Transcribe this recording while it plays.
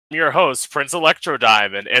Your host, Prince Electro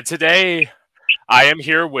Diamond, and today I am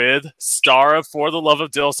here with star of For the Love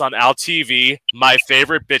of Dills on Al TV, my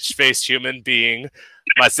favorite bitch-faced human being,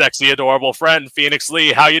 my sexy, adorable friend, Phoenix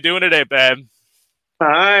Lee. How you doing today, babe?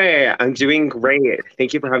 Hi, I'm doing great.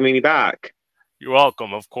 Thank you for having me back. You're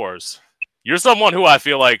welcome, of course. You're someone who I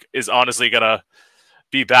feel like is honestly gonna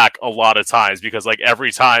be back a lot of times because, like,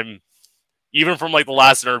 every time, even from like the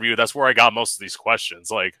last interview, that's where I got most of these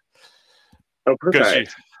questions. Like, Oh, because you,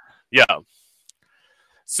 perfect. yeah.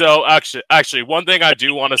 So actually, one thing I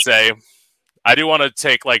do want to say, I do want to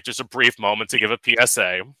take like just a brief moment to give a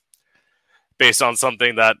PSA based on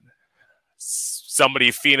something that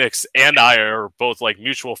somebody Phoenix and I are both like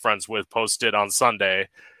mutual friends with posted on Sunday,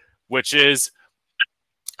 which is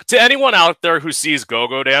to anyone out there who sees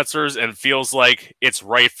go-go dancers and feels like it's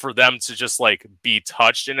right for them to just like be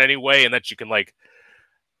touched in any way and that you can like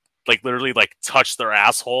literally like touch their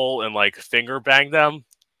asshole and like finger bang them,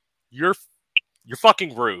 you're you're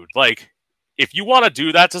fucking rude. Like, if you want to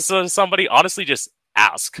do that to somebody, honestly, just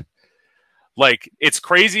ask. Like, it's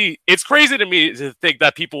crazy. It's crazy to me to think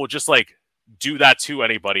that people would just like do that to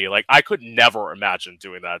anybody. Like, I could never imagine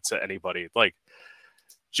doing that to anybody. Like,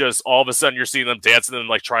 just all of a sudden you're seeing them dancing and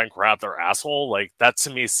like try and grab their asshole. Like, that to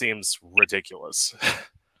me seems ridiculous.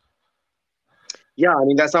 Yeah, I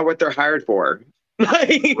mean that's not what they're hired for.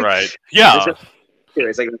 Like, Right. it's Yeah. just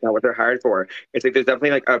it's like that's not what they're hired for. It's like there's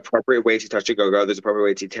definitely like an appropriate way to touch a go-go. There's an appropriate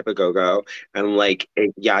way to tip a go-go, and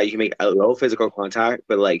yeah, you can make a little physical contact,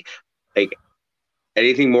 but like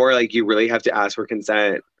anything more, like you really have to ask for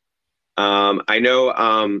consent. I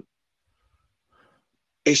know.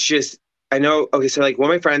 It's just I know. Okay, so like one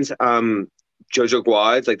of my friends, Jojo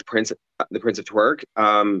Guad's like the Prince of Twerk.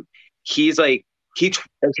 He's like he's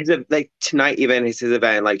like tonight even his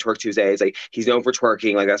event like Twerk Tuesday is like he's known for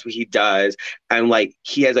twerking, like that's what he does, and like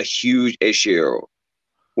he has a huge issue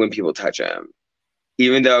when people touch him,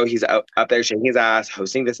 even though he's up there shaking his ass,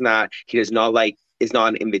 hosting this and that. He does not like it's not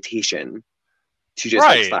an invitation to just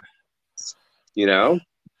like Right. slap, you know.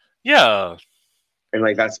 Yeah. And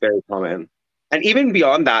like that's very common. And even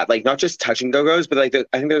beyond that, like not just touching go-go's, but like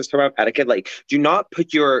I think there's some of etiquette. Like, do not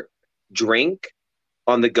put your drink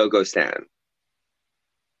on the go-go stand.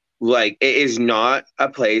 Like, it is not a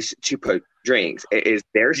place to put drinks. It is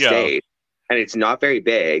their Yeah. stage, and it's not very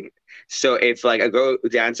big. So if like a go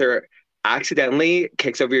dancer accidentally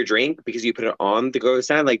kicks over your drink because you put it on the go-go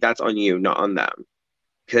stand, like that's on you, not on them.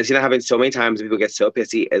 Because I've seen that happen so many times, and people get so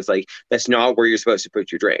pissy. It's like that's not where you're supposed to put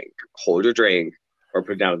your drink. Hold your drink or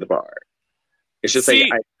put it down at the bar. It's just like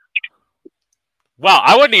See, wow,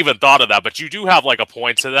 I wouldn't even thought of that, but you do have like a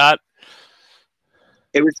point to that.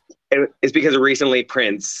 it was it's because recently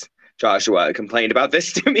Prince Joshua complained about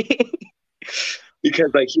this to me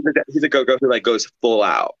because like he's a go-go who like goes full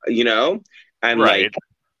out, you know, and Right.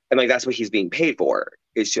 like that's what he's being paid for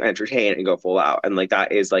is to entertain and go full out, and like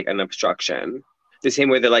that is like an obstruction. The same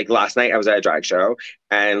way that like last night I was at a drag show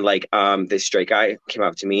and like this straight guy came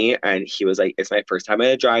up to me and he was like, "It's my first time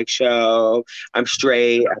at a drag show. I'm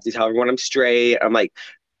straight. I have to tell everyone I'm straight." I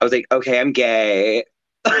was like, "Okay, I'm gay."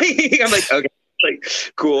 I'm like, "Okay, like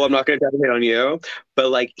cool. I'm not gonna dedicate on you." But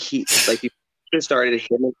like he just started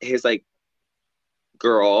his like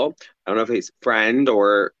girl. I don't know if he's friend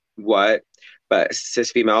or what, but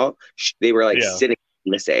cis female. They were like Yeah. sitting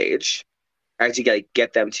on the stage. I had to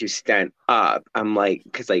get them to stand up. I'm like,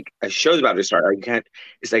 because like a show's about to start. You can't.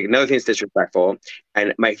 It's like another thing that's disrespectful.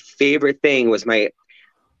 And my favorite thing was my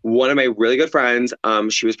one of my really good friends.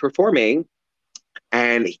 She was performing,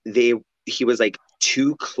 and he was like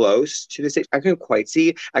too close to the stage. I couldn't quite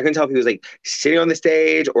see. I couldn't tell if he was like sitting on the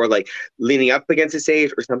stage or like leaning up against the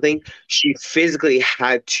stage or something. She physically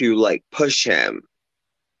had to like push him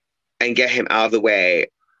and get him out of the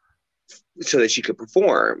way so that she could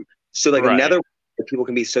perform. So like Right. another people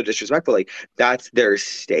can be so disrespectful. Like that's their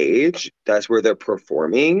stage. That's where they're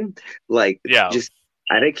performing. Like Yeah. just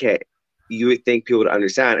etiquette. You would think people would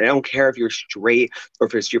understand. And I don't care if you're straight or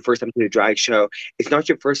if it's your first time to a drag show. It's not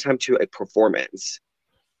your first time to a performance.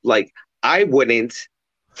 Like I wouldn't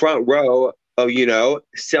front row. Oh,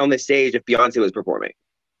 sit on the stage if Beyonce was performing.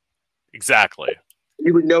 Exactly.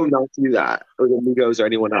 You would know not to do that, or the Migos or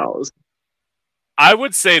anyone else. I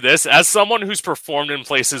would say this as someone who's performed in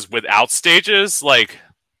places without stages, like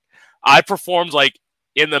I performed like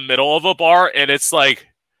in the middle of a bar and it's like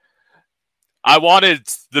I wanted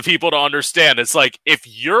the people to understand. It's like if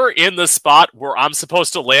you're in the spot where I'm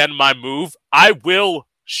supposed to land my move, I will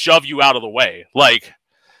shove you out of the way. Like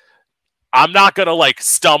I'm not going to like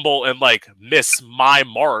stumble and like miss my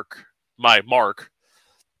mark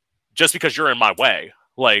just because you're in my way.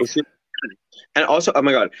 Like And also, oh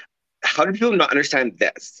my god, how do people not understand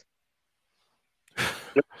this?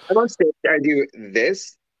 When I'm on stage, I do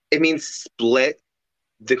this. It means split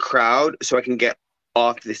the crowd so I can get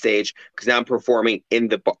off the stage because now I'm performing in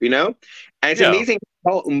the bar, you know? And it's Yeah. amazing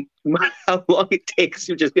how, how long it takes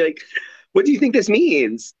to just be like, what do you think this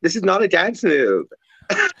means? This is not a dance move.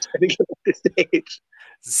 Trying to get off the stage.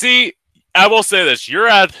 See, I will say this: you're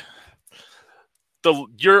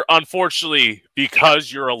unfortunately,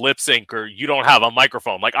 because you're a lip syncer, you don't have a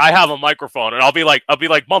microphone. Like I have a microphone, and I'll be like,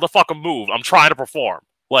 motherfucker, move! I'm trying to perform.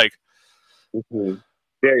 Like, Mhm.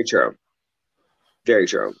 Very true. Very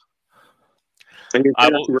true. And you're I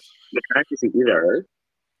not will, to the practice either.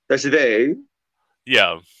 That's the thing.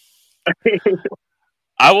 yeah.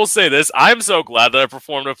 I will say this: I'm so glad that I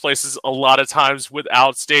performed at places a lot of times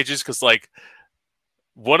without stages, because like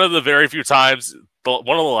one of the very few times, one of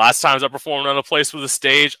the last times I performed on a place with a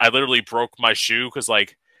stage, I literally broke my shoe because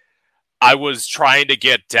like I was trying to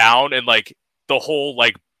get down and like the whole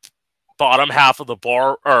like bottom half of the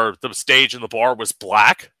bar or the stage in the bar was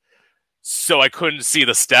black. So I couldn't see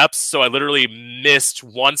the steps. So I literally missed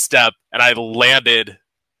one step and I landed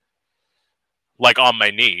like on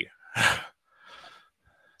my knee.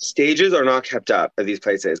 Stages are not kept up at these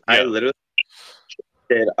places. I Yeah. literally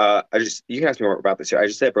did I just you can ask me more about this too. I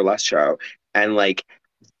just did a burlesque show and like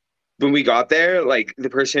when we got there, like the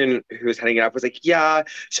person who was heading it up was like, yeah,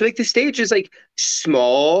 so like the stage is like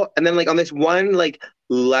small, and then like on this one like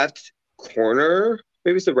left corner,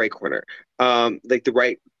 maybe it's the right corner, like the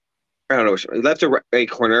right, I don't know, which one, left or right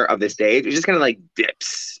corner of the stage, it just kind of like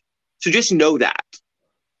dips. So just know that.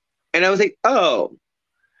 And I was like, oh,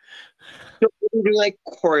 so when we do like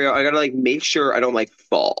choreo, I gotta like make sure I don't like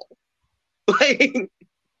fall. Like, and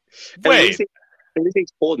Wait. Lucy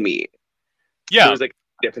told me there Yeah. was like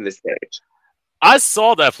a dip in the stage. I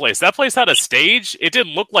saw that place. That place had a stage. It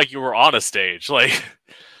didn't look like you were on a stage. Like,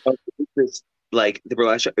 It was this, like the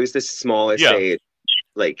burlesque show, it was the smallest yeah. stage.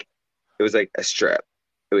 Like it was like a strip.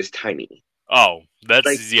 It was tiny. Oh, Like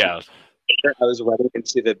that's, yeah. I was running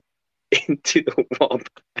into the into the wall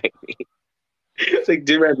behind me. It's like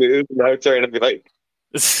do my move, and I would turn and be like,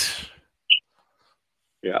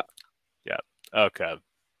 yeah. Yeah. Okay.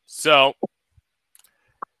 So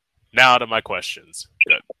now to my questions.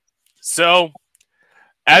 Good. So,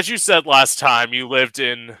 as you said last time, you lived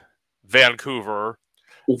in Vancouver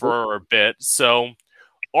Mhm. for a bit. So,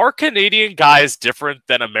 are Canadian guys different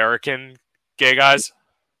than American gay guys?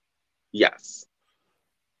 Yes.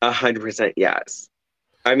 100% yes.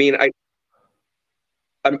 I mean,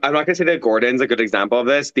 I'm not gonna say that Gordon's a good example of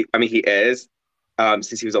this. I mean, he is,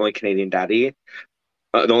 since he was the only Canadian daddy,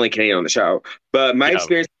 the only Canadian on the show. But my Yeah.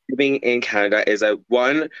 experience living in Canada is that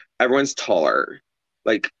one, everyone's taller.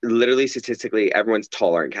 Like literally statistically, everyone's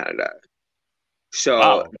taller in Canada. So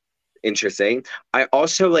Wow. interesting. I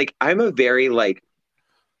also like I'm a very like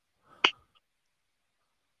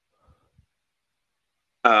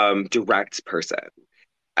direct person.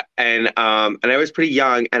 And I was pretty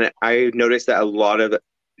young and I noticed that a lot of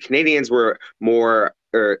Canadians were more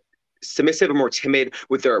or submissive and more timid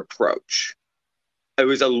with their approach. It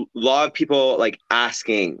was a lot of people like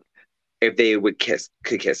asking if they could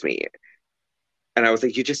kiss me. And I was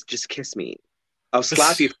like, you just kiss me. I'll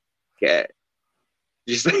slap you for it.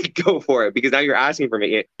 Just like go for it because now you're asking for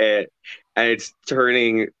me and it's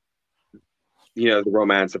turning, the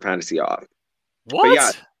romance, the fantasy off. But yeah,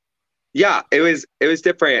 What? yeah, it was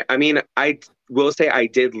different. I mean, I will say I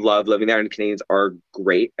did love living there, and Canadians are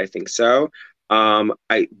great. I think so.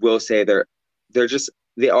 I will say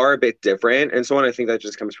they are a bit different, and so on. I think that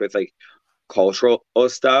just comes with like cultural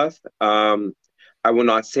stuff. I will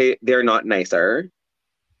not say they're not nicer.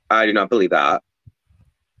 I do not believe that.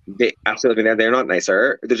 They absolutely they're not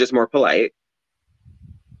nicer. They're just more polite,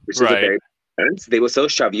 which is a Right. very sense. They will still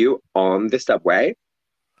shove you on the subway,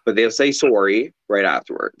 but they'll say sorry right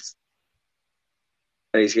afterwards.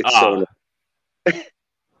 And you just get so Ah, annoyed.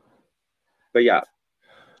 But yeah.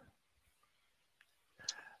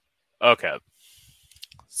 okay.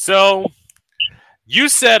 So, you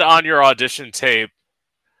said on your audition tape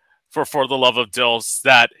for the love of Dills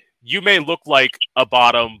that you may look like a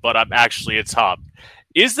bottom, but I'm actually a top.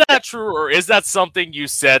 Is that true, or is that something you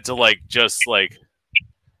said to like just like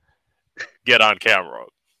get on camera?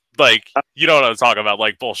 Like, you know what I'm talking about?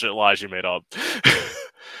 Like bullshit lies you made up.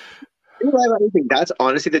 You lie about anything. That's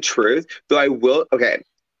honestly the truth. Though I will, okay,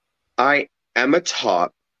 I am a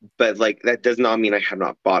top, but like that does not mean I have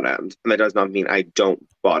not bottomed, and that does not mean I don't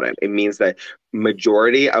bottom. It means that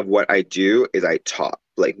majority of what I do is I top.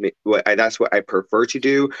 Like that's what I prefer to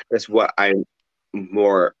do. That's what I'm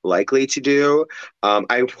more likely to do.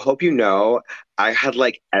 I hope you know, I had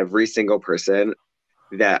like every single person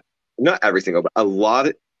that not every single, but a lot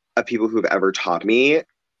of people who have ever taught me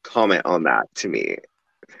comment on that to me.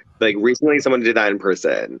 Like recently, someone did that in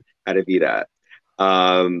person at Avita,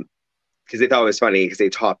 because they thought it was funny because they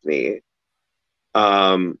taught me.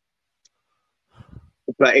 Um,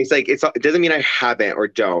 but it's like it doesn't mean I haven't or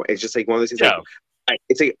don't. It's just like one of those things. Like Yeah,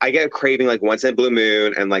 it's like I get a craving like once in a blue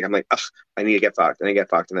moon, and like I'm like, ugh, I need to get fucked, and I get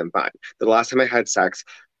fucked, and then fine. The last time I had sex,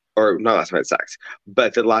 or not last time I had sex,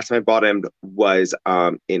 but the last time I bottomed was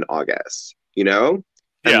in August, and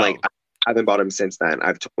yeah, like I haven't bottomed since then.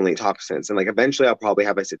 I've only talked since, and like eventually I'll probably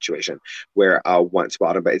have a situation where I'll want to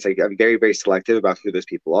bottom, but it's like I'm very very selective about who those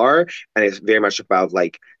people are, and it's very much about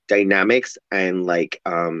like dynamics and like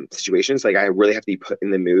situations. Like I really have to be put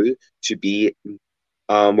in the mood to be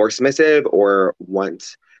more submissive or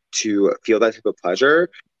want to feel that type of pleasure.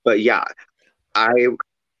 But yeah, I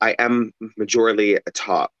I am majorly a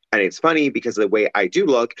top. And it's funny because the way I do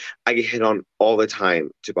look, I get hit on all the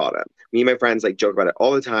time to bottom. Me and my friends like joke about it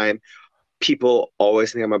all the time. People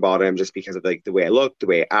always think I'm a bottom just because of like the way I look, the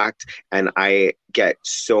way I act, and I get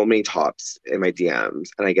so many tops in my DMs,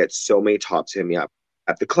 and I get so many tops hitting me up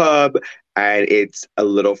at the club, and it's a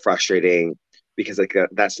little frustrating because like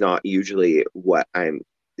that's not usually what I'm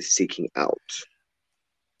seeking out.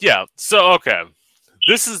 yeah. So okay,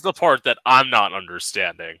 this is the part that I'm not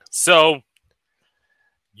understanding. So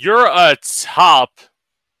you're a top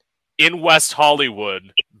in West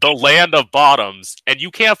Hollywood, the land of bottoms, and you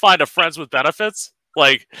can't find a friends with benefits?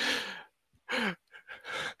 Like,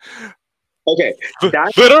 Okay,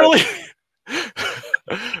 that's literally?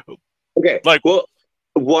 okay. Like, Well,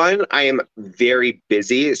 one, I am very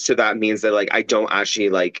busy, so that means that like I don't actually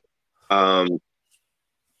like um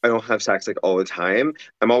I don't have sex like all the time.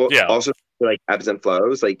 yeah, Also like ebbs and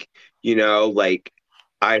flows. Like, like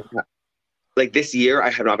I like this year I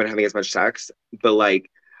have not been having as much sex, but like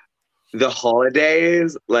the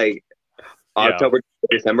holidays, like yeah, October,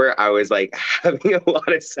 December, I was like having a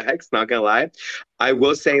lot of sex, not gonna lie. I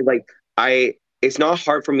will say like I it's not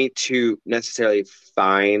hard for me to necessarily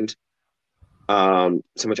find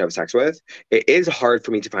someone to have sex with. It is hard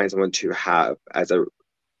for me to find someone to have as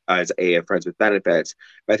a friends with benefits.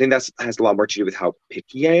 But I think that's has a lot more to do with how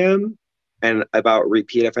picky I am and about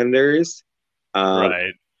repeat offenders. Um,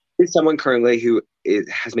 right. there's someone currently who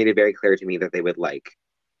has made it very clear to me that they would like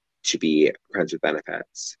to be friends with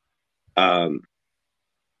benefits. Um,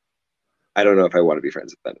 I don't know if I want to be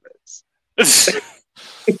friends with benefits.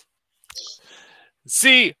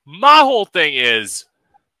 See, my whole thing is,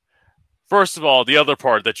 first of all, the other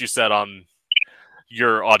part that you said on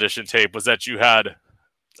your audition tape was that you had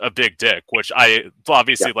a big dick, which I Yeah.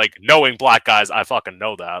 obviously, like, knowing black guys, I fucking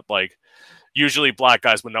know that. Like, usually black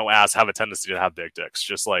guys with no ass have a tendency to have big dicks,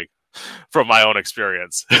 just like from my own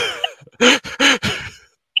experience.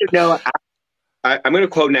 No, I'm going to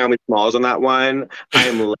quote Naomi Smalls on that one. I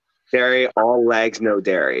am dairy, all legs, no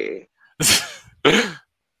dairy.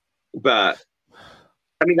 But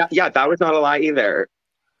I mean, yeah, that was not a lie either.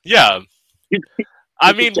 Yeah,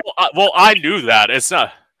 I mean, well, I knew that. It's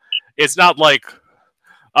not like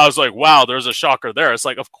I was like, wow, there's a shocker there. It's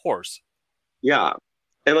like, of course. Yeah.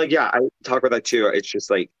 And like, yeah, I talk about that too. It's just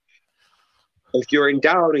like, if you're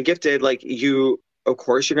endowed and gifted, like of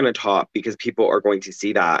course you're going to top because people are going to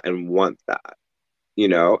see that and want that.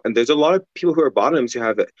 And there's a lot of people who are bottoms who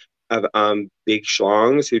have big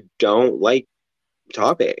schlongs who don't like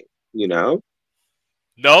topping, you know?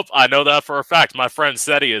 Nope, I know that for a fact. My friend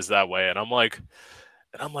said he is that way, and I'm like,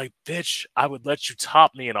 bitch, I would let you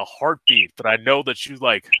top me in a heartbeat, but I know that you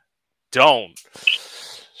like don't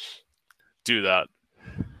do that.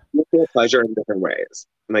 You feel pleasure in different ways.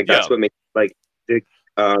 And like Yeah, that's what makes like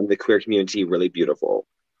the queer community really beautiful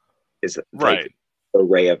is like right.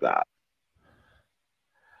 array of that.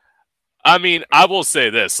 I mean, I will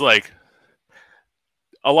say this, like,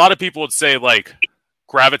 a lot of people would say, like,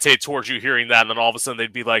 gravitate towards you hearing that, and then all of a sudden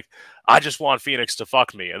they'd be like, I just want Phoenix to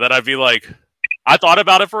fuck me. And then I'd be like, I thought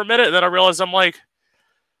about it for a minute, and then I realized I'm like,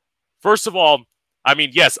 first of all, I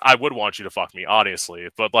mean, yes, I would want you to fuck me, honestly,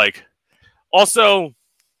 but like, also,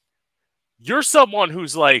 you're someone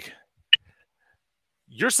who's like,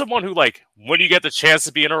 you're someone who, like, when you get the chance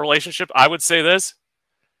to be in a relationship, I would say this.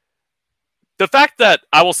 The fact that,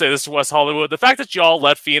 I will say this to West Hollywood, the fact that y'all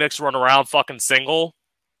let Phoenix run around fucking single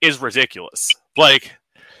is ridiculous. Like,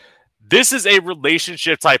 this is a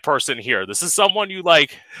relationship type person here. This is someone you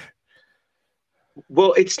like.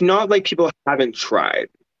 Well, it's not like people haven't tried,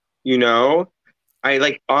 you know? I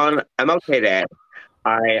like on MLK Day,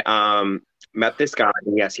 I met this guy,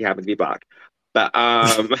 and yes, he happens to be black. But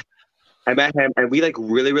I met him and we like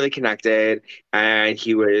really, really connected and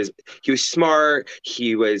he was smart.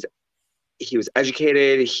 he was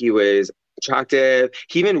educated, he was attractive.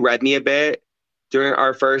 He even read me a bit during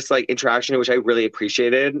our first like interaction, which I really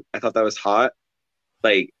appreciated. I thought that was hot.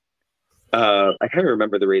 Like, I can't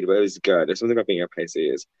remember the read, but it was good. There's something about being a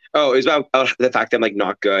Pisces. Oh, it was about the fact that I'm like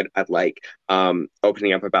not good at like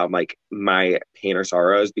opening up about like my pain or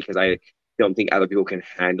sorrows because I don't think other people can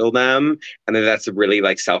handle them, and then that's really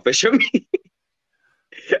like selfish of me.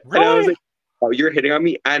 And I was Really? like, oh, you're hitting on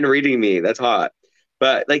me and reading me. That's hot.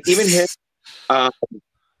 But like even him, um,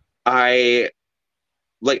 I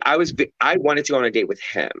I wanted to go on a date with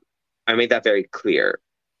him. I made that very clear.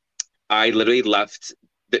 I literally left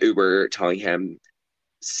the Uber telling him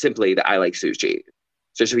simply that I like sushi.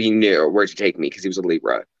 So he knew where to take me because he was a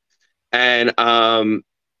Libra. And and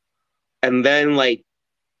then like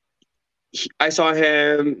I saw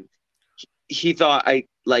him, he thought I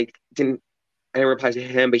like didn't I didn't reply to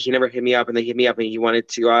him, but he never hit me up and then he hit me up and he wanted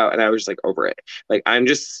to go out and I was just like over it. Like I'm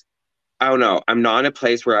just I don't know. I'm not in a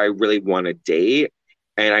place where I really want to date.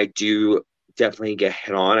 And I do definitely get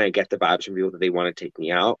hit on. I get the vibes from people that they want to take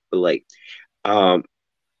me out. But like um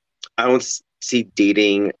I don't see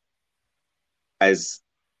dating as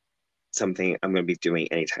something I'm going to be doing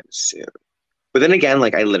anytime soon. But then again,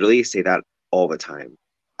 like I literally say that all the time.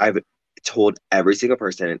 I've told every single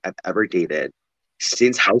person I've ever dated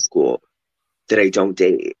since high school that I don't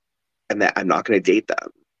date and that I'm not going to date them.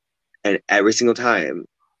 And every single time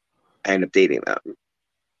I end up dating them.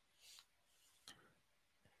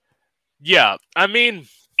 Yeah, I mean,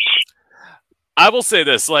 I will say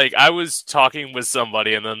this. Like, I was talking with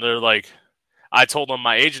somebody, and then they're like, I told them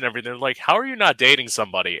my age and everything. They're like, how are you not dating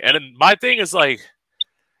somebody? And then my thing is like,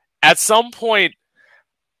 at some point,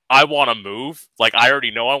 I want to move. Like, I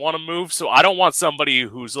already know I want to move, so I don't want somebody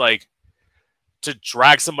who's like to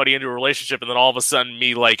drag somebody into a relationship, and then all of a sudden,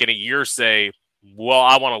 me like in a year say, well,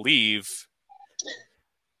 I want to leave.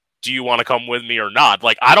 Do you want to come with me or not?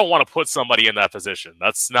 Like, I don't want to put somebody in that position.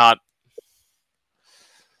 That's not.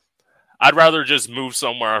 I'd rather just move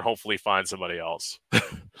somewhere and hopefully find somebody else.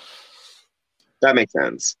 That makes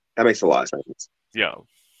sense. That makes a lot of sense. Yeah.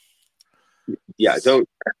 Yeah, don't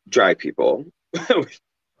drag people.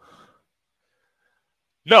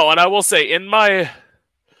 No, and I will say in my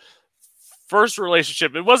first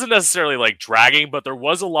relationship, it wasn't necessarily like dragging, but there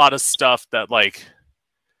was a lot of stuff that like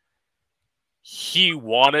he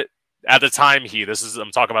wanted at the time.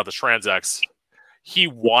 I'm talking about the trans ex. He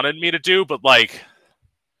wanted me to do, but like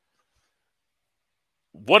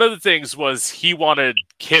one of the things was he wanted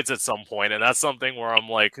kids at some point, and that's something where I'm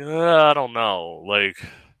like, I don't know, like.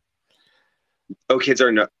 Oh, kids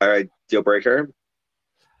are a deal breaker.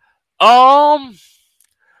 I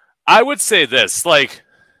would say this, like,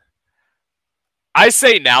 I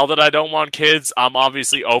say now that I don't want kids. I'm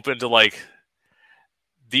obviously open to like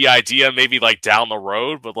the idea, maybe like down the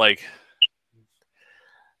road, but like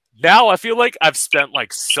now I feel like I've spent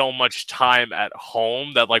like so much time at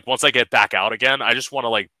home that like once I get back out again, I just want to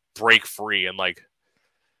like break free and like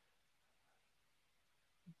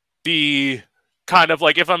be kind of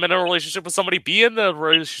like if I'm in a relationship with somebody, be in the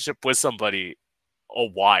relationship with somebody a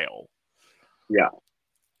while. Yeah.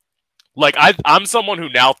 Like I'm someone who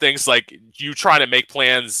now thinks like you trying to make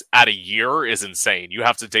plans at a year is insane. You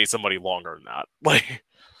have to date somebody longer than that. Like,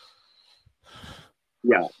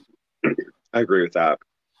 Yeah, I agree with that.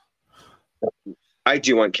 I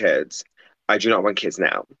do want kids. I do not want kids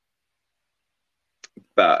now,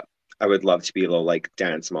 but I would love to be a little like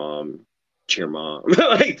dance mom, cheer mom,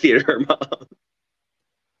 like theater mom.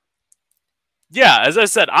 yeah, as I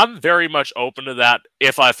said, I'm very much open to that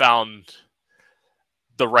if I found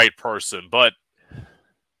the right person, but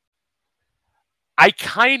I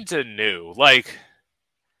kind of knew. Like,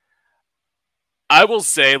 I will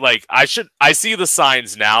say, like, I see the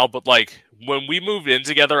signs now, but like, when we moved in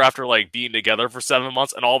together after like being together for 7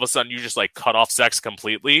 months and all of a sudden you just like cut off sex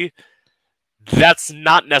completely, that's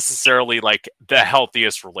not necessarily like the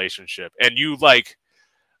healthiest relationship. And you like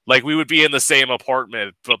we would be in the same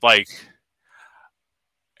apartment, but like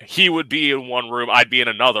he would be in one room, I'd be in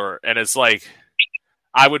another, and it's like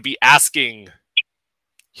I would be asking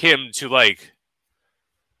him to like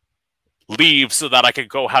leave so that I could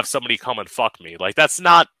go have somebody come and fuck me. Like that's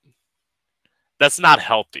not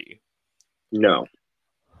healthy. No.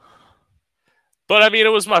 But I mean, it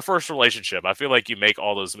was my first relationship. I feel like you make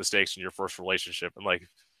all those mistakes in your first relationship, and like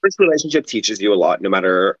First relationship teaches you a lot, no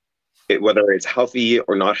matter whether it's healthy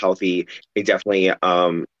or not healthy. It definitely,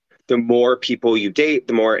 the more people you date,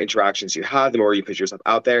 the more interactions you have, the more you put yourself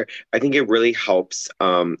out there. I think it really helps,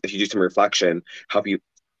 if you do some reflection, help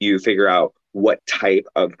you figure out what type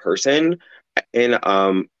of person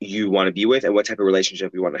you want to be with and what type of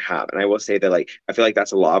relationship you want to have. And I will say that like I feel like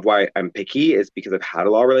that's a lot of why I'm picky is because I've had a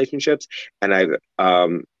lot of relationships and I've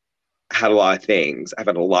had a lot of things. I've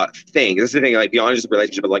had a lot of things. This is the thing, like beyond just a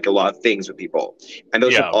relationship, but like a lot of things with people. And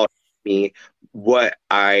those have Yeah. all taught me what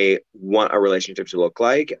I want a relationship to look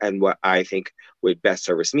like and what I think would best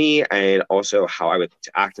service me and also how I would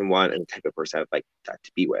act in one and the type of person I'd like that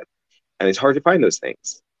to be with. And it's hard to find those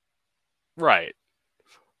things. Right.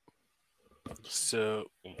 So,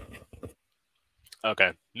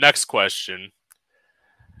 okay. Next question.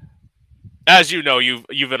 As you know, you've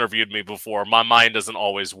interviewed me before. My mind doesn't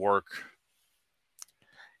always work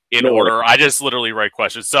in No worries. order. I just literally write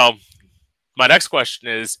questions. So, my next question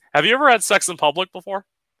is: have you ever had sex in public before?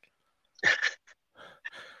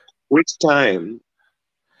 Which time?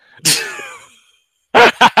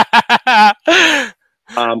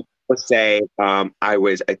 Let's say I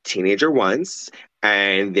was a teenager once,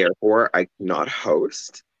 and therefore I could not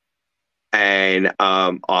host. And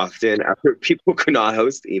often other people could not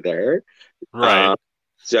host either. Right. Um,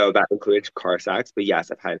 so that included car sex. But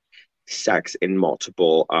yes, I've had sex in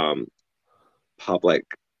multiple public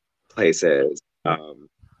places.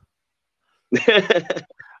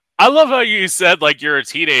 I love how you said like you're a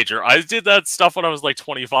teenager. I did that stuff when I was like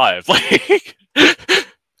 25. Like,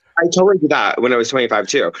 I totally did that when I was 25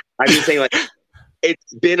 too. I'm just saying, like,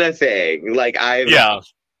 it's been a thing. Like, I've yeah,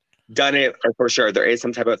 done it for sure. There is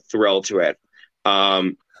some type of thrill to it.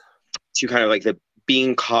 Um, to kind of like the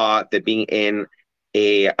being caught, the being in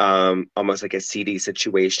a almost like a CD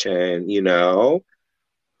situation, you know?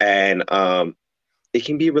 And it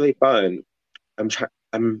can be really fun. I'm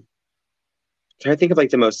trying to think of like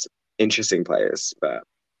the most interesting place, but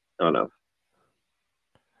I don't know.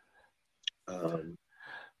 Um,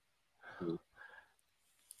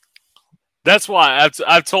 that's why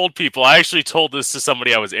I've told people. I actually told this to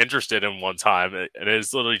somebody I was interested in one time, and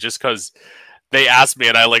it's literally just because they asked me,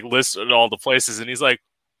 and I like listed all the places, and he's like,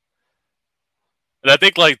 and I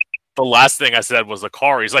think like the last thing I said was a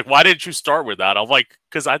car. He's like, why didn't you start with that? I'm like,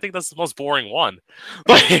 because I think that's the most boring one.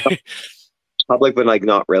 Like, Public, but like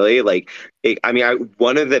not really. Like, I mean,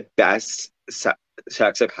 one of the best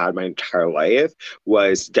sex I've had my entire life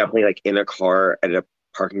was definitely like in a car at a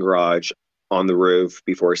parking garage on the roof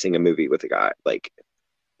before seeing a movie with a guy. Like,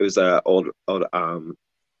 it was a old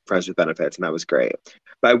friends with benefits, and that was great.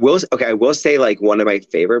 But I will say like one of my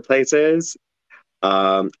favorite places.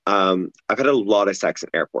 I've had a lot of sex in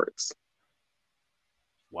airports.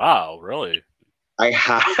 wow, really? I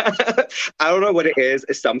have. I don't know what it is.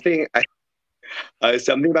 It's something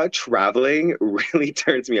about traveling really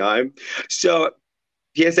turns me on. So,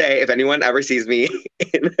 PSA: if anyone ever sees me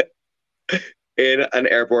in in an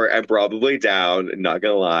airport, I'm probably down. Not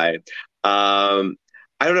gonna lie.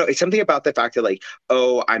 I don't know. It's something about the fact that like,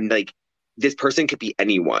 oh, I'm like, this person could be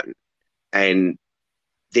anyone, and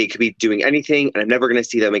they could be doing anything, and I'm never gonna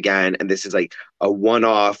see them again. And this is like a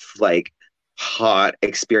one-off, like, hot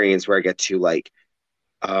experience where I get to like,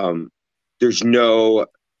 um, there's no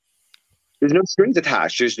strings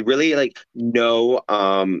attached. There's really like no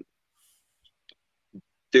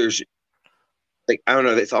there's like I don't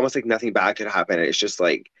know, it's almost like nothing bad could happen. It's just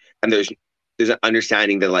like and there's an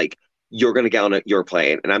understanding that like you're gonna get on your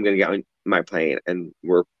plane and I'm gonna get on my plane and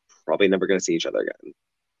we're probably never gonna see each other again.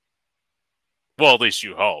 Well, at least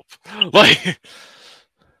you hope. Like,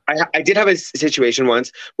 I did have a situation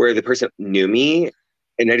once where the person knew me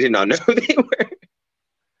and I did not know who they were.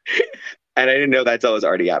 And I didn't know that's what was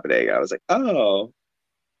already happening. I was like, oh,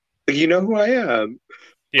 you know who I am.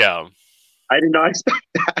 yeah. I did not expect.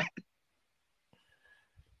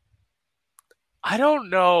 I don't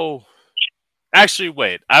know. Actually,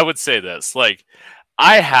 wait. I would say this. Like,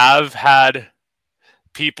 I have had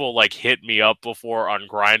people like hit me up before on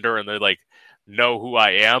Grinder, and they like know who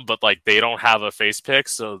I am, but like they don't have a face pic,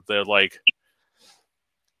 so they're like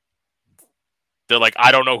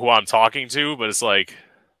I don't know who I'm talking to, but it's like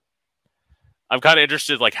I'm kind of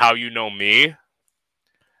interested like how you know me.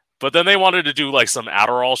 But then they wanted to do like some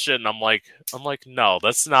Adderall shit, and I'm like no,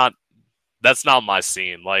 that's not my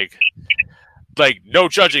scene. Like no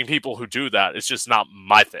judging people who do that. It's just not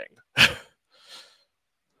my thing.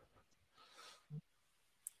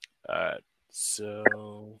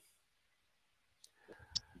 So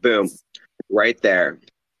Boom, right there.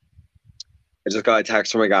 I just got a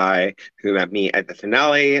text from a guy who met me at the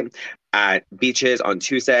finale at Beaches on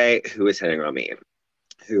Tuesday who was hitting on me,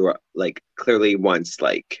 who like clearly wants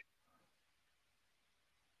like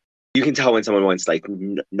you can tell when someone wants like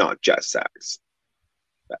not just sex.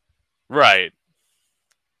 right,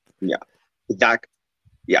 Yeah, that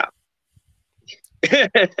yeah.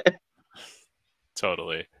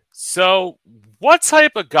 totally. So, what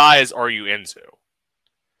type of guys are you into?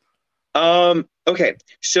 Okay.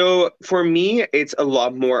 So for me, it's a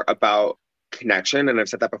lot more about connection, and I've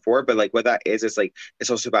said that before, but like what that is like it's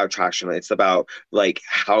also about attraction. It's about like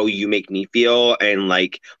how you make me feel and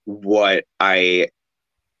like what I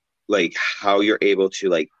like how you're able to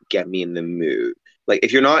like get me in the mood. Like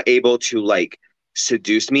if you're not able to like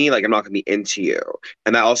seduce me, like I'm not gonna be into you.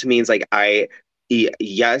 And that also means like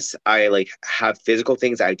yes, I like have physical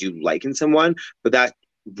things I do like in someone, but that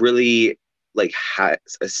really like has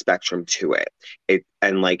a spectrum to it. It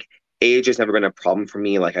and like age has never been a problem for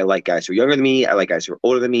me. Like I like guys who are younger than me, I like guys who are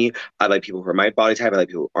older than me, I like people who are my body type, I like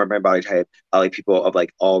people who aren't my body type, I like people of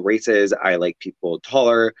like all races, I like people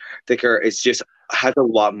taller, thicker. It's just has a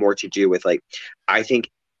lot more to do with like I think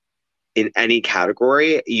in any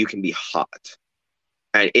category you can be hot.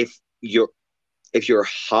 And if you're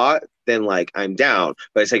hot, then like I'm down.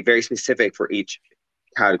 But it's like very specific for each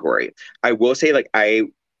category. I will say like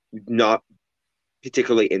I'm not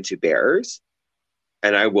particularly into bears.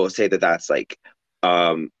 And I will say that that's like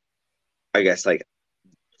um I guess like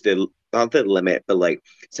the not the limit, but like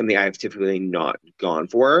something I've typically not gone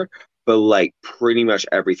for. But like pretty much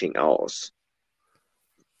everything else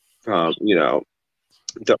from,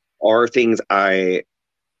 there are things I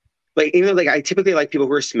like, like I typically like people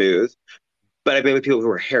who are smooth, but I've been with people who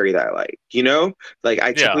are hairy that I like. Like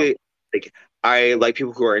I Yeah, typically like I like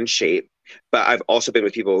people who are in shape, but I've also been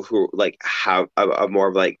with people who like have a more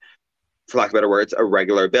of like, for lack of better words, a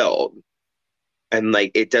regular build. And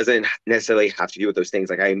like it doesn't necessarily have to do with those things.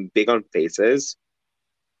 Like I'm big on faces.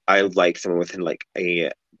 I like someone with like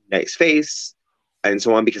a nice face and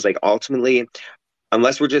so on because like ultimately,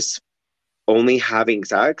 unless we're just only having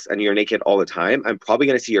sex and you're naked all the time, I'm probably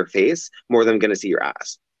going to see your face more than I'm going to see your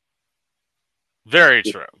ass. very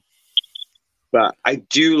true. But I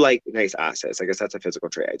do like nice asses. I guess that's a physical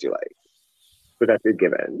trait I do like, but that's a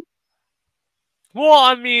given. Well,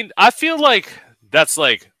 I mean, I feel like that's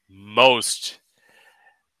like most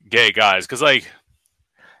gay guys because like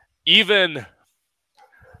even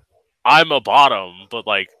I'm a bottom, but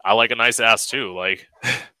like I like a nice ass too. Like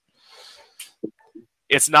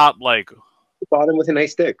it's not like Bottom with a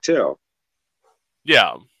nice dick too.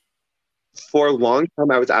 yeah, For a long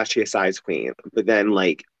time, I was actually a size queen, but then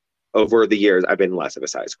like over the years, I've been less of a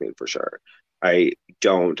size queen for sure. I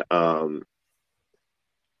don't.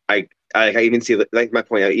 I even see like my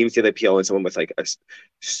point. I even see the appeal in someone with like a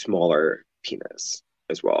smaller penis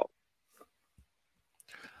as well.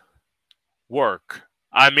 work.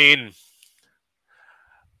 I mean,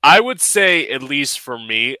 I would say at least for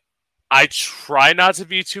me, I try not to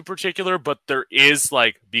be too particular, but there is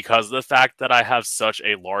like because of the fact that I have such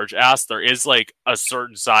a large ass, there is like a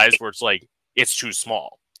certain size where it's like it's too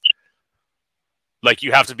small. Like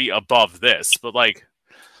you have to be above this, but like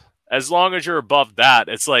as long as you're above that,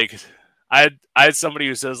 it's like I had somebody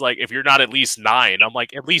who says like if you're not at least 9, I'm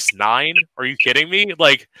like at least 9? Are you kidding me?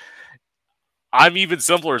 Like I'm even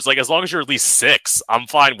simpler. It's like as long as you're at least 6, I'm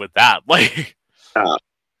fine with that. Like Uh,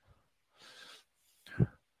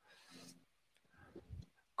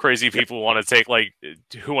 crazy people want to take like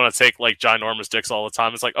who want to take like ginormous dicks all the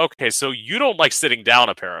time. It's like okay, so you don't like sitting down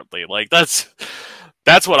apparently. Like that's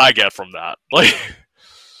what I get from that. Like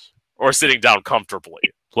or sitting down comfortably.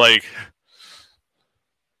 Like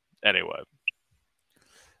anyway.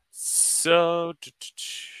 So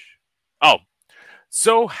oh,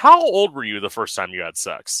 so how old were you the first time you had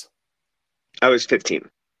sex? I was 15.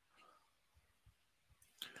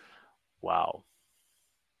 Wow.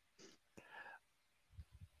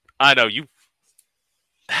 I know you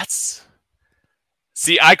that's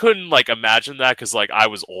see, I couldn't like imagine that because like I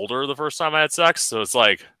was older the first time I had sex, so it's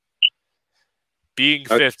like being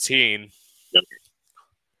I 15.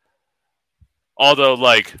 Although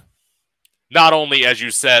like not only as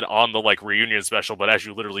you said on the like reunion special, but as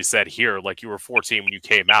you literally said here, like you were 14 when you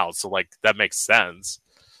came out, so like that makes sense.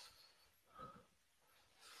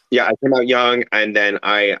 yeah, I came out young, and then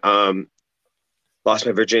I lost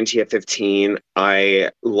my virginity at 15.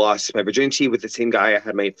 I lost my virginity with the same guy I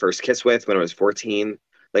had my first kiss with when I was 14.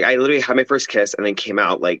 Like I literally had my first kiss and then came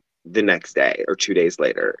out like the next day or 2 days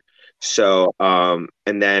later. So,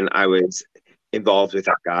 and then I was involved with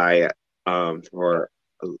that guy for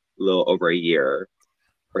a little over a year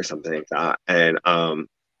or something like that. And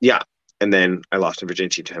yeah, and then I lost my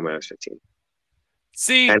virginity to him when I was 15.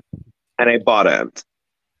 See, And I bought him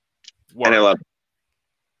and I work. loved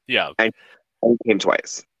Yeah, him. And he came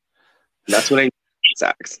twice. And that's when I had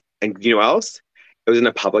sex. And you know what else? It was in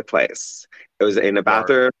a public place. It was in a work.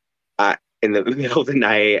 bathroom in the middle of the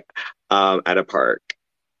night at a park.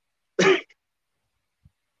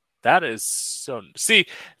 That is so... See,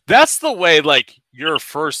 that's the way, like, your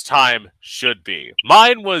first time should be.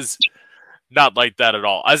 Mine was not like that at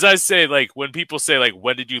all. As I say, like, when people say, like,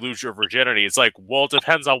 when did you lose your virginity? It's like, well, it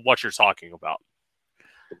depends on what you're talking about.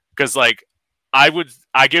 Because, like, I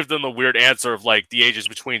give them the weird answer of, like, the ages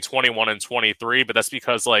between 21 and 23, but that's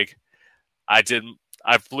because, like, I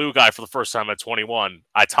flew a guy for the first time at 21.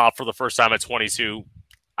 I topped for the first time at 22.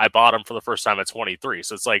 I bottomed for the first time at 23.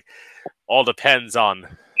 So it's like, all depends on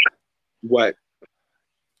what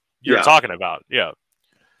you're talking about. Yeah.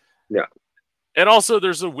 Yeah. And also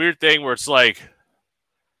there's a weird thing where it's like,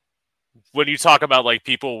 when you talk about like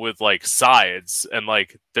people with like sides and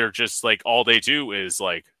like they're just like all they do is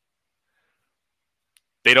like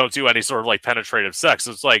they don't do any sort of like penetrative sex.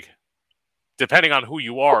 So it's like, depending on who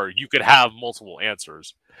you are, you could have multiple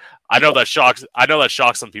answers. I know that shocks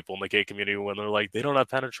some people in the gay community when they're like, they don't have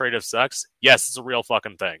penetrative sex. Yes, it's a real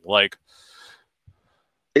fucking thing. Like,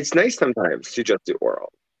 it's nice sometimes to just do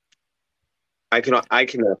oral. I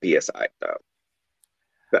cannot be a side though.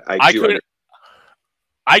 But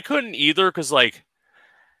I couldn't either, because like,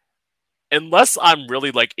 unless I'm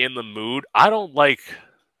really like in the mood, I don't like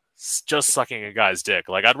just sucking a guy's dick.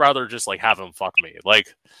 Like, I'd rather just like have him fuck me.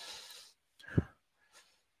 Like,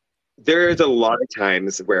 there's a lot of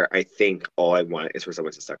times where I think all I want is for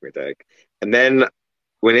someone to suck my dick, and then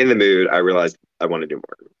when in the mood, I realize I want to do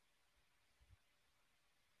more.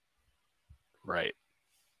 Right.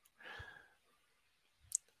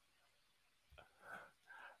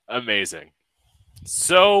 Amazing.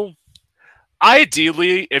 So,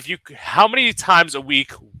 ideally, how many times a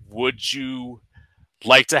week would you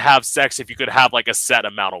like to have sex if you could have like a set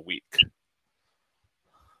amount a week?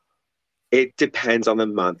 It depends on the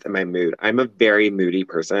month and my mood. I'm a very moody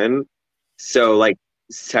person, so like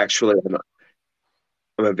sexually,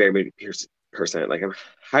 I'm a very moody person. Like, I'm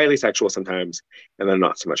highly sexual sometimes, and then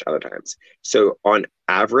not so much other times. So on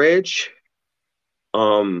average,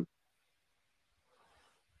 I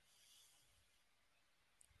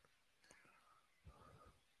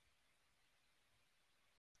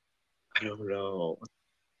don't know,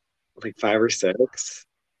 like 5 or 6.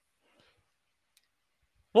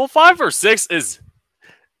 Well, 5 or 6 is...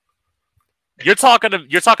 You're talking to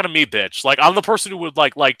me, bitch. Like, I'm the person who would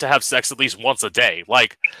like to have sex at least once a day.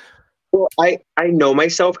 Like, well, I know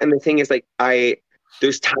myself, and the thing is, like,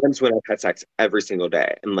 there's times when I've had sex every single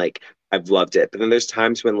day, and like I've loved it. But then there's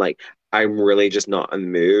times when like I'm really just not in the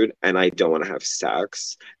mood, and I don't want to have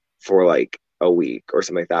sex for like a week or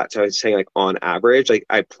something like that. So I was saying, like, on average, like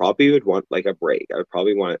I probably would want like a break. I would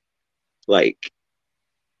probably want, like,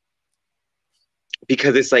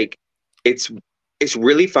 because it's like it's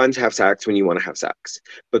really fun to have sex when you want to have sex,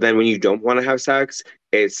 but then when you don't want to have sex,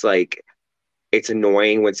 it's like it's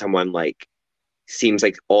annoying when someone like seems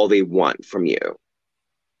like all they want from you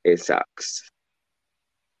is sex.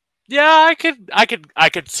 yeah, I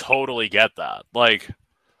could totally get that. Like,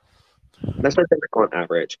 That's what I think on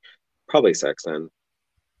average. Probably sex then.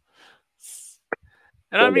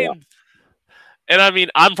 and I mean,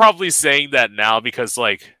 I'm probably saying that now because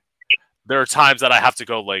like there are times that I have to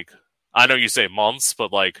go, like, I know you say months,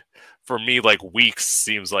 but like for me, like weeks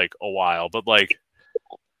seems like a while. But like,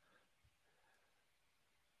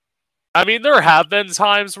 I mean, there have been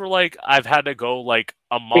times where like I've had to go like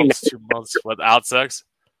a month, 2 months without sex.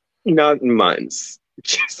 Not months.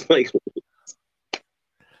 Just like,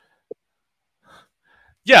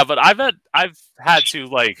 yeah, but I've had to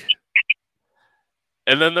like,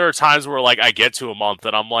 and then there are times where like I get to a month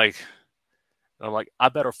and I'm like, I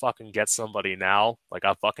better fucking get somebody now. Like,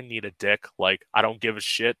 I fucking need a dick. Like, I don't give a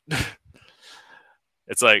shit.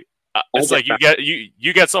 It's like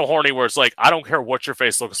you get so horny where it's like, I don't care what your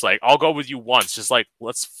face looks like. I'll go with you once. Just like,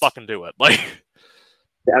 let's fucking do it. Like,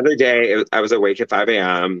 the other day, I was awake at 5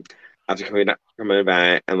 a.m. after coming from an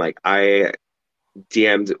event, and like I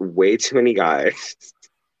DM'd way too many guys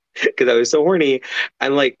because I was so horny,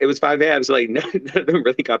 and like it was 5 a.m. So like none of them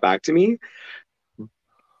really got back to me.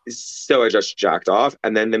 So I just jacked off,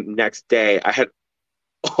 and then the next day I had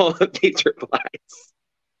all of these replies,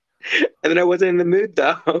 and then I wasn't in the mood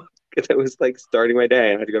though because I was like starting my day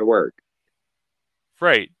and I had to go to work.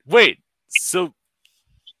 right. Wait. So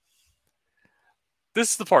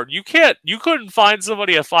this is the part. You couldn't find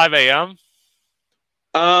somebody at 5 a.m.?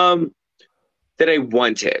 That I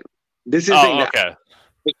wanted. This is the thing okay.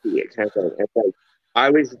 It's like I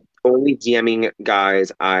was only DMing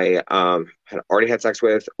guys I had already had sex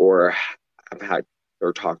with or have had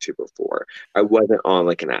or talked to before. I wasn't on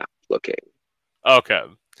like an app looking. Okay.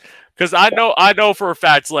 Because I know for a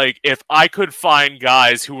fact, like, if I could find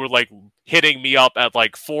guys who were like hitting me up at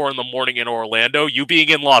like 4 a.m. in Orlando, you being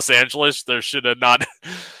in Los Angeles, there should have not.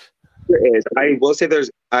 There is. I will say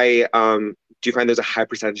I do find there's a high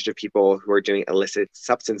percentage of people who are doing illicit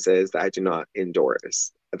substances that I do not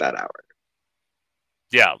endorse at that hour.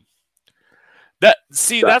 Yeah. That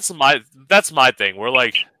see, Right. that's my thing. Where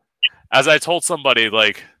like, as I told somebody,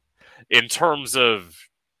 like in terms of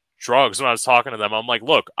drugs, when I was talking to them, I'm like,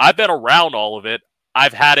 look, I've been around all of it.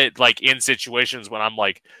 I've had it like in situations when I'm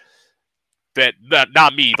like that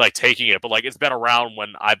not me like taking it, but like it's been around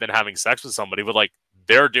when I've been having sex with somebody, but like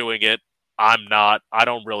they're doing it, I'm not. I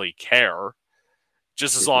don't really care.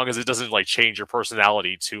 Just as long as it doesn't like change your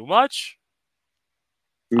personality too much,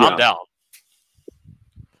 I'm Yeah. down.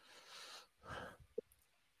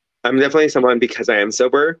 I'm definitely someone because I am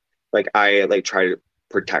sober, like I like try to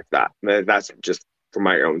protect that. That's just for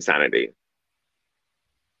my own sanity.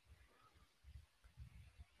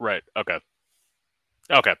 Right. Okay.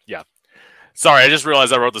 Okay. Yeah. Sorry, I just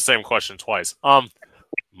realized I wrote the same question twice.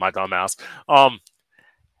 My dumb ass. Um,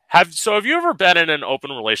 have you ever been in an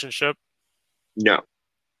open relationship? No.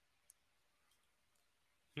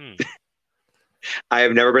 Hmm. I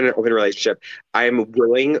have never been in an open relationship. I'm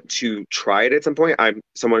willing to try it at some point. I'm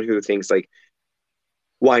someone who thinks like,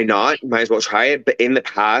 why not? Might as well try it. But in the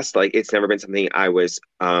past, like it's never been something I was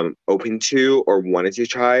open to or wanted to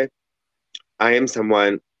try. I am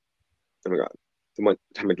someone, oh my God, someone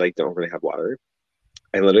time I like don't really have water.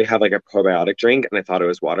 I literally have like a probiotic drink and I thought it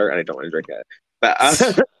was water and I don't want to drink it. But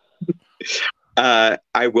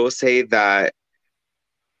I will say that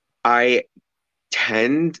I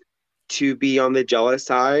tend to be on the jealous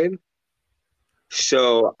side.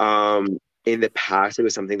 So, in the past, it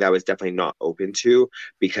was something that I was definitely not open to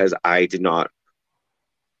because I did not,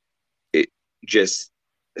 it just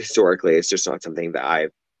historically, it's just not something that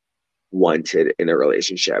I've wanted in a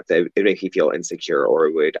relationship. That it make me feel insecure or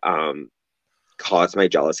it would cause my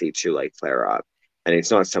jealousy to like flare up. And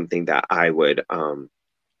it's not something that I would have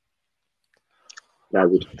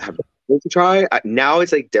to try. Now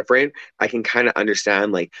it's like different. I can kind of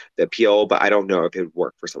understand like the appeal, but I don't know if it would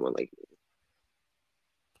work for someone like me.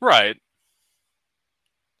 Right.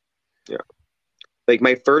 Yeah. Like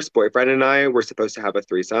my first boyfriend and I were supposed to have a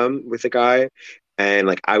threesome with a guy, and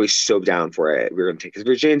like I was so down for it. We were gonna take his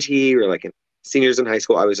virginity. We were like seniors in high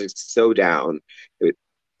school. I was like so down. It was,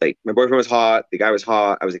 like my boyfriend was hot, the guy was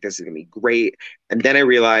hot. I was like, this is gonna be great. And then I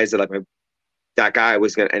realized that like my that guy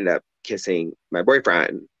was gonna end up kissing my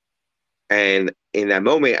boyfriend. And in that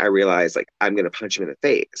moment, I realized like I'm gonna punch him in the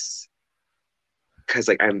face because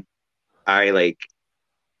like I like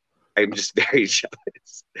I'm just very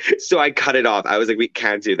jealous. So I cut it off. I was like, we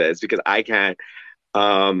can't do this because I can't.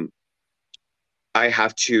 Um, I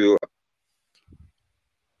have to,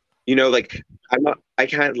 like I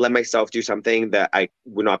can't let myself do something that I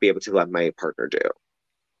would not be able to let my partner do.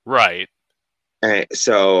 Right. And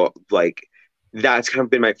so like that's kind of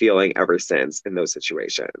been my feeling ever since in those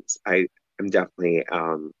situations. I'm definitely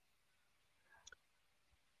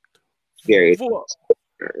very Well,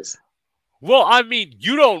 well, I mean,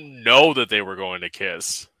 you don't know that they were going to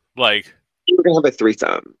kiss. Like, we were gonna have a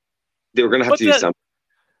threesome. They were gonna have but to do that something.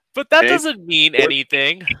 but that And doesn't mean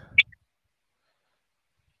anything.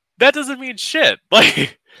 That doesn't mean shit.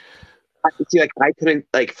 Like, see, like I couldn't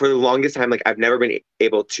like for the longest time, like I've never been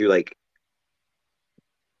able to like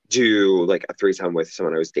do like a threesome with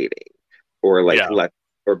someone I was dating or like yeah. let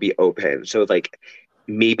or be open. So like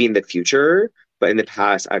maybe in the future, but in the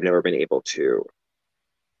past I've never been able to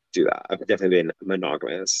do that. I've definitely been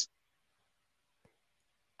monogamous.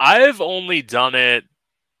 I've only done it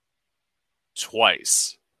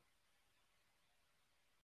twice.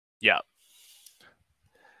 Yeah.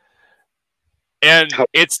 And How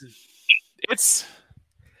it's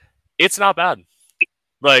it's not bad.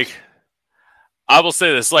 Like, I will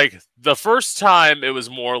say this, like the first time it was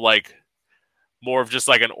more of just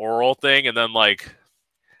like an oral thing, and then like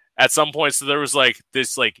at some point, so there was like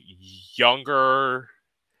this like younger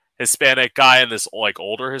Hispanic guy and this like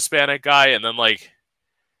older Hispanic guy, and then like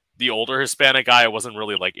the older Hispanic guy I wasn't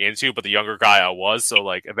really like into, but the younger guy I was. So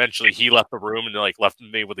like eventually he left the room and like left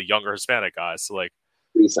me with the younger Hispanic guy. So like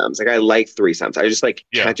threesomes? Like I like threesomes. I just like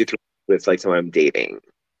yeah. can't do threesomes with like someone I'm dating.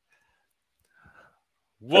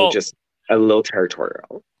 I'm Well, just a little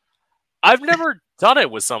territorial. I've never done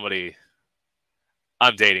it with somebody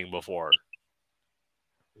I'm dating before.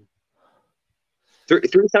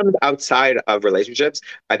 Threesomes outside of relationships,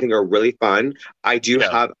 I think are really fun. I do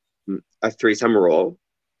Yeah. have a threesome rule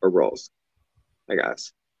or rules, I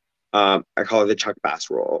guess. I call it the Chuck Bass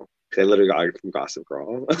rule because I literally got it from Gossip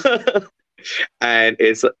Girl. And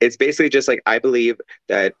it's basically just like I believe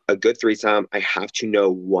that a good threesome, I have to know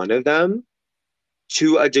one of them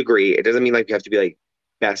to a degree. It doesn't mean like you have to be like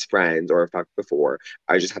best friends or fucked before.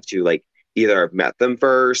 I just have to like either have met them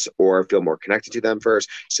first or feel more connected to them first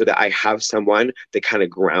so that I have someone that kind of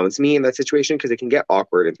grounds me in that situation because it can get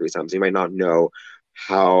awkward in threesomes. You might not know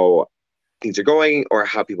how things are going or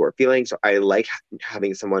how people are feeling. So I like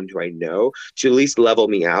having someone who I know to at least level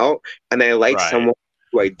me out. And I like Right. someone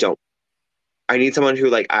who I don't. I need someone who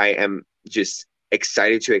like I am just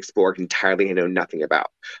excited to explore entirely and know nothing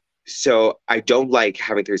about. So I don't like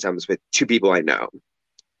having threesomes with two people I know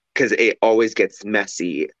because it always gets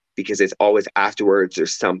messy because it's always afterwards or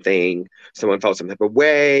something, someone felt some type of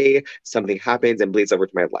way, something happens and bleeds over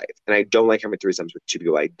to my life. And I don't like having threesomes with two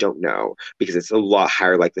people I don't know because it's a lot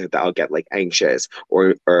higher likelihood that I'll get like anxious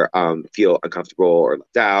or feel uncomfortable or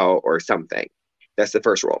left out or something. That's the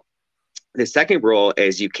first rule. The second rule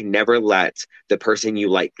is you can never let the person you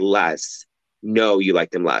like less know you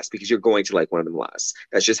like them less because you're going to like one of them less.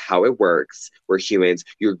 That's just how it works. We're humans.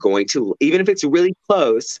 You're going to, even if it's really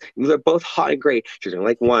close, they're both hot and great, you're going to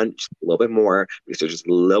like one just a little bit more because they're just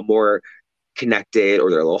a little more connected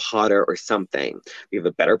or they're a little hotter or something. You have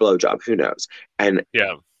a better blowjob. Who knows? And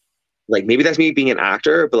Yeah. like maybe that's me being an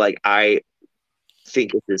actor, but like I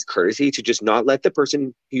think it is courtesy to just not let the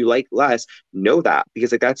person you like less know that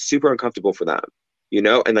because like that's super uncomfortable for them, you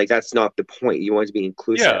know? And like that's not the point. You want to be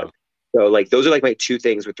Yeah. inclusive. So like those are like my two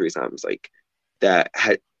things with threesomes, like that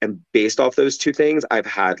had and based off those two things, I've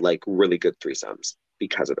had like really good threesomes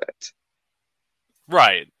because of it.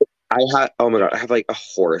 Right. I had oh my god, I have like a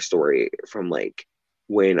horror story from like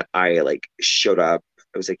when I like showed up.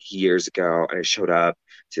 It was like years ago, and I showed up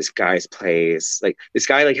to this guy's place. Like this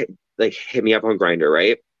guy like hit me up on Grinder,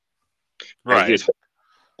 right? And he Right. was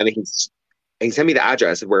and then he sent me the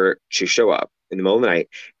address of where to show up in the middle of the night,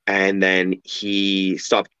 and then he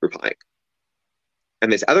stopped replying.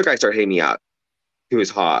 And this other guy started hitting me up, who was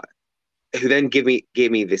hot, who then gave me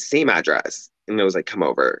the same address, and it was like, come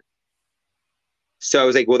over. So I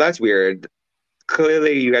was like, well, that's weird.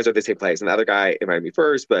 Clearly, you guys are at the same place. And the other guy invited me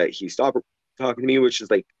first, but he stopped talking to me, which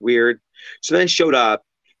is like weird. So then I showed up,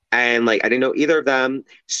 and like I didn't know either of them,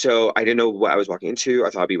 so I didn't know what I was walking into.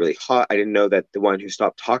 I thought it'd be really hot. I didn't know that the one who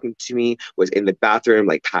stopped talking to me was in the bathroom,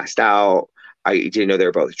 like passed out. I didn't know they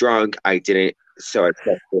were both drunk. I didn't. So I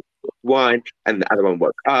slept with one, and the other one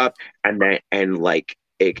woke up, and like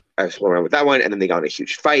I was around with that one, and then they got in a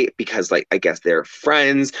huge fight because like I guess they're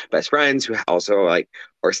friends, best friends, who also like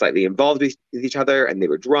are slightly involved with each other, and they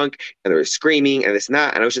were drunk and they were screaming and this and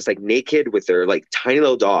that, and I was just like naked with their like tiny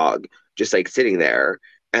little dog, just like sitting there,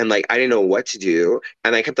 and like I didn't know what to do,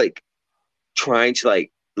 and I kept like trying to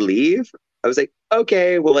like leave. I was like,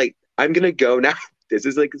 okay, well, like I'm gonna go now. This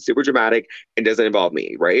is like super dramatic and doesn't involve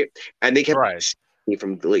me, right? And they kept Right. me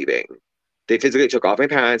from leaving. They physically took off my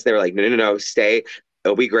pants. They were like, no, no, no, no, stay.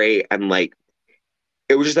 It'll be great. And like,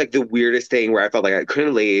 it was just like the weirdest thing where I felt like I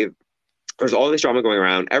couldn't leave. There was all this drama going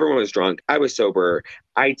around. Everyone was drunk. I was sober.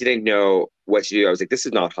 I didn't know what to do. I was like, this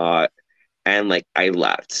is not hot. And like, I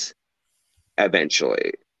left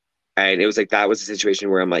eventually. And it was like, that was a situation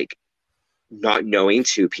where I'm like, not knowing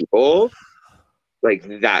two people,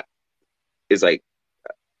 like, that is like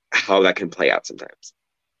how that can play out sometimes.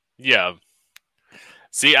 Yeah.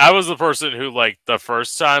 See, I was the person who, like, the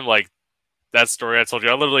first time, like, that story I told you,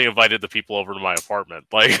 I literally invited the people over to my apartment.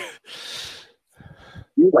 Like,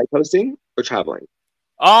 You like hosting or traveling?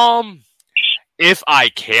 um, if I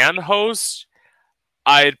can host,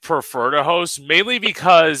 I'd prefer to host, mainly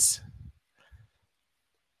because,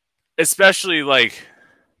 especially, like,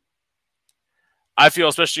 I feel,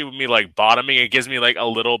 especially with me, like, bottoming, it gives me, like, a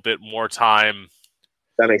little bit more time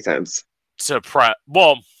That makes sense. to prep.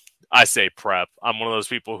 Well, I say prep. I'm one of those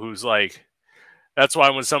people who's, like, that's why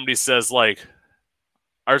when somebody says, like,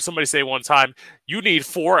 I heard somebody say one time, you need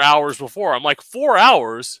 4 hours before. I'm like, 4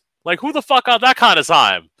 hours? Like, who the fuck got that kind of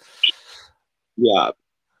time? Yeah.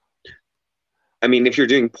 I mean, if you're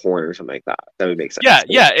doing porn or something like that, that would make Yeah, sense.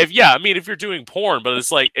 But yeah. I mean, if you're doing porn, but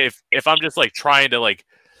it's like if I'm just like trying to like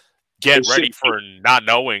get it should ready for not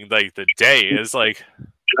knowing like the day is like,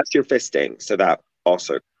 that's your fisting. So that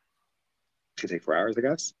also could take 4 hours, I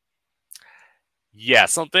guess. yeah,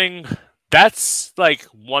 something that's like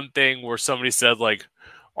one thing where somebody said like,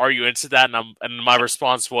 are you into that? And my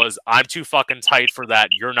response was, I'm too fucking tight for that.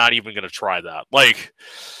 You're not even gonna try that. Like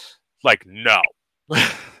no.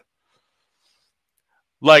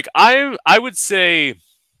 Like I would say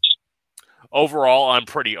overall I'm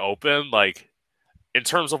pretty open. Like in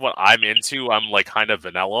terms of what I'm into, I'm like kind of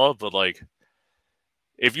vanilla, but like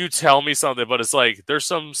if you tell me something, but it's like there's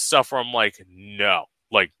some stuff where I'm like no,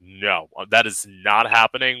 that is not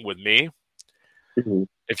happening with me. Mhm.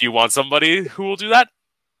 If you want somebody who will do that,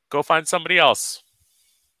 go find somebody else.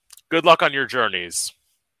 Good luck on your journeys.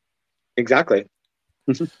 Exactly.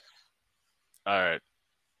 All right.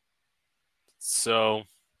 So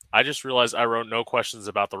I just realized I wrote no questions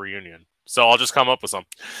about the reunion. So I'll just come up with some.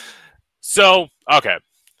 So, okay.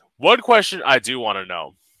 One question I do want to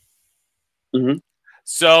know. Hmm.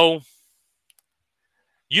 So,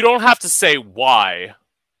 you don't have to say why,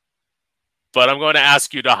 but I'm going to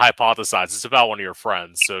ask you to hypothesize. It's about one of your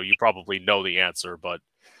friends, so you probably know the answer, but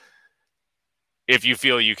if you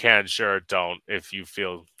feel you can, sure, don't. If you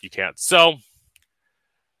feel you can't. So,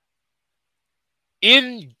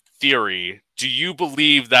 in theory, do you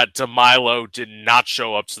believe that DeMilo did not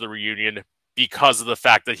show up to the reunion because of the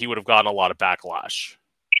fact that he would have gotten a lot of backlash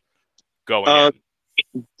going Um,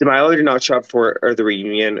 in? DeMilo did not show up for the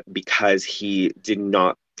reunion because he did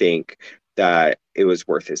not think that it was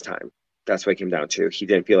worth his time. That's what it came down to. He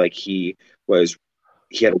didn't feel like was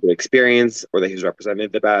he had a good experience or that he was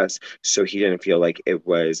represented the best, so he didn't feel like it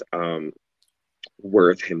was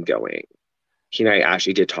worth him going. He and I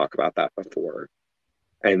actually did talk about that before,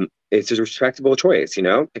 and it's a respectable choice.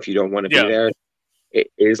 If you don't want to be Yeah, there, it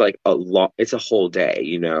is like a lot. It's a whole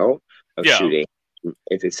day, of yeah, shooting.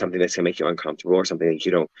 If it's something that's gonna make you uncomfortable or something that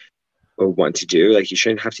you don't want to do, like you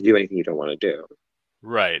shouldn't have to do anything you don't want to do.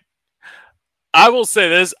 right. I will say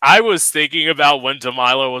this. I was thinking about when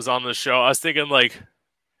DeMilo was on the show. I was thinking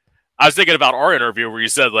about our interview where you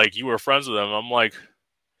said like you were friends with him. I'm like,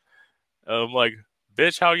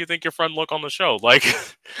 bitch, how do you think your friend look on the show? Like,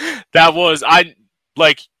 that was I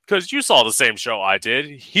like because you saw the same show I did.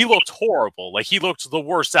 He looked horrible. Like he looked the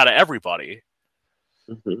worst out of everybody.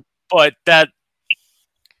 Hmm. But that,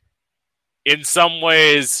 in some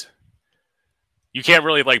ways, you can't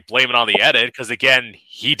really like blame it on the edit because again,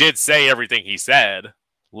 he did say everything he said.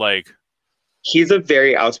 Like, He's a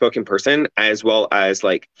very outspoken person, as well as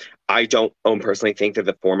like I don't personally think that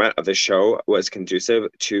the format of the show was conducive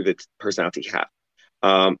to the personality he had.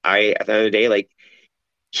 I at the end of the day, like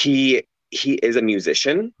he is a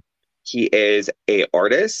musician. He is a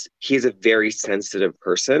artist. He is a very sensitive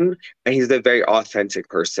person, and he's a very authentic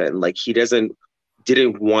person. Like he didn't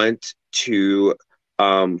want to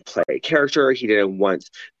play a character. He didn't want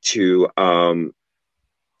to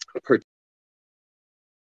per-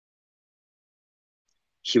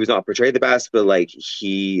 he was not portrayed the best, but like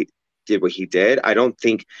he did what he did. I don't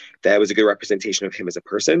think that was a good representation of him as a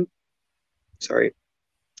person. Sorry.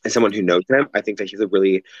 As someone who knows him, I think that he's a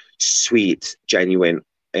really sweet, genuine,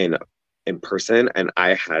 and in person, and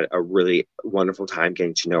I had a really wonderful time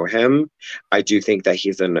getting to know him. I do think that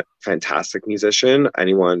he's a fantastic musician.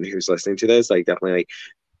 Anyone who's listening to this, like definitely like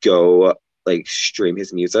go like stream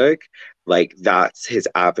his music. Like that's his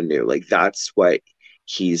avenue. Like that's what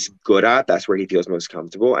he's good at. That's where he feels most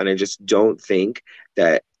comfortable. And I just don't think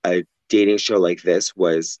that a dating show like this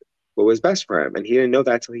was what was best for him. And he didn't know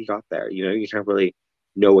that till he got there. You can't really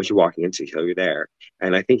know what you're walking into till you're there.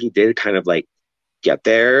 And I think he did kind of like get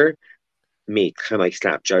there, make kind of like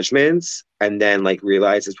snap judgments, and then like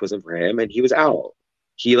realize this wasn't for him, and he was out.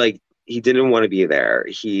 He didn't want to be there.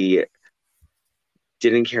 He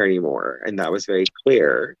didn't care anymore, and that was very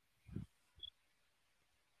clear.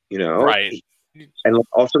 You know, right, and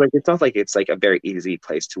also like it's not like it's like a very easy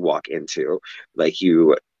place to walk into. Like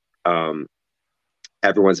um,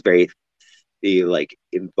 everyone's very like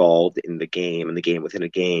involved in the game and the game within a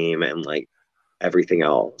game and like everything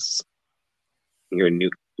else. You're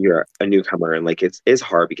a newcomer, and like it's is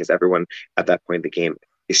hard because everyone at that point in the game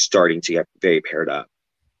is starting to get very paired up.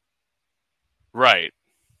 right.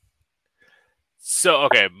 So,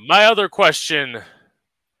 okay, my other question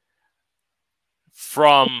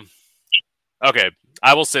from okay,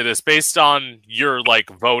 I will say this based on your like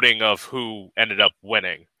voting of who ended up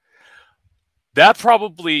winning. That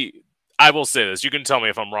probably I will say this. You can tell me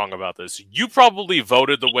if I'm wrong about this. You probably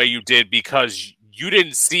voted the way you did because you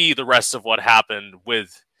didn't see the rest of what happened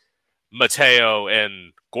with Mateo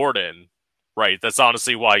and Gordon, right? That's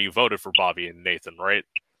honestly why you voted for Bobby and Nathan, right?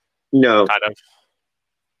 No, Kind of.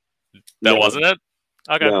 That no, wasn't it?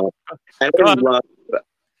 Okay. no. And I Go ahead. love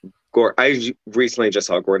Gordon. Recently just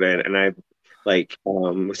saw Gordon, and I like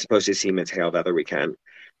was supposed to see Mateo the other weekend.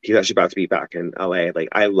 He's actually about to be back in LA. Like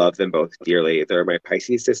I love them both dearly. They're my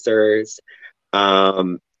Pisces sisters.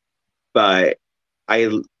 Um, but I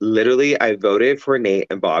voted for Nate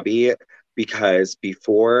and Bobby because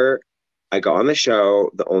before I got on the show,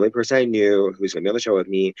 the only person I knew who was going to be on the show with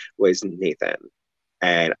me was Nathan.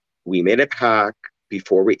 And we made a pact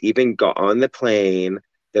before we even got on the plane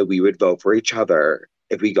that we would vote for each other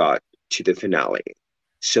if we got to the finale.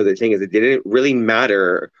 So the thing is, it didn't really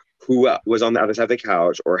matter who was on the other side of the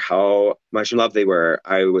couch or how much in love they were.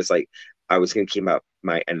 I was like, I was gonna keep up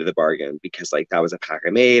my end of the bargain because like that was a pact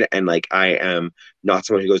I made, and like I am not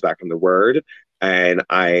someone who goes back on the word, and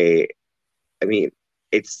I mean,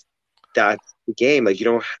 it's that's the game. Like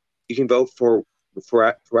you can vote for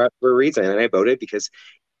a reason, and I voted because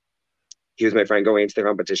he was my friend going into the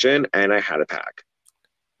competition, and I had a pack.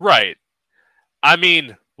 Right. I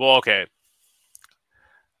mean, well, okay.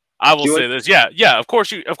 I Do will you want say this. Yeah, yeah. Of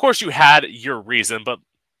course, you had your reason, but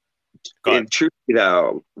go ahead. in truth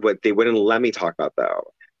though, what they wouldn't let me talk about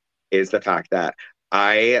though is the fact that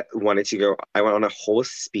I went on a whole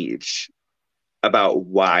speech about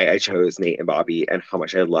why I chose Nate and Bobby and how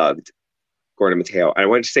much I loved Gordon and Mateo. And I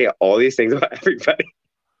wanted to say all these things about everybody.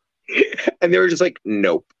 And they were just like,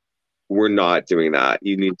 nope, we're not doing that.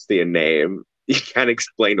 You need to see a name. You can't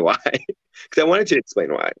explain why. Because I wanted to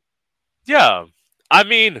explain why. Yeah. I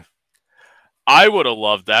mean, I would have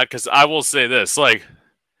loved that because I will say this, like,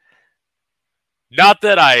 not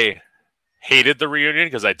that I hated the reunion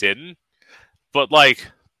because I didn't, but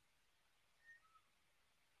like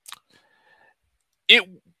it.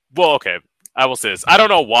 Well, okay. I will say this. I don't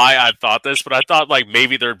know why I thought this, but I thought like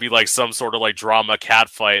maybe there'd be like some sort of like drama cat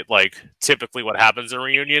fight, like typically what happens in a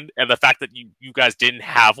reunion, and the fact that you guys didn't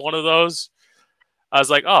have one of those, I was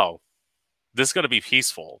like, oh, this is gonna be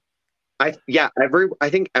peaceful. I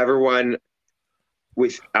think everyone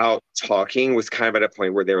without talking was kind of at a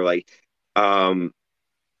point where they were um,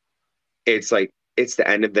 like it's the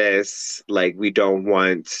end of this. Like we don't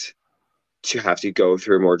want to have to go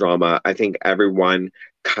through more drama. I think everyone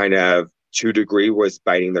kind of to a degree was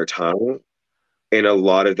biting their tongue in a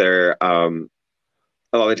lot of times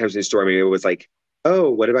in the story. I mean, it was like, oh,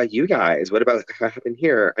 what about you guys? What about what happened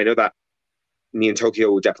here? I know that me and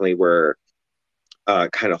Tokyo definitely were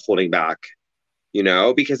kind of holding back,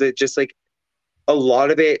 because it just like a lot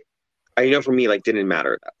of it, I know for me, like didn't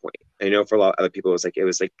matter at that point. I know for a lot of other people, it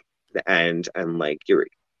was like the end, and like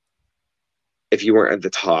if you weren't at the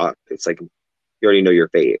top, it's like you already know your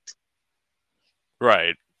fate.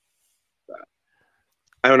 Right.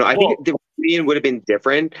 I don't know. I Well, think the reunion would have been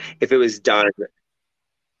different if it was done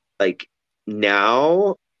like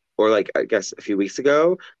now or like I guess a few weeks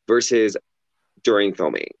ago versus during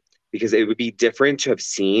filming because it would be different to have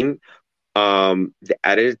seen the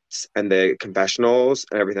edits and the confessionals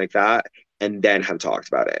and everything like that and then have talked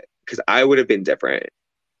about it because I would have been different.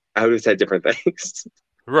 I would have said different things.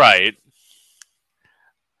 right.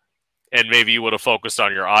 And maybe you would have focused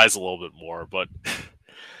on your eyes a little bit more, but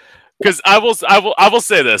because I will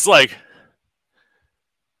say this, like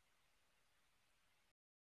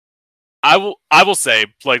I will say,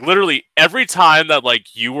 like literally every time that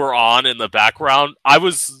like you were on in the background, I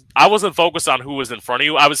wasn't focused on who was in front of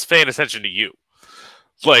you. I was paying attention to you.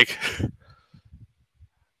 Like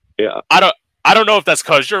Yeah. I don't I don't know if that's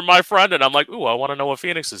because you're my friend and I'm like, ooh, I want to know what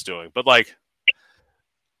Phoenix is doing. But like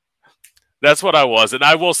that's what I was. And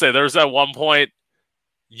I will say there's that one point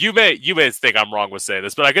you may think I'm wrong with saying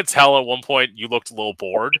this, but I could tell at one point you looked a little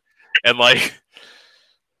bored and like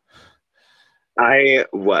I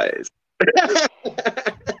was.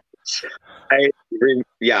 I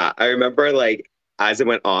remember like as it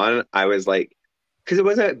went on, I was like, because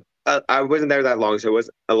I wasn't there that long, so it was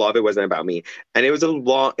a lot of it wasn't about me, and it was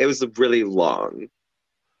really long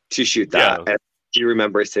to shoot that. yeah. And do you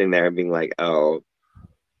remember sitting there and being like, oh,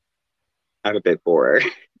 I'm a bit bored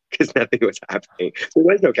because nothing was happening. There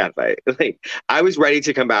was no cat fight. Like I was ready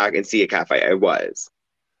to come back and see a cat fight. I was,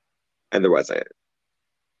 and there wasn't.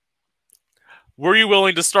 Were you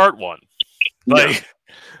willing to start one? No, Like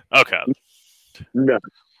okay. no,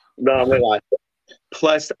 no, oh my God.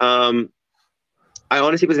 Plus, I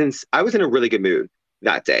honestly I was in a really good mood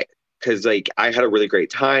that day because like I had a really great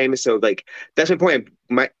time. So like that's my point.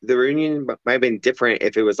 The reunion might have been different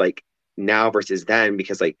if it was like now versus then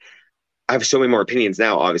because like I have so many more opinions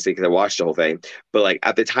now, obviously, because I watched the whole thing. But like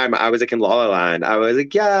at the time, I was like in La La Land. I was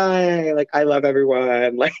like, yeah, like I love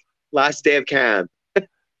everyone. Like last day of camp.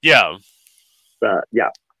 Yeah. But yeah,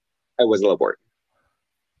 I was a little bored.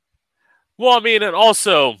 Well, I mean, and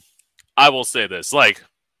also I will say this, like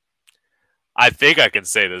I think I can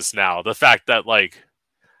say this now. The fact that like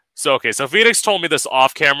so Phoenix told me this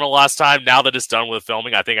off camera last time. Now that it's done with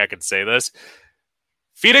filming, I think I can say this.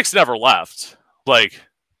 Phoenix never left like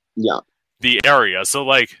Yeah. the area. So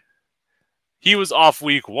like he was off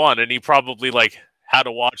week 1 and he probably like had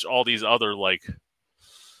to watch all these other like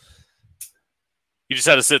you just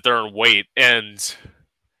had to sit there and wait and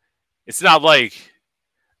it's not like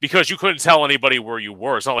because you couldn't tell anybody where you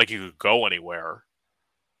were. It's not like you could go anywhere.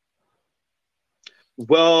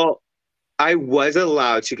 Well, I was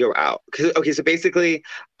allowed to go out. Okay, so basically,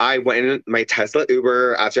 I went in my Tesla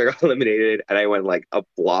Uber after I got eliminated, and I went like a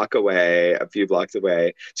block away, a few blocks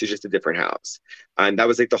away, to just a different house. And that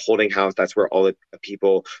was like the holding house. That's where all the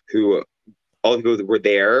people that were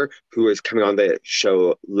there who was coming on the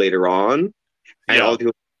show later on, and all Yeah, the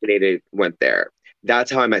people eliminated went there. That's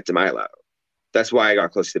how I met Demilo. That's why I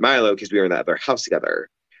got close to Demilo because we were in that other house together.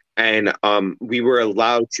 And we were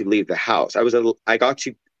allowed to leave the house. I got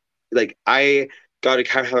to I got to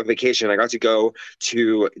kind of have a vacation. I got to go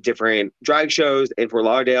to different drag shows in Fort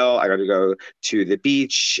Lauderdale. I got to go to the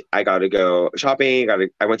beach. I got to go shopping. I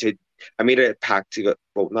made a pact to go,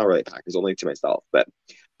 well, not really a pact, it was only to myself, but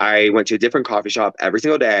I went to a different coffee shop every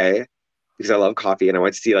single day because I love coffee and I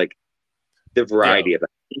went to see like the yeah, variety of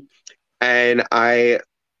it. And I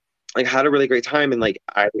like had a really great time. And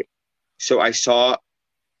so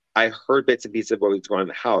I heard bits and pieces of what was going on in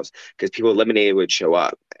the house because people eliminated would show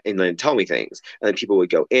up and then tell me things, and then people would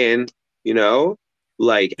go in. You know,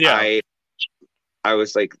 like yeah, I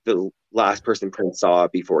was like the last person Prince saw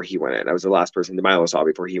before he went in. I was the last person Demilo saw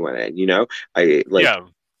before he went in. yeah,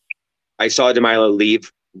 I saw Demilo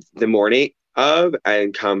leave the morning of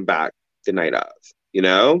and come back the night of. You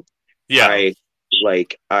know, yeah, I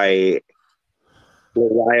I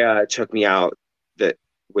Mariah took me out that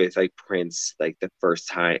with like Prince like the first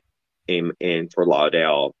time in Fort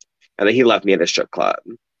Lauderdale, and then he left me at a strip club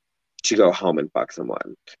to go home and fuck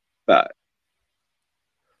someone. But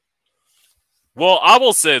Well, I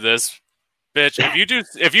will say this, bitch.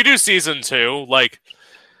 If you do season 2, like,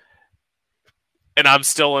 and I'm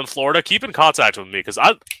still in Florida, keep in contact with me because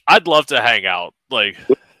I'd love to hang out. Like,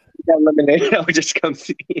 he got eliminated, I would just come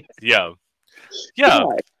see it. yeah, Yeah, yeah,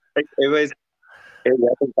 it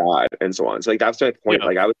wasn't bad and so on. So like that's my point. yeah,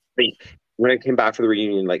 Like I was like, when I came back for the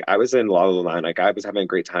reunion, like I was in La La Land, like I was having a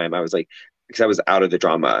great time. I was like because I was out of the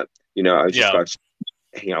drama, I was just yeah. got to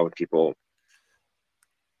hang out with people.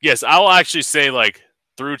 Yes, I'll actually say like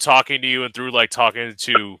through talking to you and through like talking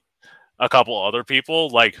to a couple other people,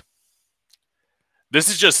 like this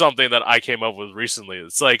is just something that I came up with recently.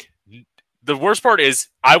 It's like the worst part is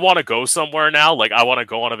I want to go somewhere now, like I want to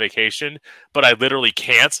go on a vacation, but I literally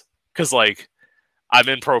can't because like I'm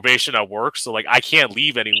in probation at work, so like I can't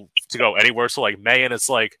leave any to go anywhere. So like May, and it's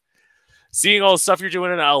like seeing all the stuff you're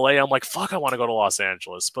doing in LA, I'm like, fuck, I want to go to Los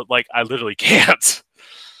Angeles, but like I literally can't.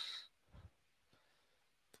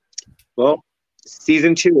 Well,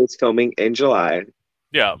 season 2 is filming in July.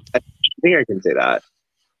 Yeah. I think I can say that.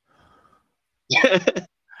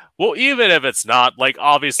 Well, even if it's not, like,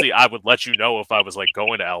 obviously, I would let you know if I was like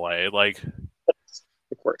going to LA. Like,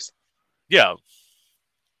 Of course. yeah.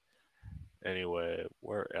 Anyway,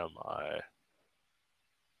 where am I?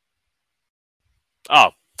 Oh,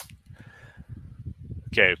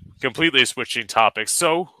 okay. Completely switching topics.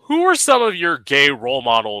 So, who are some of your gay role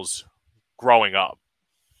models growing up?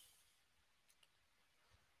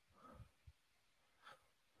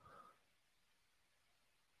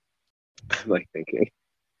 I'm like thinking.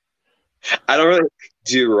 I don't really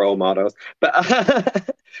do role models, but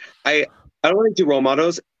I I don't really do role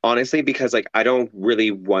models honestly because like I don't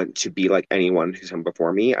really want to be like anyone who's come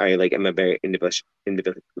before me. I like am a very individualist.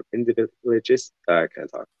 I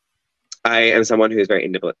can't talk. I am someone who is very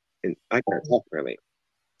individual. I can't talk really.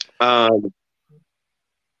 Um,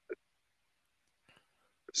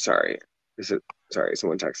 sorry. This is sorry.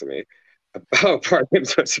 Someone texted me about a party I'm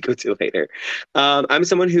supposed to go to later. I'm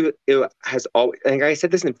someone who has always, like I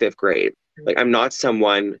said this in fifth grade. Like I'm not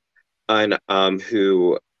someone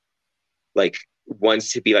who like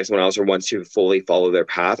wants to be like someone else or wants to fully follow their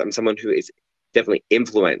path. I'm someone who is definitely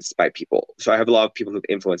influenced by people. So I have a lot of people who've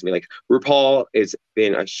influenced me. Like RuPaul has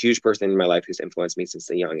been a huge person in my life who's influenced me since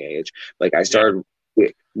a young age. Like I Yeah. started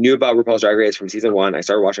knew about RuPaul's Drag Race from season 1. I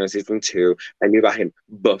started watching on season 2. I knew about him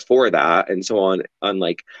before that, and so on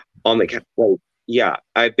like yeah,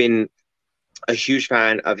 I've been a huge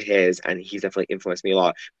fan of his, and he's definitely influenced me a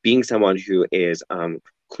lot. Being someone who is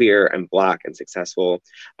queer and black and successful,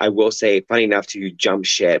 I will say, funny enough, to jump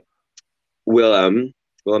ship, Willem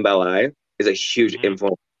Belli is a huge Mm-hmm.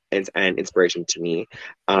 influence and inspiration to me,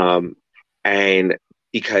 and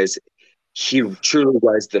because he truly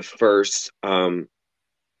was the first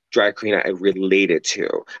drag queen I related to.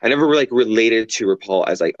 I never really like related to RuPaul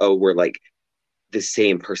as like, oh, we're like the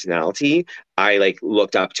same personality. I like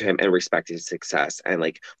looked up to him and respected his success and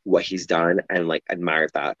like what he's done and like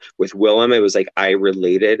admired that. With Willem, it was like I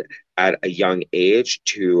related at a young age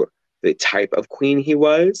to the type of queen he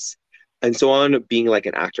was. And so on, being like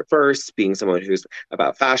an actor first, being someone who's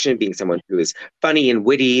about fashion, being someone who is funny and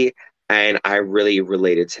witty. And I really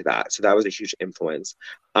related to that. So that was a huge influence.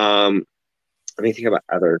 Let me think about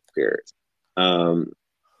other queers. Um,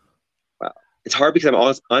 wow. It's hard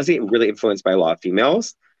because honestly really influenced by a lot of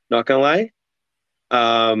females. Not gonna lie.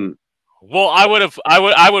 Um, Well, I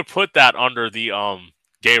would put that under the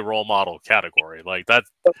gay role model category. Like that.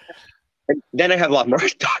 and then I have a lot more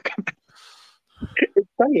to talk about. It's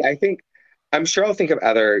funny. I'm sure I'll think of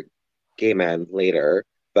other gay men later,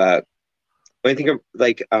 but when I think of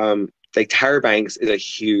like Tyra Banks is a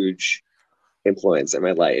huge influence in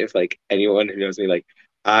my life. Like anyone who knows me, like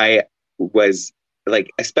I was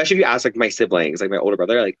like, especially if you ask like my siblings, like my older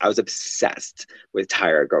brother, like I was obsessed with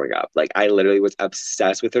Tyra growing up. Like I literally was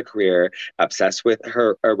obsessed with her career, obsessed with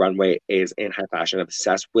her runway is in high fashion,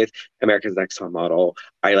 obsessed with America's Next Top Model.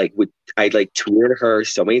 I like tweeted her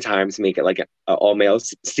so many times to make it like a all male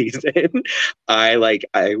season.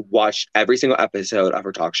 I watched every single episode of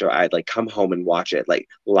her talk show. I'd like come home and watch it like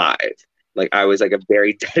live. Like I was like a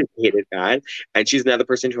very dedicated fan. And she's another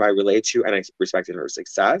person who I relate to and I respected her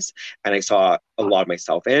success. And I saw a lot of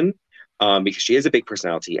myself in because she is a big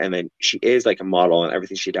personality. And then she is like a model and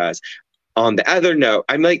everything she does. On the other note,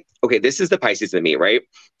 I'm like, okay, this is the Pisces in me, right?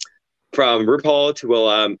 From RuPaul to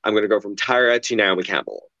Willem, I'm going to go from Tyra to Naomi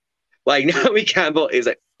Campbell. Like Naomi Campbell is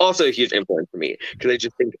like also a huge influence for me because I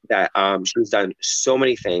just think that she's done so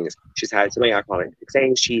many things. She's had so many iconic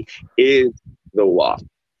things. She is the walk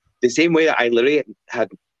the same way that I literally had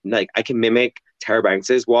like I can mimic Tyra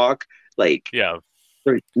Banks's walk, like Yeah.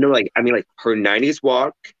 no, like I mean like her '90s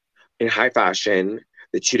walk in high fashion,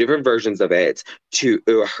 the two different versions of it, to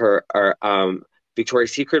her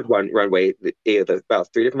Victoria's Secret runway,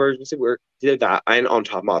 about three different versions of where did that, and on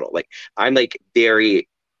top model. Like I'm like very,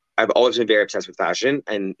 I've always been very obsessed with fashion,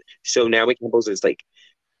 and so Naomi Campbell's is like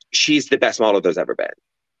she's the best model there's ever been.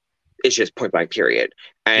 It's just point blank period,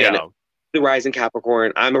 and Yeah. the rising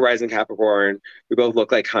Capricorn. I'm a rising Capricorn. We both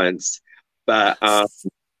look like hunts. But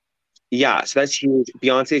yeah, so that's huge.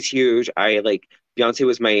 Beyonce's huge. I like Beyonce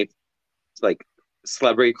was my like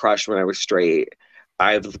celebrity crush when I was straight.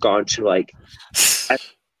 I've gone to like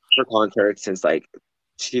her concerts since like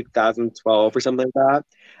 2012 or something like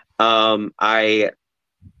that. Um, I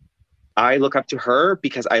I look up to her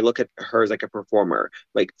because I look at her as like a performer.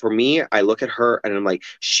 Like for me, I look at her and I'm like,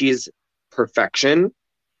 she's perfection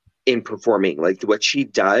in performing. Like what she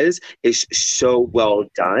does is so well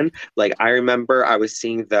done. Like I remember I was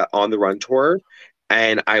seeing the On the Run tour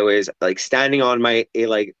and I was like standing on my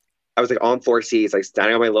like I was like on floor seats, like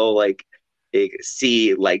standing on my little like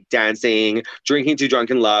seat, like dancing, drinking to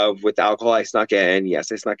drunken love with the alcohol I snuck in.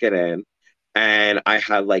 Yes, I snuck it in. And I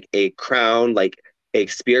had like a crown, like a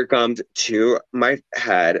spear gummed to my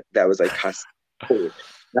head that was like custom.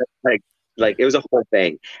 Like it was a whole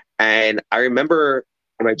thing. And I remember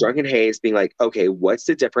in my drunken haze being like, okay, what's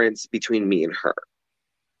the difference between me and her?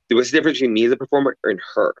 What's the difference between me as a performer and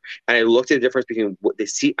her? And I looked at the difference between what the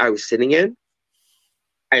seat I was sitting in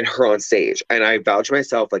and her on stage. And I vouched for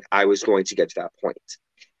myself like I was going to get to that point.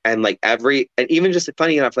 And like and even just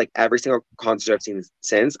funny enough, like every single concert I've seen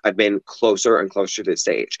since, I've been closer and closer to the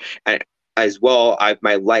stage. And as well,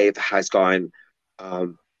 my life has gone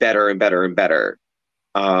better and better and better.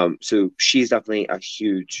 So she's definitely a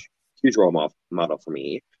huge model for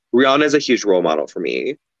me. Rihanna is a huge role model for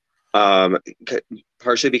me. Um,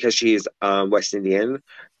 Partially because she's West Indian,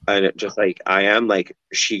 and just like I am, like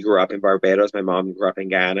she grew up in Barbados. My mom grew up in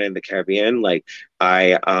Ghana in the Caribbean. Like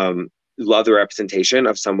I love the representation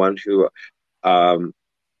of someone who, um,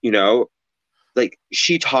 you know, like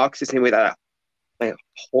she talks the same way that my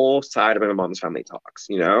whole side of my mom's family talks.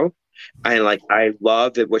 And like I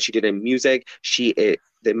love that what she did in music. The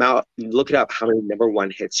amount look it up how many number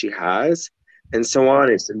one hits she has and so on.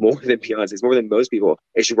 It's more than Beyonce. It's more than most people.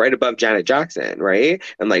 It's right above Janet Jackson, right?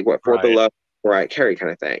 And like what fourth Right. below Mariah Carey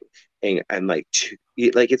kind of thing. And like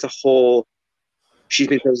like it's a whole. She's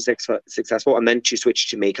been so successful, and then she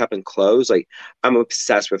switched to makeup and clothes. Like I'm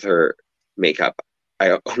obsessed with her makeup.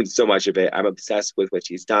 I own so much of it. I'm obsessed with what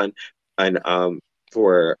she's done, and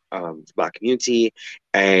for the Black community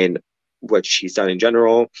and what she's done in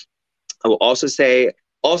general. I will also say,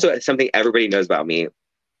 also something everybody knows about me.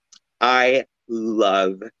 I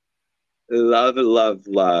love, love, love,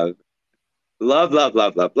 love, love,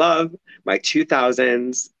 love, love, love my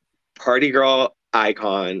 2000s party girl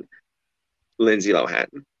icon, Lindsay Lohan.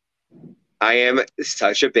 I am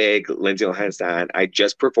such a big Lindsay Lohan stan. I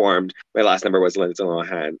just performed. My last number was Lindsay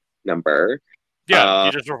Lohan number. Yeah.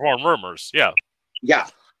 You just perform rumors. Yeah. Yeah,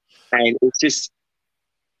 and it's just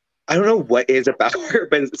I don't know what is about her,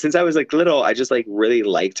 but since I was like little, I just like really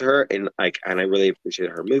liked her and I really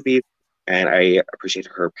appreciated her movies and I appreciate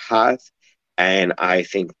her path. And I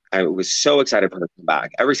think I was so excited for her to come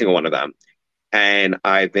back, every single one of them. And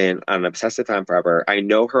I've been an obsessive fan forever. I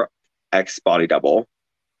know her. ex body double.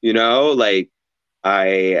 You know, like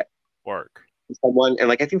I Work. someone and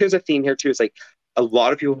like I think there's a theme here too. It's like a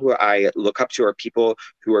lot of people who I look up to are people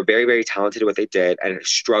who are very, very talented at what they did and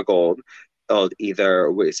struggled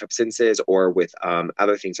either with substances or with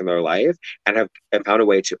other things in their life and have and found a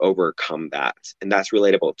way to overcome that. And that's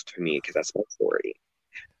relatable to me because that's my story.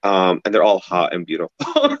 And they're all hot and beautiful.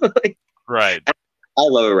 Like, Right. I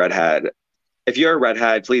love a redhead. If you're a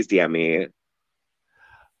redhead, please DM me.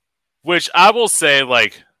 Which I will say,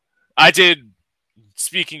 like, I did.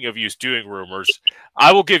 Speaking of you doing rumors,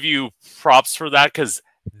 I will give you props for that because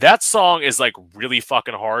that song is like really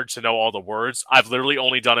fucking hard to know all the words. I've literally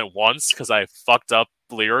only done it once because I fucked up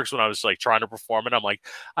lyrics when I was like trying to perform it. I'm like,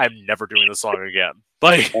 I'm never doing the song again.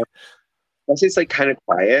 Like, Plus, it's like kind of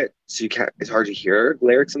quiet, so you can't. It's hard to hear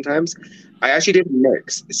lyrics sometimes. I actually did a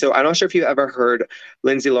mix, so I'm not sure if you've ever heard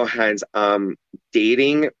Lindsay Lohan's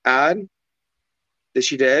dating ad that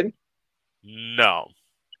she did. no.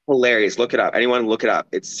 Hilarious. Look it up. Anyone look it up.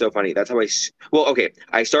 It's so funny. That's how well, okay.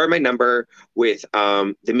 I started my number with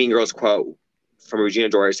the Mean Girls quote from Regina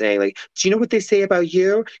George saying, like, do you know what they say about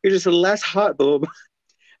you? You're just a less hot boob. And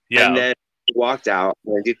Yeah. then I walked out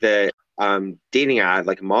and I did the dating ad,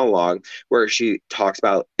 like a monologue, where she talks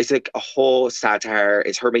about it's like a whole satire.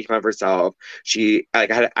 It's her making fun of herself. She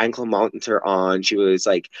like I had an ankle monitor on. She was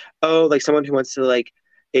like, oh, like someone who wants to like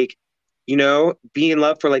be in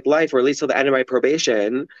love for like life or at least till the end of my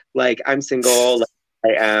probation. Like I'm single. Like,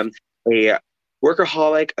 I am a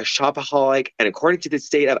workaholic, a shopaholic, and according to the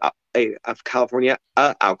state of California,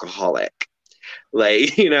 a alcoholic.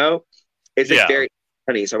 Like it's like Yeah. very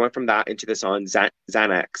funny. So I went from that into the song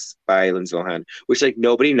Xanax by Lindsay Lohan, which like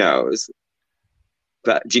nobody knows.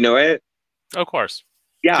 But do you know it? Of course.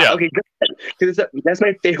 Yeah. Yeah. Okay. Good. Because that's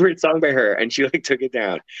my favorite song by her, and she like took it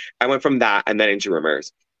down. I went from that and then into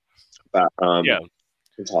Rumors. But Yeah.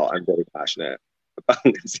 it's all I'm very passionate about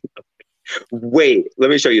Lindsay. Wait, let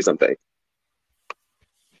me show you something.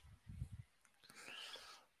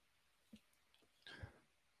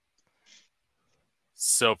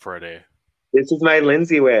 So pretty. This is my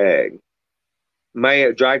Lindsay wig.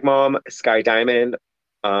 My drag mom, Sky Diamond,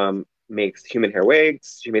 makes human hair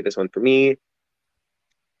wigs. She made this one for me.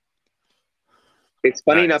 It's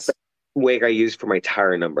funny enough Nice. that the wig I used for my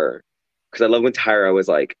Tyra number because I love when Tyra was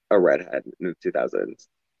like a redhead in the 2000s.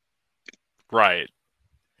 Right.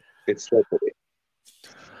 It's so pretty.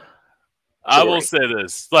 I will Story. say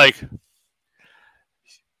this. Like,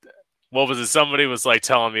 what was it? Somebody was like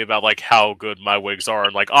telling me about like how good my wigs are,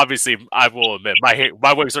 and like obviously, I will admit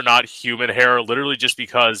my wigs are not human hair. Literally, just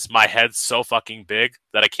because my head's so fucking big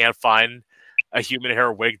that I can't find a human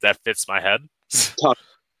hair wig that fits my head. Talk,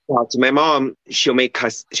 talk to my mom. She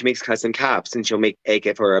makes custom caps and she'll make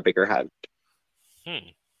AK for a bigger head. Hmm.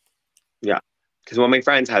 Yeah, because one of my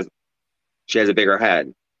friends she has a bigger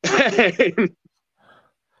head.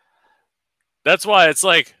 That's why it's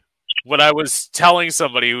like when I was telling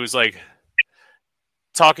somebody who was like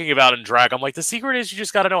talking about in drag, I'm like, the secret is you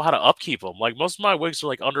just got to know how to upkeep them. Like most of my wigs are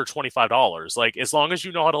like under $25. Like as long as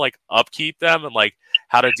you know how to like upkeep them and like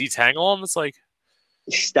how to detangle them, it's like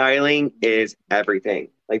Styling is everything.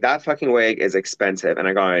 Like that fucking wig is expensive, and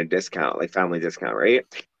I got a discount, like family discount, right?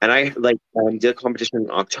 And I like did a competition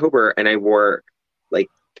in October, and I wore like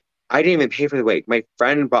I didn't even pay for the wig. My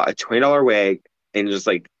friend bought a $20 wig and just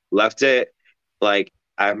like left it like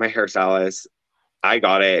at my hairstylist. I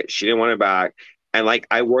got it. She didn't want it back. And like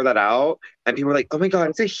I wore that out and people were like, oh my God,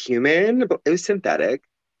 it's a human. But it was synthetic.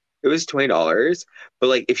 It was $20. But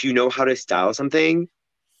like if you know how to style something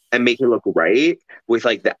and make it look right with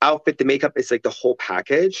like the outfit, the makeup, it's like the whole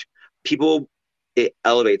package, people it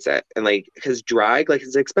elevates it. And like because drag like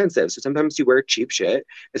is expensive. So sometimes you wear cheap shit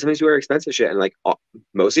and sometimes you wear expensive shit. And like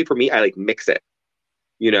mostly for me, I like mix it,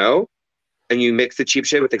 you know? And you mix the cheap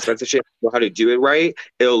shit with expensive shit, know how to do it right,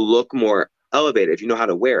 it'll look more elevated if you know how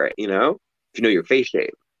to wear it, you know? If you know your face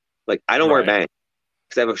shape. Like I don't wear right. bangs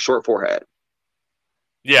because I have a short forehead.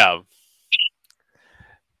 Yeah.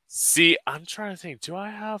 See, I'm trying to think. Do I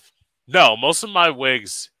have? No, most of my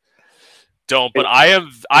wigs don't. But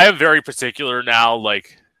And I am very particular now.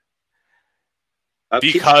 Like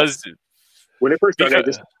upkeep, because when it first started, I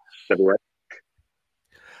because just everywhere.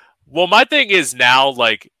 well, my thing is now,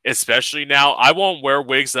 like, especially now, I won't wear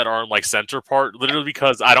wigs that aren't like center part, literally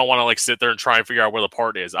because I don't want to like sit there and try and figure out where the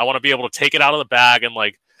part is. I want to be able to take it out of the bag and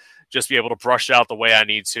like just be able to brush it out the way I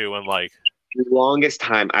need to, and like, The longest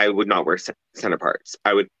time I would not wear center parts.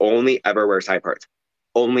 I would only ever wear side parts.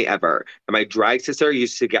 Only ever. And my drag sister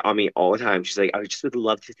used to get on me all the time. She's like, I just would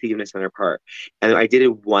love to see you in a center part. And I did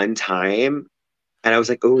it one time and I was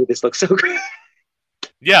like, oh, this looks so great.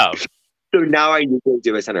 yeah. So now I usually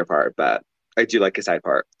do a center part, but I do like a side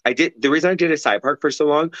part. The reason I did a side part for so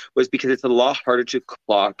long was because it's a lot harder to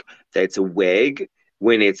clock that it's a wig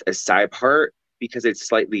when it's a side part because it's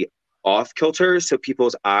slightly off kilter, so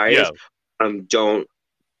people's Yeah, eyes don't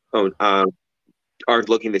um aren't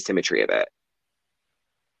looking the symmetry of it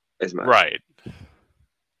as much. right.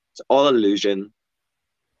 It's all illusion.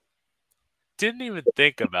 Didn't even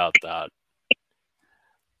think about that.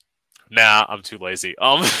 Nah, I'm too lazy.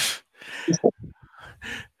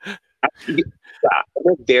 Yeah, I'm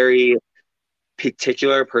a very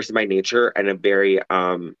particular person by nature and a very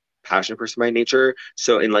passionate person by nature.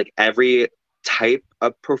 So in like every type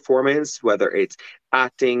of performance, whether it's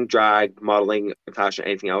acting, drag, modeling, fashion,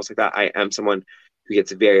 anything else like that, I am someone who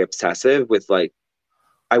gets very obsessive with like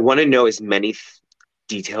I want to know as many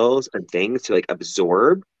details and things to like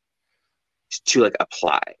absorb to like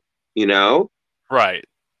apply, you know? right.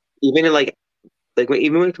 Even in like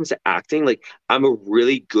even when it comes to acting, like I'm a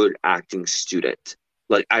really good acting student.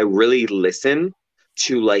 Like I really listen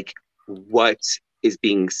to like what is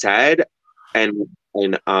being said and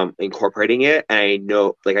incorporating it, and I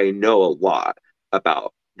know a lot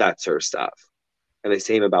about that sort of stuff. And the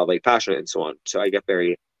same about like fashion and so on. So I get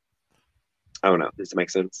very I don't know, does it make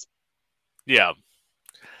sense? Yeah,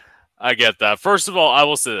 I get that. First of all, I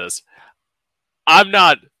will say this: I'm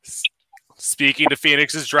not speaking to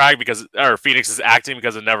Phoenix's drag or Phoenix's acting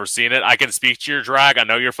because I've never seen it. I can speak to your drag. I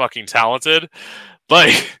know you're fucking talented, but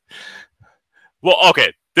well,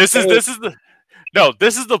 okay. This is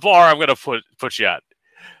the bar I'm gonna put you at.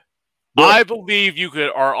 Well, I believe you could,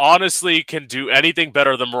 or honestly, can do anything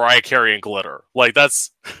better than Mariah Carey and glitter. Like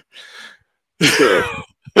that's true.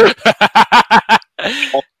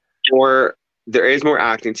 More there is more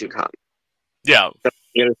acting to come. yeah. That's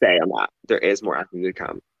what I'm gonna say on that. There is more acting to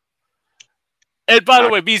come. And by the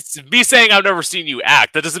Act- way, me saying I've never seen you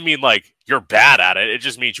act, that doesn't mean like you're bad at it. It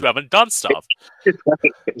just means you haven't done stuff. it's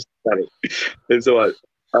funny. And so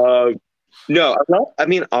on. No, I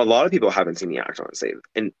mean, a lot of people haven't seen me act, honestly.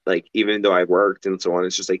 And like, even though I worked and so on,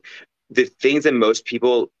 it's just like the things that most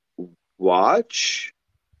people watch,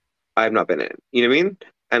 I've not been in. You know what I mean?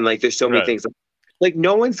 And like, there's so many Right. things. Like,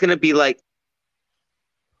 no one's gonna be like,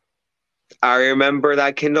 I remember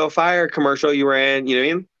that Kindle Fire commercial you were in. You know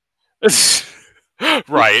what I mean? Like,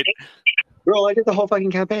 Right. girl, I did the whole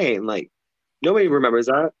fucking campaign. Like, nobody remembers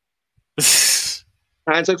that.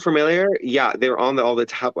 Hands look familiar. Yeah, they were on all the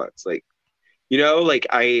tablets. Like, like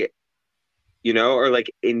or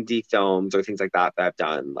like indie films or things like that that I've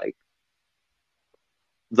done. Like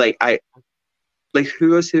I like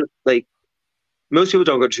who goes to like most people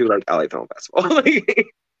don't go to like LA Film Festival. Like,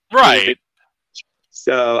 Right.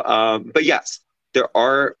 so but yes, there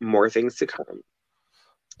are more things to come.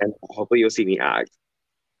 And hopefully you'll see me act.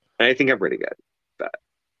 And I think I'm pretty good. But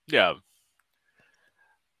Yeah.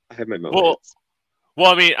 I have my Well, moments.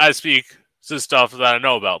 I mean, I speak to stuff that I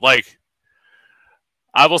know about. Like,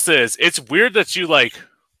 I will say this: it's weird that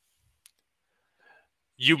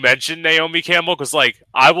you mentioned Naomi Campbell because, like,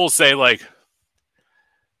 I will say, like,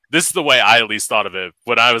 this is the way I at least thought of it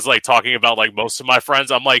when I was like talking about like most of my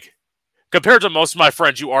friends. I'm like, compared to most of my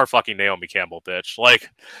friends, you are fucking Naomi Campbell, bitch. Like,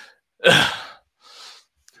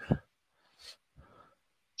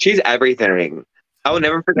 She's everything. I will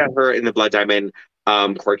never forget her in the Blood Diamond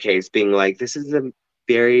court case being like, this is a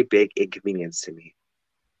very big inconvenience to me.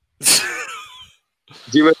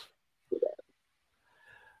 Do you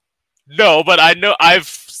no, but I know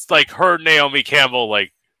I've like heard Naomi Campbell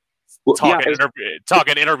like well, yeah, talk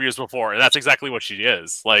in interviews before, and that's exactly what she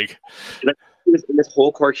is. Like, in this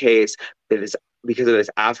whole court case, it is because of this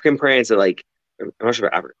African prince that like I'm not sure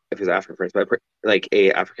if it was African prince, but like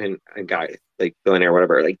a African guy, like billionaire,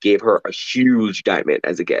 whatever, like gave her a huge diamond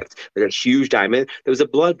as a gift, like a huge diamond. It was a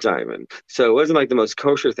blood diamond, so it wasn't like the most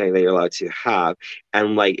kosher thing that you're allowed to have.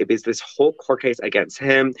 And like it was this whole court case against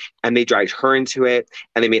him, and they dragged her into it,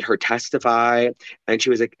 and they made her testify, and she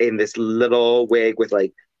was like in this little wig with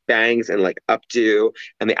like bangs and like updo,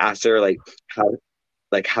 and they asked her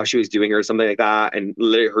how she was doing or something like that. And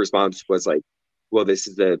literally her response was like, well, this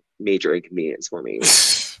is a major inconvenience for me.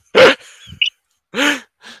 That's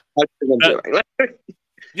what I'm doing.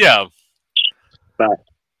 yeah, But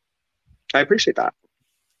I appreciate that.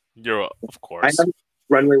 you're of I course, have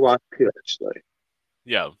runway walk too, actually.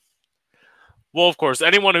 yeah. Well, of course,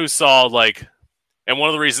 anyone who saw like, and one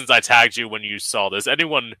of the reasons I tagged you when you saw this,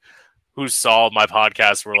 anyone who saw my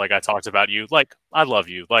podcast where like I talked about you, like I love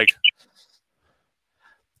you, like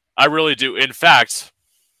I really do. In fact,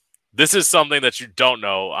 this is something that you don't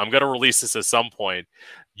know. I'm gonna release this at some point.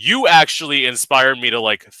 You actually inspired me to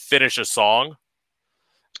like finish a song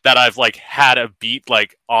that I've like had a beat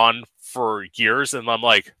like on for years, and I'm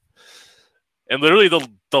like, and literally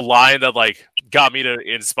the line that like got me to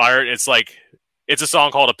inspired, it's a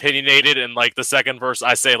song called Opinionated, and like the second verse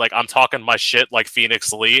I say like I'm talking my shit like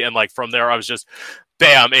Phoenix Lee, and like from there I was just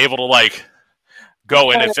bam able to like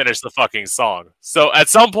go in and finish the fucking song. So at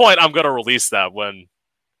some point I'm gonna release that when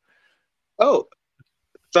Oh,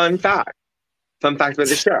 fun fact. Fun fact about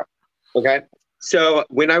the show. Okay. So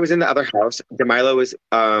when I was in the other house, DeMilo was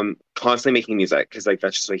constantly making music because like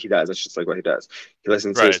that's just what he does. That's just like what he does. He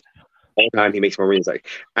listens to right. his all the time, he makes more music.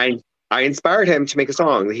 And I inspired him to make a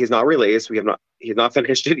song that he's not released. He's not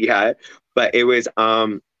finished it yet, but it was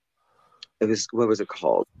what was it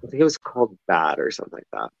called? I think it was called Bad or something like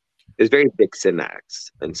that. It was very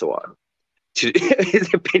Vixen-X and so on. To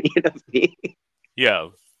his opinion of me. Yeah.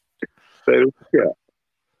 So yeah.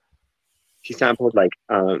 He sampled like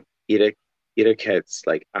Eat a Kid's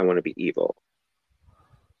like I Want to Be Evil.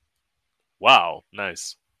 Wow.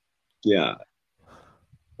 Nice. Yeah.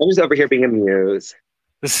 I'm just over here being amused.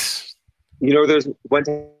 You know, there's one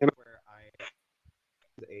time where I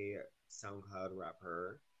was a SoundCloud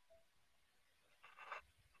rapper.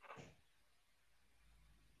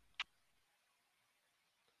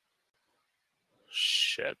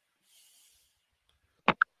 Shit.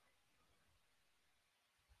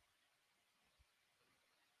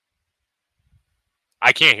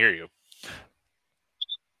 I can't hear you.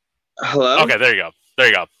 Hello? Okay, there you go. There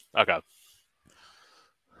you go. Okay.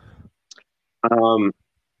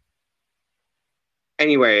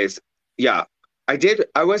 Anyways, yeah.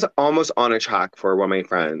 I was almost on a track for one of my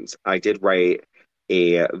friends. I did write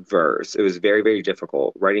a verse. It was very, very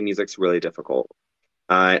difficult. Writing music's really difficult.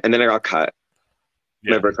 And then I got cut.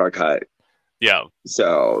 My Yeah. verse got cut. Yeah.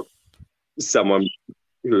 So someone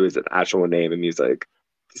who is an actual name in music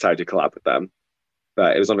decided to collab with them.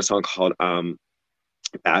 But it was on a song called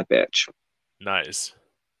Bad Bitch. Nice.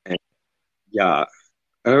 And yeah,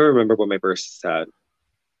 I don't remember what my verse said.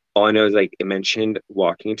 All I know is like it mentioned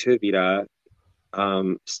walking to Evita,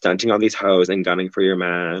 stunting on these hoes and gunning for your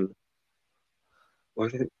man.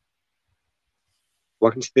 What was it?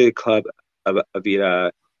 Walking to the club of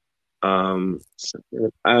Evita. I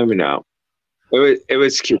don't even know. It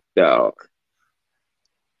was cute though,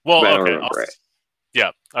 but I Well, don't okay. remember it.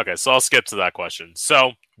 Yeah. Okay. So I'll skip to that question.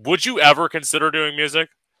 So, would you ever consider doing music?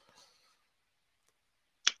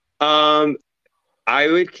 Um, I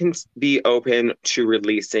would be open to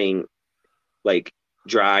releasing like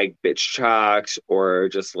drag bitch tracks or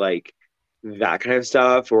just like that kind of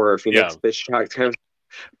stuff or Yeah. Phoenix bitch tracks kind of.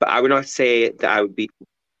 But I would not say that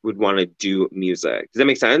would want to do music. Does that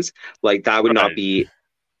make sense? Like that would not Right. be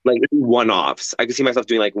like one-offs. I could see myself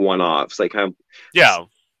doing like one-offs, like kind of Yeah.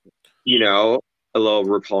 you know a little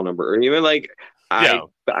RuPaul number, or even like Yeah.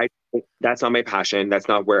 but I that's not my passion. That's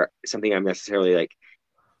not where something I'm necessarily like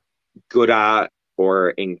good at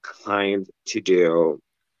or inclined to do.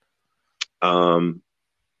 Um,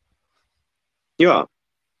 yeah,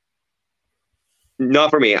 not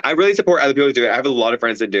for me. I really support other people who do it. I have a lot of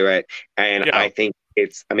friends that do it, and Yeah. I think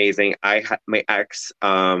it's amazing. I had my ex,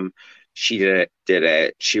 she did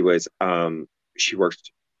it. She worked,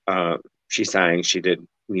 she sang, she did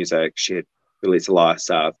music, she had released a lot of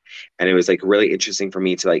stuff, and it was like really interesting for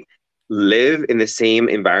me to like live in the same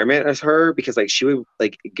environment as her because like she would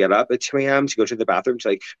like get up at 2 a.m. to go to the bathroom to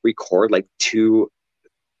like record like two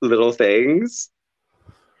little things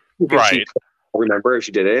because she Right. couldn't remember if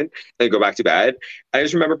she didn't and go back to bed. I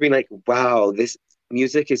just remember being like, wow, this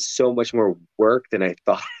music is so much more work than I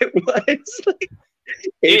thought it was. Like,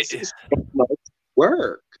 it's It so much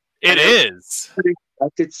work. it And I is.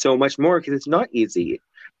 expected so much more because it's not easy.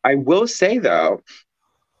 I will say though,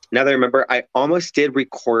 now that I remember, I almost did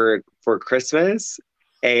record for Christmas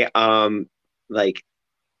a like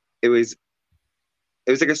it was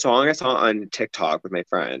it was like a song I saw on TikTok with my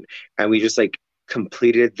friend, and we just like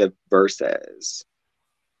completed the verses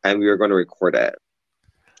and we were going to record it.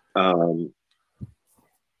 Um,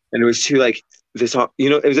 and it was to like the song,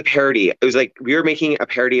 it was a parody. It was like we were making a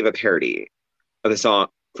parody of a parody of the song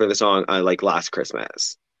for the song like last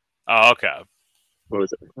Christmas. Oh, okay. What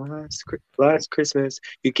was it? Last Christmas,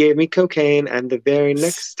 you gave me cocaine, and the very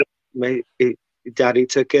next, daddy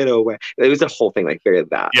took it away. It was a whole thing like very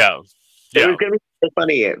that. Yeah. It Yeah. was gonna be so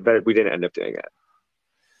funny, but we didn't end up doing it.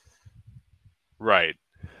 Right.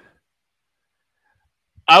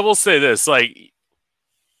 I will say this, like,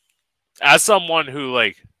 as someone who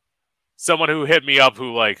hit me up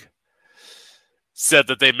who like said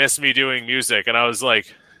that they missed me doing music, and I was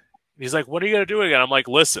like, he's like, "What are you gonna do again?" I'm like,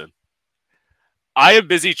 "Listen, I am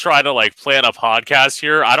busy trying to like plan a podcast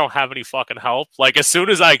here. I don't have any fucking help. Like, as soon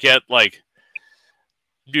as I get like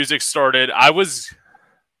music started,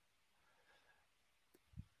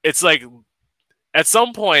 it's like at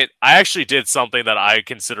some point I actually did something that I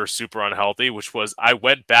consider super unhealthy, which was I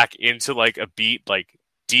went back into like a beat like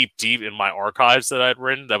deep in my archives that I'd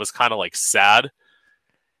written that was kind of like sad,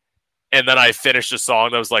 and then I finished a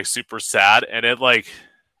song that was like super sad, and it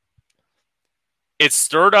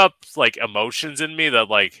stirred up like emotions in me that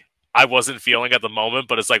like I wasn't feeling at the moment,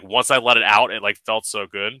 but it's like once I let it out, it like felt so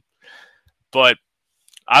good. But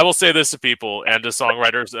I will say this to people and to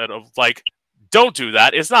songwriters that like, don't do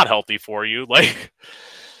that. It's not healthy for you. Like,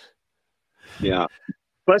 Yeah.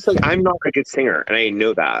 Plus, like, I'm not a good singer, and I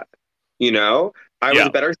know that. You know, I was yeah.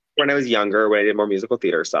 a better singer when I was younger, when I did more musical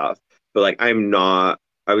theater stuff. But like, I'm not.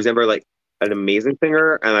 I was never like an amazing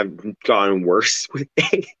singer, and I've gotten worse with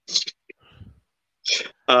age.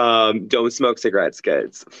 Don't smoke cigarettes,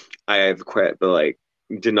 kids. I have quit, but like,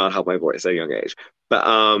 did not help my voice at a young age. But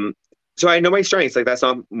so I know my strengths. Like, that's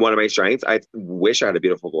not one of my strengths. I wish I had a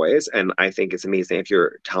beautiful voice, and I think it's amazing if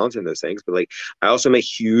you're talented in those things. But like, I also am a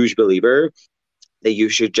huge believer that you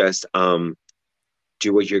should just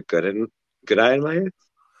do what you're good at in life.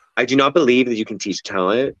 I do not believe that you can teach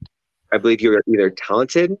talent. I believe you're either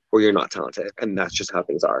talented or you're not talented, and that's just how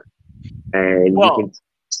things are. And you can Well, teach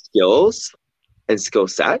skills and skill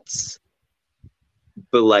sets,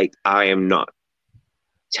 but like I am not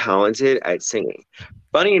talented at singing.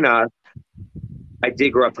 Funny enough, I did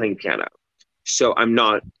grow up playing piano, so I'm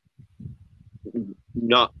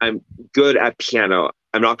good at piano.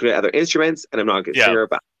 I'm not good at other instruments, and I'm not a good yeah. singer,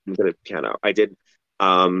 but I'm good at piano. I did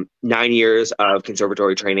 9 years of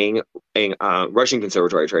conservatory training, in, Russian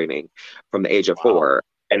conservatory training from the age of Wow. 4,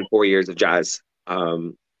 and 4 years of jazz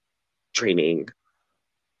training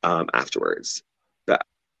afterwards. But,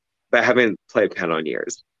 but I haven't played piano in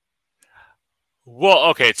years. Well,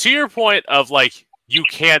 okay. To your point of like, you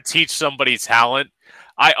can't teach somebody talent.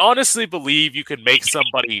 I honestly believe you can make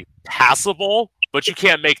somebody passable, but you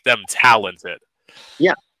can't make them talented.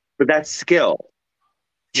 Yeah, but that's skill.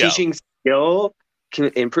 Yeah. Teaching skill can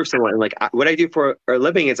improve someone. And like what I do for a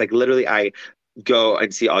living is like literally I go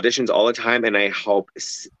and see auditions all the time, and I help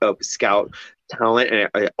scout talent, and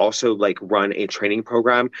I also like run a training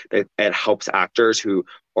program that it helps actors who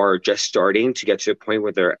are just starting to get to a point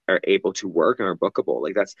where they're are able to work and are bookable.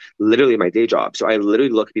 Like that's literally my day job. So I literally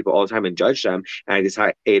look at people all the time and judge them, and I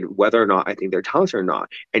decide whether or not I think they're talented or not.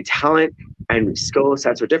 And talent and skill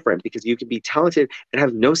sets are different because you can be talented and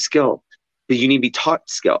have no skill, but you need to be taught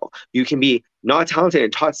skill. You can be not talented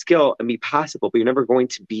and taught skill and be passable, but you're never going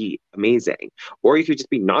to be amazing. Or you could just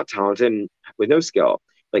be not talented and with no skill.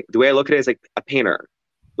 Like the way I look at it is like a painter.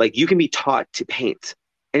 Like you can be taught to paint.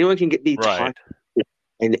 Anyone can be Right. taught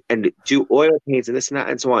and do oil paints and this and that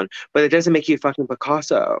and so on. But it doesn't make you fucking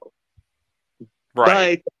Picasso.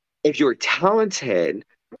 Right. But if you're talented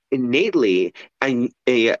innately, and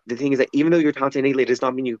the thing is that even though you're talented innately, it does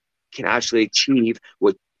not mean you can actually achieve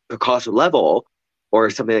what Picasso level or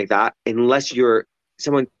something like that unless you're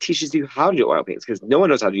someone teaches you how to do oil paints, because no one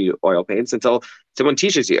knows how to do oil paints until someone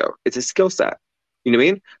teaches you. It's a skill set. You know what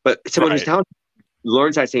I mean? But someone who's Right. talented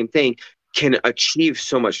learns that same thing can achieve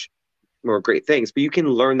so much more great things. But you can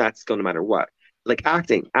learn that skill no matter what. Like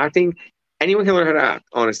acting, anyone can learn how to act.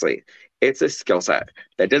 Honestly, it's a skill set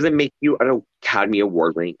that doesn't make you an Academy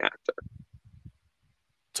Award winning actor.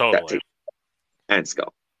 That Totally. takes and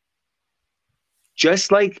skill.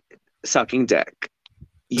 Just like sucking dick,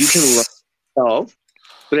 you can learn yourself,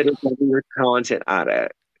 but it doesn't mean you're talented at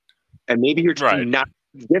it. And maybe you're Right. not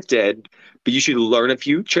gifted, but you should learn a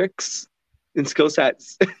few tricks and skill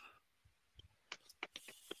sets.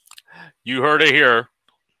 You heard it here.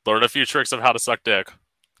 Learn a few tricks of how to suck dick.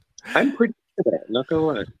 I'm pretty good at it, not gonna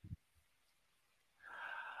lie.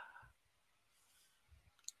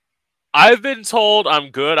 I've been told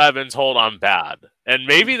I'm good. I've been told I'm bad. And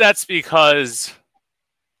maybe that's because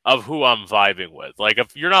of who I'm vibing with. Like,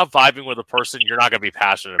 if you're not vibing with a person, you're not going to be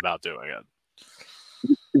passionate about doing it.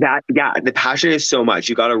 That yeah, the passion is so much.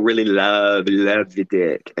 You gotta really love the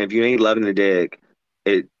dick. And if you ain't loving the dick,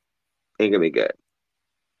 it ain't gonna be good.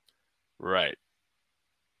 Right.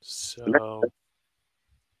 So,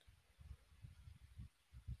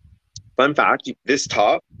 Fun fact: this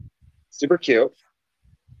top, super cute.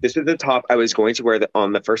 This is the top I was going to wear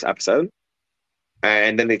on the first episode,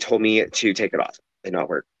 and then they told me to take it off and not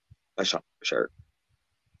wear a shop shirt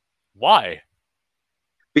why?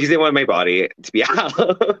 because they wanted my body to be out.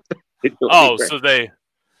 Oh, so they.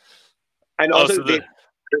 And Oh, also so they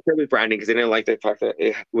the. with branding because they didn't like the fact that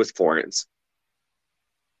it was foreigns.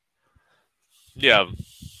 Yeah.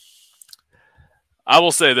 I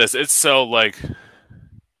will say this. It's so, like.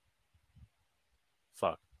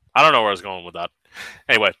 Fuck. I don't know where I was going with that.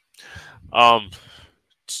 Anyway. Um.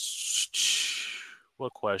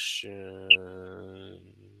 What question?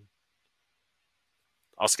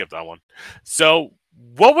 I'll skip that one. So,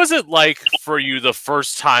 what was it like for you the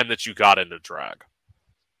first time that you got into drag?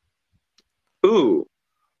 Ooh,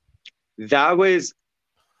 that was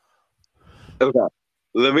okay.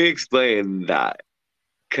 Let me explain that.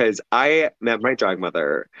 Because I met my drag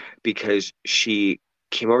mother because she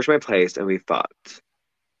came over to my place and we fucked.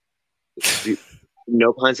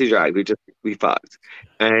 No fancy drag. We fucked.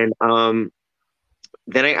 And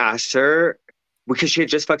then I asked her because she had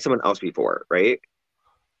just fucked someone else before, right?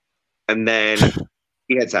 And then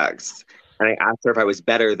we had sex. And I asked her if I was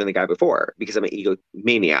better than the guy before because I'm an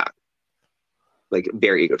egomaniac, like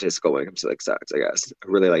very egotistical when it comes to like sex, I guess. I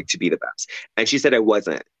really like to be the best. And she said I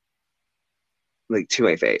wasn't, like to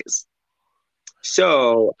my face.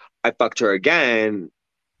 So I fucked her again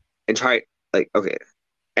and tried like, okay,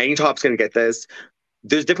 any top's gonna get this.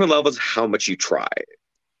 There's different levels of how much you try.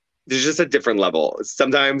 There's just a different level.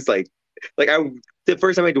 Sometimes like I the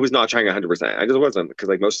first time I was not trying 100%. I just wasn't because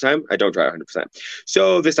like most of the time I don't try 100%.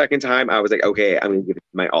 So the second time I was like, okay, I'm gonna give it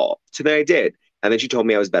my all. So then I did. And then she told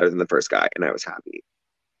me I was better than the first guy and I was happy.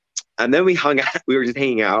 And then we hung out, we were just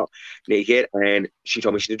hanging out naked and she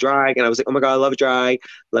told me she did drag and I was like, oh my God, I love drag.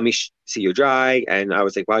 Let me see your drag. And I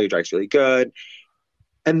was like, wow, your drag's really good.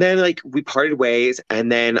 And then like we parted ways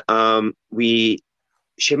and then we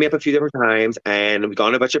she hit me up a few different times and we got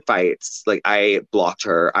in a bunch of fights. Like I blocked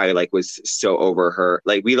her. I like was so over her.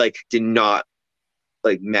 Like we like did not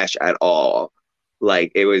like mesh at all.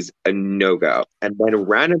 Like it was a no-go. And then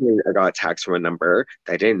randomly I got a text from a number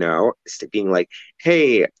that I didn't know, being like,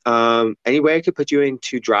 hey, any way I could put you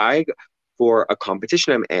into drag for a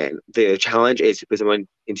competition I'm in. The challenge is to put someone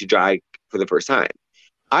into drag for the first time.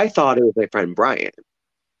 I thought it was my friend Brian.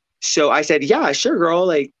 So I said, yeah, sure, girl.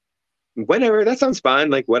 Like whenever that sounds fun,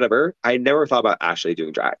 like whatever. I never thought about actually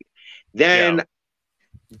doing drag. Yeah. Then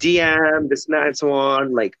DM this and that and so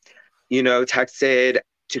on, like, texted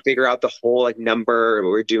to figure out the whole like number and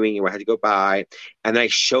what we're doing and what I had to go by. And then I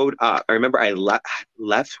showed up. I remember I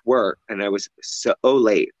left work and I was so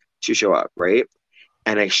late to show up, right?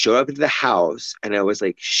 And I showed up at the house and I was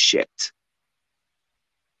like, shit,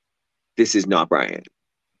 this is not Brian.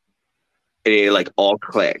 And it like all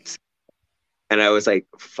clicked. And I was like,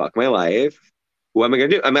 fuck my life. What am I gonna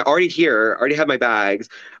do? I'm already here. I already have my bags.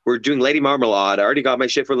 We're doing Lady Marmalade. I already got my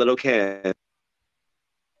shit for Little Kim.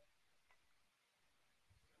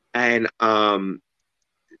 And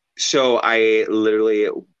so I literally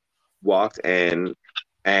walked in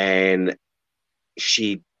and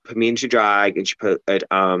she put me into drag and she put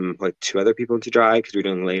like two other people into drag because we were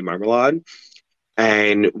doing Lady Marmalade.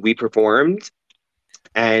 And we performed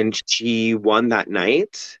and she won that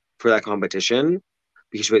night for that competition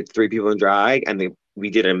because she put three people in drag and we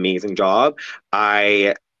did an amazing job.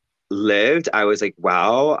 I lived. I was like,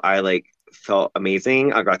 wow, I like felt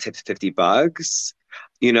amazing. I got tipped $50.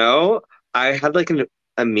 You know, I had like an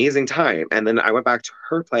amazing time. And then I went back to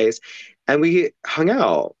her place and we hung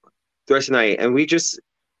out the rest of the night. And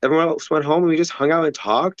everyone else went home and we just hung out and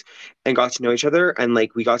talked and got to know each other. And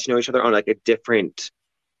like, we got to know each other on like a different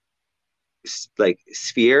like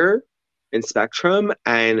sphere and spectrum.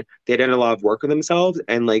 And they did a lot of work with themselves.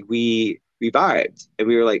 And like, we vibed and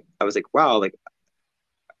we were like, I was like, wow, like,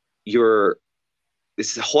 you're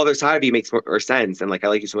this is a whole other side of you makes more sense and like I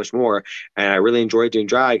like you so much more and I really enjoyed doing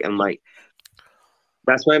drag and like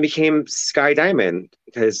that's when I became Sky Diamond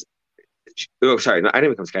because oh sorry no, I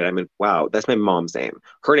didn't become Sky Diamond, wow, that's my mom's name.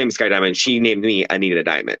 Her name is Sky Diamond, she named me Anita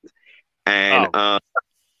Diamond. And Oh,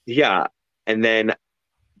 yeah, and then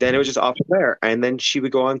it was just off from there and then she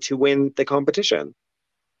would go on to win the competition,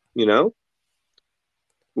 you know.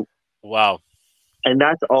 wow. And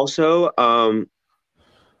that's also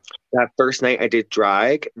that first night I did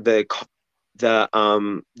drag, the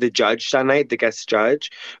judge that night, the guest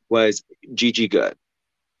judge was Gigi Good.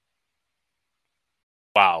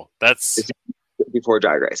 Wow. This is before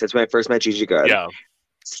Drag Race. That's when I first met Gigi Good. Yeah.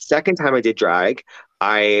 Second time I did drag,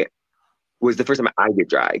 I was the first time I did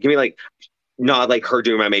drag. You mean like not like her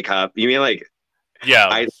doing my makeup? You mean like Yeah.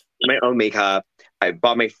 I did my own makeup. I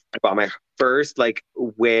bought my first like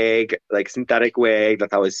wig, like synthetic wig that I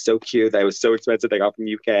thought was so cute. That was so expensive. That I got from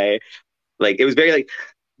UK. Like it was very like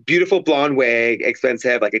beautiful blonde wig,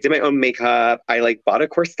 expensive. Like I did my own makeup. I like bought a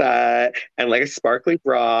corset and like a sparkly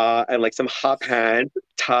bra and like some hot pants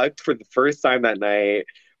tucked for the first time that night.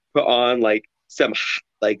 Put on like some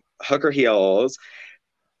like hooker heels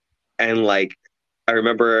and like I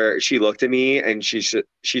remember she looked at me and she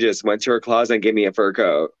just went to her closet and gave me a fur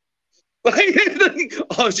coat. Like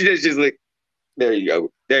all she did is just like there you go,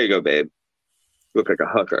 babe. You look like a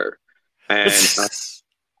hooker. And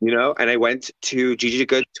And I went to Gigi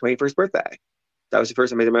Good's 21st birthday. That was the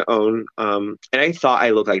first time I did my own. And I thought I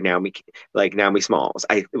looked like Naomi Smalls.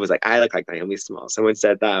 It was like I look like Naomi Smalls. Someone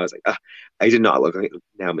said that. I was like, I did not look like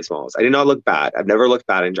Naomi Smalls. I did not look bad. I've never looked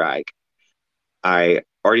bad in drag. I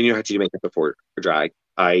already knew how to do makeup before drag.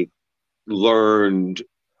 I learned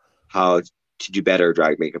how to do better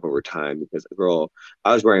drag makeup over time because girl,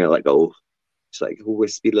 I was wearing just like a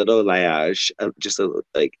wispy little lash,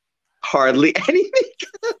 like hardly anything.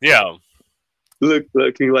 Yeah.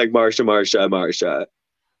 Looking like Marsha.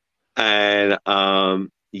 And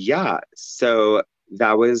yeah, so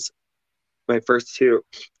that was my first two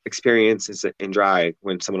experiences in drag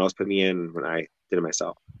when someone else put me in when I did it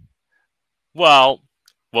myself. Well,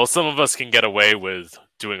 some of us can get away with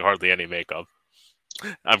doing hardly any makeup.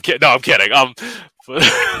 I'm kidding. No, I'm kidding.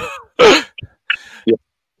 Yeah,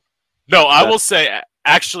 No, I that, will say,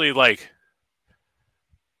 actually, like,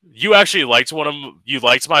 you actually liked you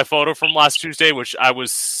liked my photo from last Tuesday, which I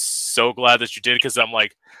was so glad that you did because I'm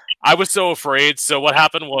like, I was so afraid. So what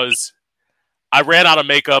happened was I ran out of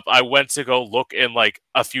makeup. I went to go look in like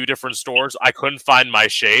a few different stores. I couldn't find my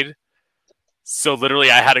shade. So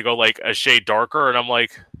literally I had to go like a shade darker and I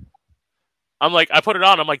put it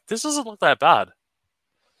on. I'm like, this doesn't look that bad.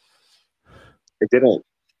 it didn't.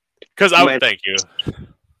 Because I would My thank you.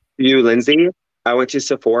 You, Lindsay, I went to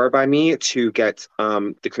Sephora by me to get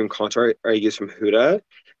the cream contour I use from Huda,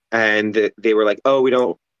 and they were like, "Oh, we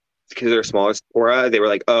don't," because they're smaller Sephora. They were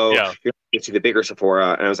like, "Oh, Yeah. you're going to the bigger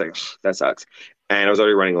Sephora," and I was like, "That sucks." And I was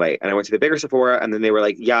already running late, and I went to the bigger Sephora, and then they were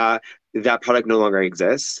like, "Yeah, that product no longer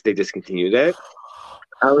exists. They discontinued it."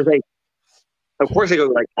 I was like, "Of course I go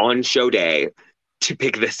like on show day to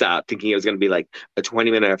pick this up, thinking it was going to be like a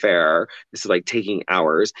 20-minute affair. This is like taking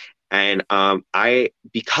hours." And I,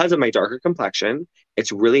 because of my darker complexion,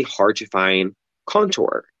 it's really hard to find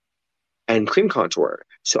contour and cream contour.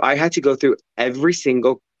 So I had to go through every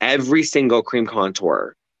single cream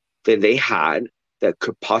contour that they had that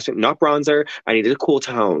could possibly not bronzer. I needed a cool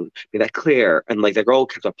tone, be that clear. And like the girl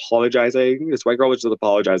kept apologizing. This white girl was just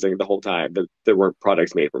apologizing the whole time that there weren't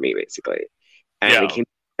products made for me, basically. And Yeah.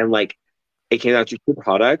 it came out to two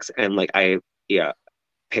products, and like I yeah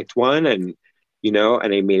picked one, and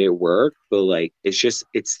I made it work. But like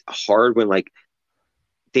it's hard when like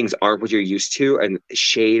things aren't what you're used to, and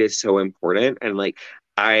shade is so important. And like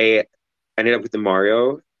I ended up with the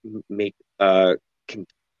Mario make con-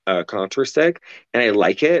 contour stick, and I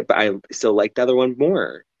like it, but I still like the other one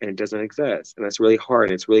more, and it doesn't exist, and that's really hard.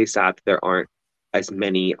 And it's really sad that there aren't as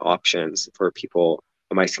many options for people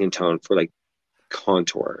of my skin tone for like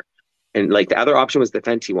contour. And like the other option was the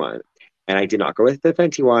Fenty one, and I did not go with the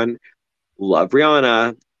Fenty one. Love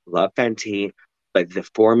Rihanna, love Fenty, but the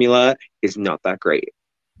formula is not that great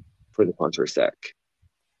for the contour stick.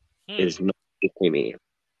 It is Hmm. not creamy.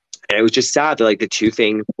 And it was just sad that like the two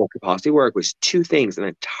things that could possibly work was two things, an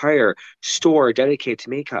entire store dedicated to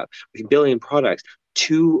makeup with a billion products,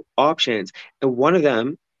 two options. And one of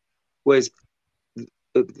them was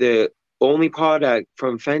the only product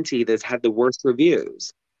from Fenty that's had the worst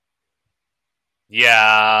reviews.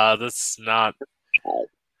 Yeah, that's not.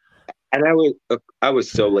 And I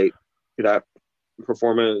was so late to that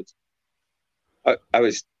performance. I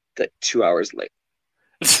was like 2 hours late.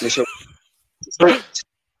 The show was great.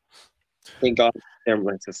 Thank God they're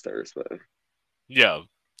my sisters, but Yeah.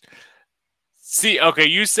 See, okay,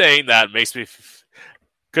 you saying that makes me.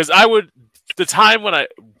 Because I would. The time when I.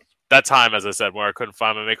 That time, as I said, where I couldn't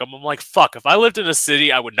find my makeup, I'm like, fuck, if I lived in a city,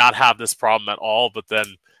 I would not have this problem at all. But then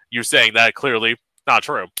you're saying that clearly not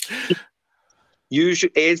true.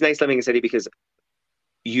 it is nice living in a city because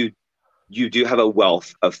you you do have a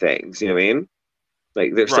wealth of things. You know what I mean?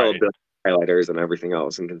 Like there's still a Right. bit of highlighters and everything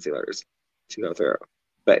else and concealers to go through.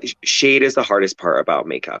 But shade is the hardest part about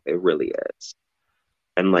makeup. It really is.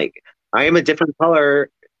 And like I am a different color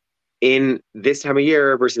in this time of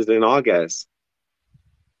year versus in August.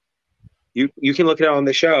 You can look at it on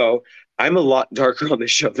the show. I'm a lot darker on the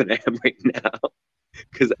show than I am right now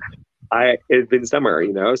because I it's been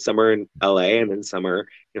summer, summer in LA and then summer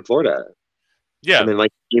in Florida. Yeah. And then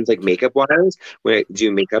like seems like makeup wise, when I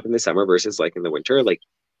do makeup in the summer versus like in the winter, like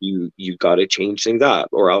you got to change things up,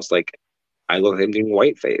 or else like I look like I'm doing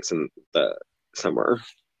white face in the summer.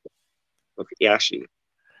 Okay, ashy.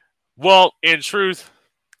 Well, in truth,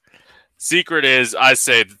 secret is I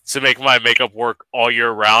say to make my makeup work all year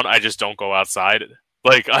round, I just don't go outside.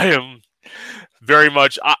 Like I am very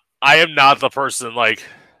much I am not the person like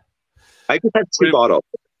I just have two bottles.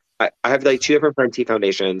 I have like two different Fenty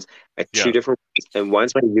foundations at two yeah. different, and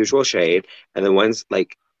one's my usual shade, and then one's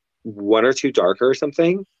like one or two darker or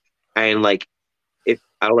something. And like if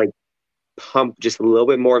I don't like pump just a little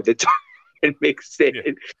bit more of the tar and mix it.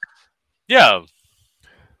 Yeah. Yeah.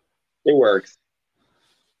 It works.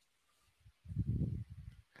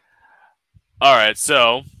 All right.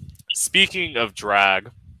 So, speaking of drag,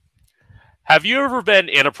 have you ever been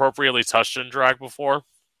inappropriately touched in drag before?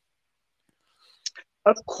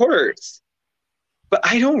 Of course. But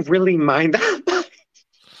I don't really mind that much.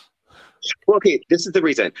 Well, okay, this is the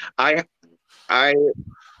reason. I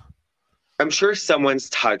I'm sure someone's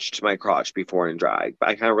touched my crotch before in drag, but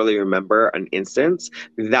I can't really remember an instance.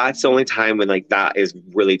 That's the only time when like that is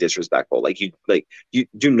really disrespectful. Like you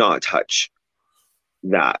do not touch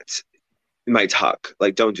that. My tuck.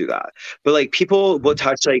 Like don't do that. But like people will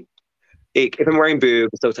touch like if I'm wearing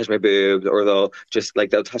boobs, they'll touch my boobs, or they'll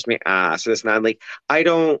touch my ass or this and that. Like I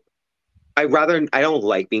don't I don't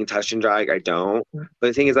like being touched in drag. I don't. But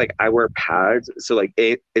the thing is like I wear pads, so like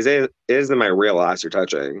it isn't my real ass you're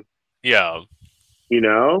touching. Yeah. You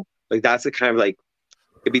know? Like that's the kind of like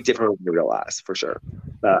it'd be different with the real ass for sure.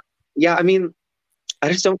 But yeah, I mean, I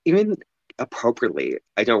just don't even appropriately,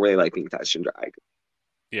 I don't really like being touched in drag.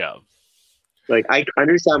 Yeah. Like I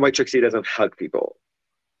understand why Trixie doesn't hug people.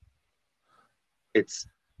 It's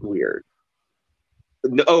weird.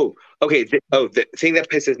 No, oh, okay. The thing that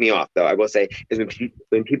pisses me off, though, I will say, is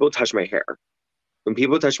when people touch my hair. When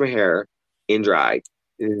people touch my hair in drag,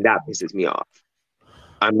 that pisses me off.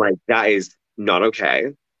 I'm like, that is not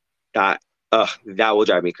okay. That, that will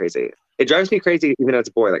drive me crazy. It drives me crazy even as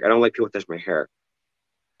a boy. Like, I don't like people touch my hair,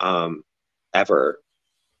 um, ever.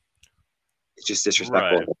 It's just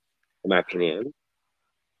disrespectful, Right. in my opinion.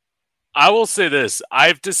 I will say this.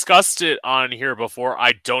 I've discussed it on here before.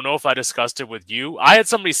 I don't know if I discussed it with you. I had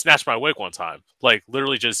somebody snatch my wig one time. Like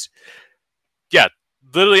literally just yeah,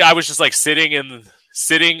 literally I was just like sitting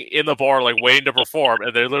in the bar like waiting to perform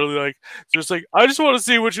and they're literally like just like I just want to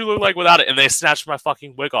see what you look like without it and they snatched my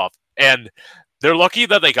fucking wig off. And they're lucky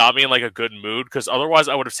that they got me in like a good mood cuz otherwise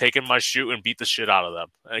I would have taken my shoe and beat the shit out of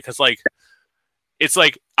them. Cuz like it's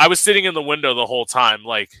like I was sitting in the window the whole time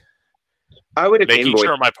like I would have making invoiced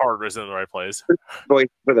sure my partner is in the right place.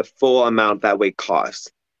 for the full amount that wig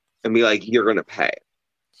costs and be like, you're gonna pay.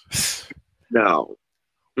 No.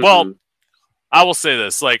 Well, Mm-mm. I will say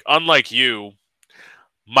this, like, unlike you,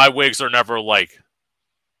 my wigs are never like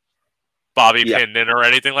bobby Yeah. pinned in or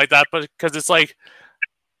anything like that, but because it's like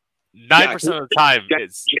Yeah. 9% of the time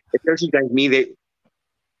it's If there's guys me, they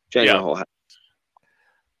Jenny yeah. the whole house.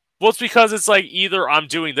 Well, it's because it's like either I'm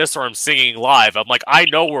doing this or I'm singing live. I'm like, I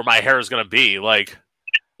know where my hair is gonna be. Like,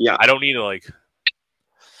 Yeah. I don't need to like.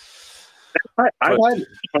 I've But had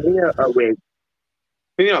plenty of wigs,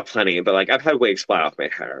 maybe not plenty, but like I've had wigs fly off my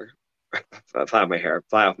hair,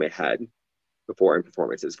 fly off my head before in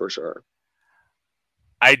performances for sure.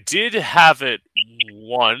 I did have it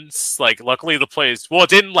once. Like, luckily the place, well, it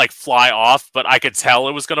didn't like fly off, but I could tell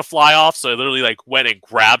it was gonna fly off, so I literally like went and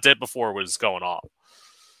grabbed it before it was going off.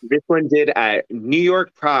 This one did at New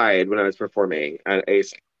York Pride when I was performing at a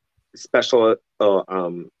special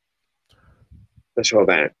special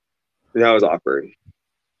event. That was awkward.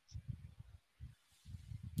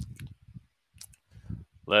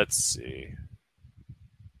 Let's see.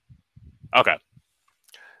 Okay,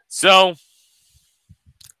 so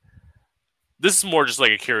this is more just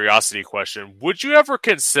like a curiosity question. Would you ever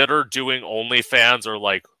consider doing OnlyFans or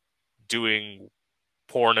like doing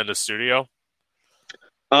porn in the studio?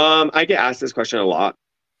 I get asked this question a lot,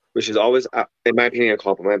 which is always, in my opinion, a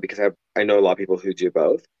compliment because I know a lot of people who do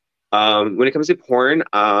both. When it comes to porn,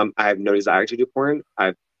 I have no desire to do porn.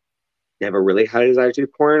 I've never really had a desire to do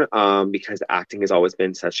porn, because acting has always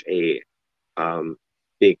been such a um,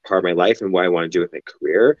 big part of my life and what I want to do with my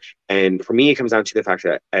career. And for me, it comes down to the fact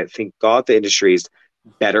that I think God, the industry is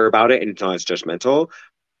better about it and it's not as judgmental.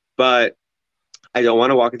 But I don't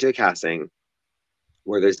want to walk into a casting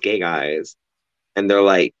where there's gay guys and they're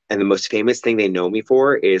like, and the most famous thing they know me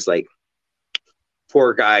for is like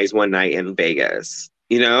four guys one night in Vegas.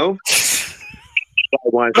 You know, I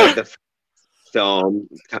want like the film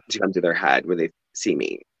to come to their head when they see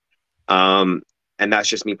me. Um, and that's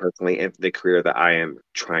just me personally and the career that I am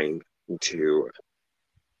trying to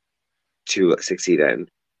succeed in.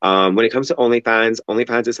 When it comes to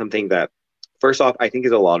OnlyFans is something that, first off, I think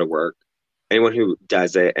is a lot of work. Anyone who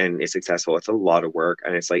does it and is successful, it's a lot of work.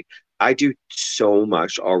 And it's like, I do so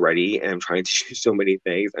much already and I'm trying to do so many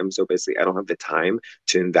things. I'm so busy. I don't have the time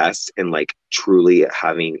to invest in like truly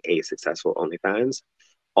having a successful OnlyFans.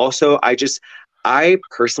 Also, I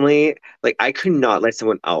personally, like, I could not let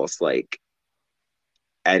someone else like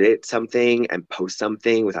edit something and post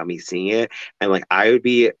something without me seeing it. And like, I would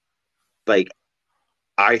be like,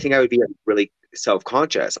 I think I would be a really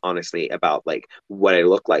self-conscious, honestly, about like what I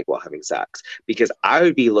look like while having sex, because I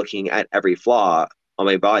would be looking at every flaw on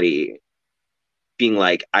my body, being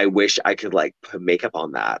like, I wish I could like put makeup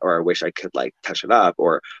on that, or I wish I could like touch it up,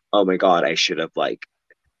 or oh my God, I should have like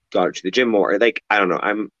gone to the gym more. Like, I don't know.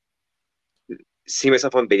 I'm seeing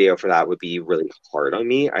myself on video for that would be really hard on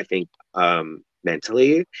me, I think,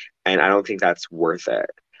 mentally. And I don't think that's worth it.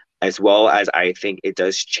 As well as I think it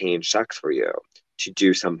does change sex for you to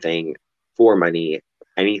do something for money,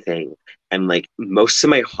 anything. And like most of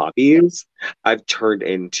my hobbies, I've turned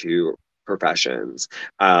into professions.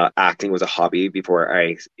 Acting was a hobby before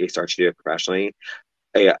I started to do it professionally.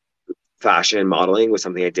 I, Fashion modeling was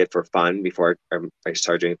something I did for fun before I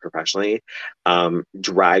started doing it professionally.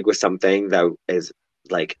 Drag was something that is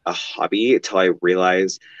like a hobby until I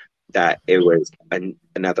realized that it was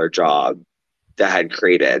another job that had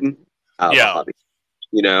created out of a Yeah, hobby,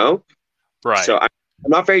 you know? So right.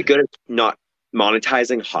 I'm not very good at not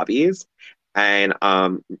monetizing hobbies. And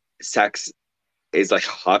sex is like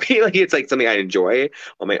a hobby. Like it's like something I enjoy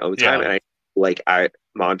on my own time. Yeah, And I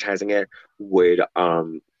monetizing it would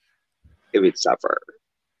it would suffer,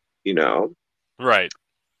 you know? right.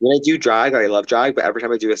 When I do drag, I love drag, but every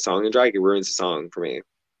time I do a song in drag, it ruins the song for me.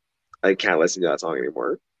 I can't listen to that song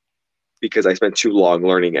anymore because I spent too long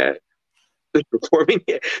learning it, performing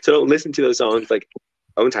it. So I don't listen to those songs like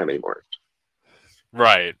own time anymore.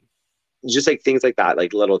 Right. It's just like things like that,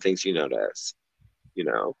 like little things you notice, you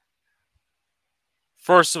know?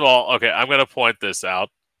 First of all, okay, I'm gonna point this out.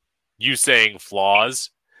 You saying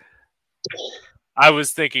flaws. I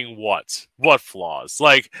was thinking, what? What flaws?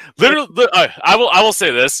 Like, literally, I will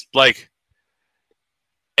say this, like,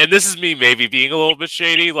 and this is me maybe being a little bit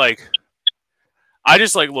shady. Like, I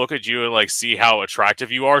just like look at you and like see how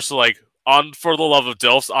attractive you are. So, like, on For the Love of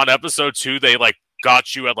Dilfs on episode 2, they like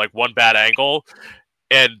got you at like one bad angle,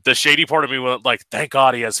 and the shady part of me went like, thank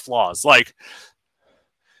God he has flaws. Like,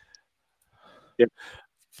 Yeah.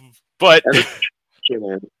 but Every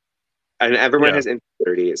human and everyone yeah, has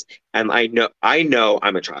insecurities. And I know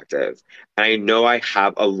I'm attractive. And I know I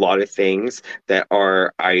have a lot of things that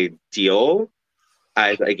are ideal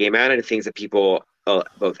as a gay man and things that people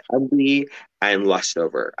both envy and lust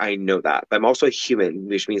over. I know that. But I'm also a human,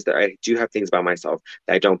 which means that I do have things about myself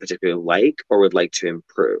that I don't particularly like or would like to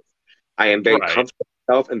improve. I am very right, comfortable with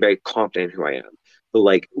myself and very confident in who I am. But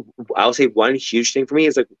like I'll say one huge thing for me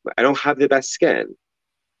is like I don't have the best skin.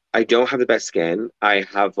 I don't have the best skin. I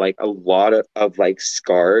have like a lot of like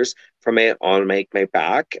scars from it on my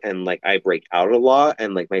back, and like I break out a lot,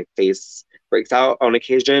 and like my face breaks out on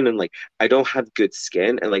occasion, and like I don't have good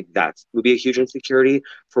skin, and like that would be a huge insecurity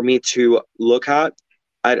for me to look at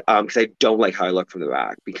because I don't like how I look from the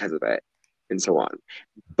back because of it and so on.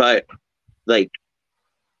 But like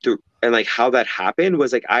and like how that happened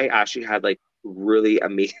was like I actually had like really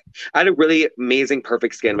amazing I had a really amazing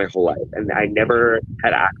perfect skin my whole life, and I never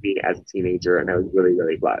had acne as a teenager, and I was really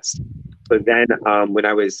really blessed. But then when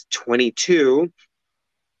I was 22,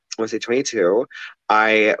 I was say 22,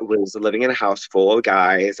 I was living in a house full of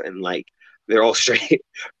guys, and like they're all straight.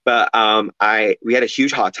 But I we had a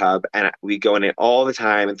huge hot tub, and we go in it all the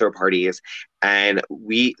time and throw parties. And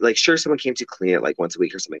we like sure someone came to clean it like once a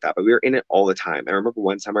week or something like that, but we were in it all the time. I remember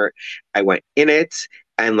one summer I went in it,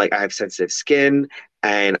 and like I have sensitive skin,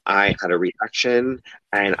 and I had a reaction,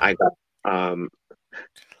 and I got um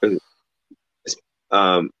I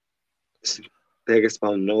guess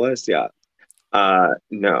spondylosis, yeah.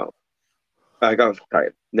 No. I got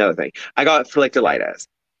sorry, another thing. I got yeah, folliculitis.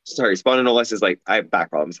 Sorry, spondylosis is like I have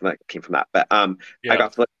back problems and that came from that. But I yeah,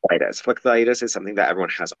 got folliculitis. Folliculitis is something that everyone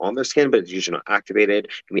has on their skin, but it's usually not activated.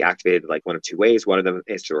 It can be activated like one of two ways. One of them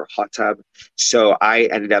is through a hot tub. So I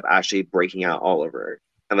ended up actually breaking out all over.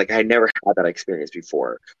 And like I never had that experience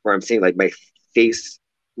before where I'm seeing like my face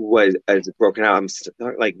was as broken out.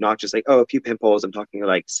 Like not just like, oh, a few pimples. I'm talking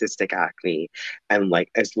like cystic acne and like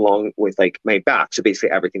as long with like my back. So basically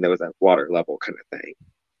everything that was at water level kind of thing.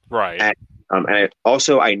 right, And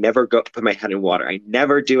I never go put my head in water. I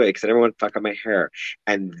never do it because I never want to fuck up my hair.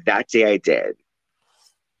 And that day I did,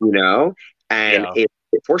 you know, and yeah, it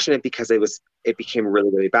fortunate because it became really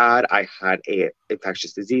really bad. I had a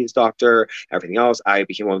infectious disease doctor, everything else. I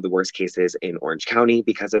became one of the worst cases in Orange County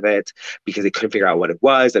because of it, because they couldn't figure out what it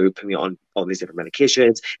was. They would put me on all these different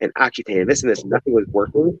medications and Accutane and this and this. Nothing was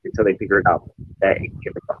working until they figured out that it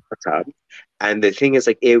came from the tub. And the thing is,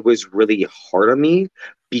 like, it was really hard on me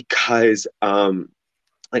because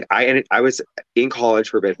like I was in college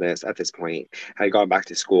for business at this point. I had gone back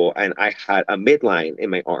to school, and I had a midline in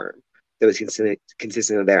my arm that was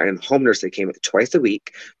consistently there. And the home nurse that came twice a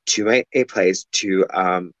week to my a place to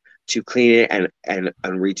to clean it and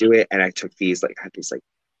redo it. And I took these like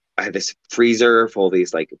I had this freezer full of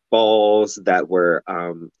these like balls that were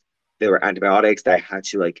they were antibiotics that I had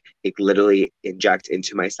to like literally inject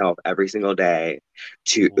into myself every single day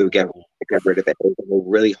to get rid of it. It was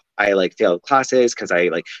really I like failed classes because I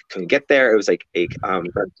like couldn't get there. It was like a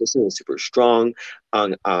repetition was super strong,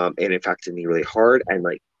 and it affected me really hard. And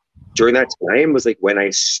like during that time was like when I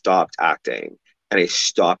stopped acting and I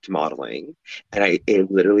stopped modeling, and I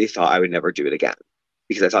literally thought I would never do it again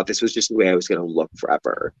because I thought this was just the way I was going to look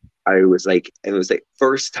forever. I was like, and it was like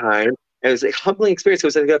first time, and it was like humbling experience. It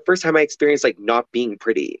was like the first time I experienced like not being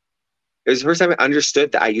pretty. It was the first time I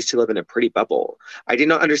understood that I used to live in a pretty bubble. I did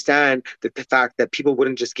not understand the fact that people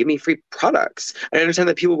wouldn't just give me free products. I didn't understand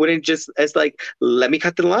that people wouldn't just as like let me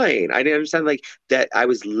cut the line. I didn't understand like that I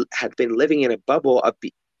was had been living in a bubble of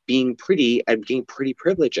being pretty and getting pretty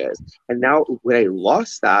privileges. And now when I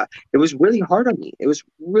lost that, it was really hard on me. It was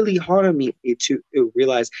really hard on me to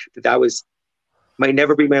realize that that was might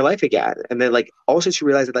never be my life again. And then like also to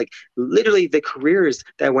realize that like literally the careers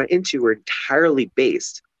that I went into were entirely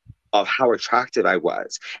based of how attractive I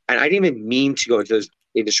was. And I didn't even mean to go into those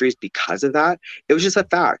industries because of that. It was just a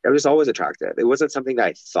fact. I was always attractive. It wasn't something that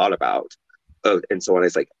I thought about. And so on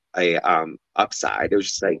as like a upside. It was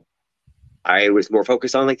just like I was more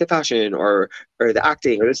focused on like the fashion or the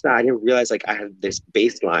acting or this that. I didn't realize like I had this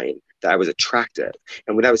baseline that I was attractive,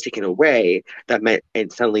 and when that was taken away, that meant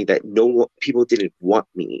and suddenly that people didn't want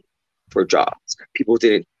me for jobs. People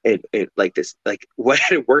didn't and like this like what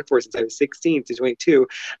I had worked for since I was 16 to 22.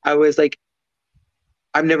 I was like,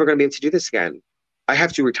 I'm never going to be able to do this again. I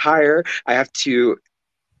have to retire. I have to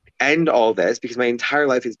end all this because my entire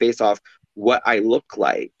life is based off what I look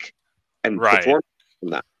like and Right. perform from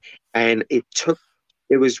that. And it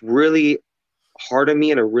was really hard on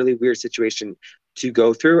me in a really weird situation to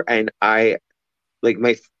go through. And I like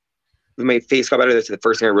my face got better. That's the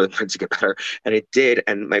first thing I really wanted to get better. And it did.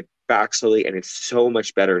 And my back slowly, and it's so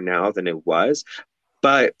much better now than it was.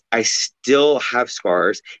 But I still have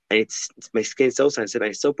scars, and it's my skin's so sensitive, and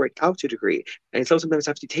I still break out to a degree. And I still sometimes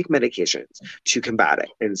have to take medications to combat it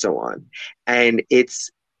and so on. And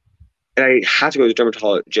and I had to go to a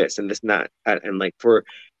dermatologist and this and that. And like or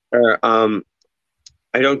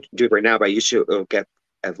I don't do it right now, but I used to get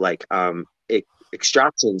like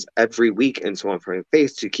extractions every week and so on from my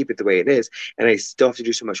face to keep it the way it is. And I still have to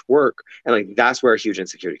do so much work. And like that's where a huge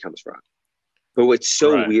insecurity comes from. But what's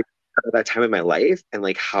so Right. weird about that time in my life and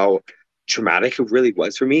like how traumatic it really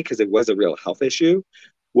was for me, because it was a real health issue,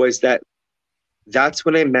 was that's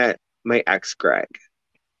when I met my ex Greg.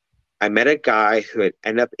 I met a guy who had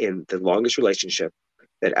ended up in the longest relationship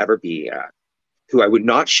that ever be who I would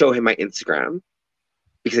not show him my Instagram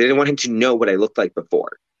because I didn't want him to know what I looked like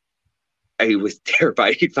before. I was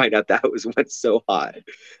terrified he'd find out that I was once so hot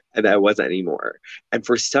and that I wasn't anymore. And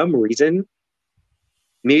for some reason,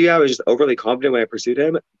 maybe I was just overly confident when I pursued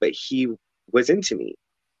him, but he was into me.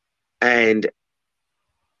 And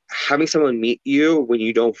having someone meet you when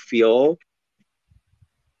you don't feel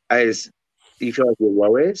as you feel like your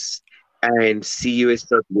lowest and see you as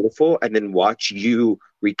so beautiful and then watch you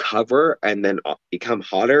recover and then become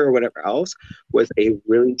hotter or whatever else was a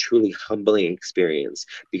really truly humbling experience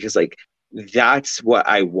because like that's what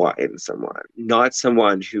I want in someone, not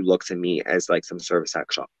someone who looks at me as like some sort of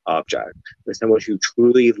sexual object, but someone who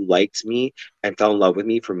truly liked me and fell in love with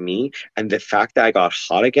me for me. And the fact that I got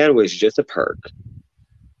hot again was just a perk.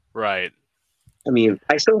 Right. I mean,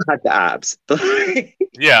 I still had the abs, but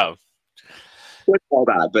Yeah. what's all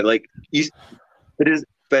that? But like you, it is,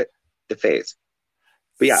 but the face.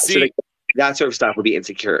 But yeah, so See, like that sort of stuff would be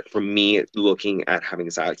insecure for me. Looking at having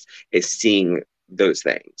sex is seeing those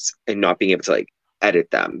things and not being able to like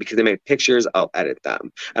edit them because in my pictures I'll edit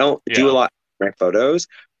them. I don't do a yeah. lot in my photos,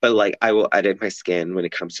 but like I will edit my skin when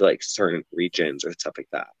it comes to like certain regions or stuff like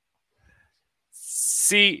that.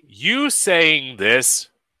 See, you saying this,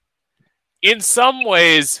 in some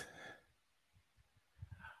ways,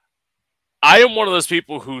 I am one of those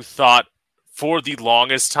people who thought for the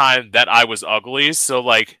longest time that I was ugly. So,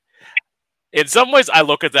 like, in some ways, I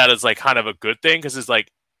look at that as like kind of a good thing because it's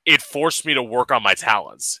like it forced me to work on my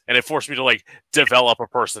talents and it forced me to like develop a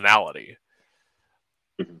personality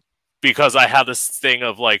Mhm. because I have this thing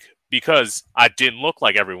of like because I didn't look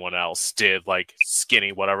like everyone else did, like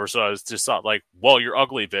skinny, whatever. So I was just thought like, well, you're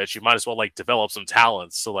ugly, bitch. You might as well like develop some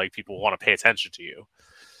talents so like people want to pay attention to you.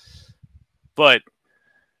 But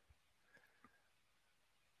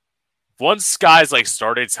once guys like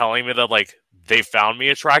started telling me that like they found me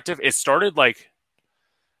attractive, it started like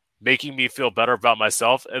making me feel better about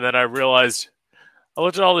myself. And then I realized I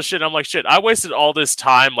looked at all this shit and I'm like, shit, I wasted all this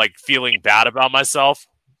time like feeling bad about myself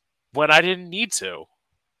when I didn't need to.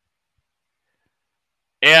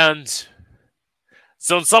 And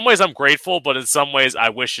so in some ways I'm grateful, but in some ways I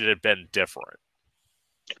wish it had been different.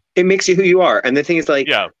 It makes you who you are. And the thing is, like,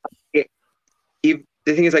 Yeah. it,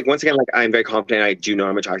 the thing is, like, once again, like, I'm very confident. I do know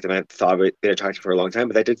I'm attractive. I've thought I've been attractive for a long time,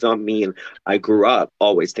 but that does not mean I grew up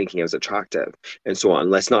always thinking I was attractive and so on.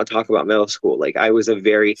 Let's not talk about middle school. Like, I'm a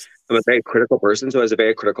very critical person, so I was a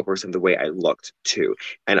very critical person the way I looked too.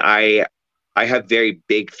 And I have very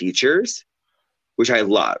big features, which I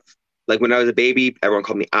love. Like when I was a baby, everyone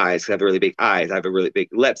called me eyes because I have really big eyes. I have a really big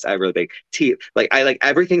lips. I have really big teeth. Like I like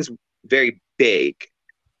everything's very big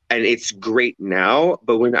and it's great now.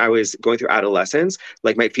 But when I was going through adolescence,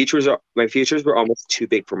 like my features were almost too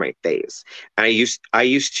big for my face. And I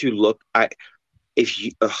used to look I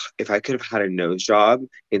if I could have had a nose job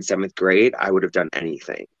in seventh grade, I would have done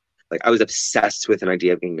anything. Like I was obsessed with an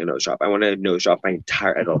idea of getting a nose job. I wanted a nose job my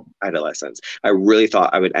entire adolescence. I really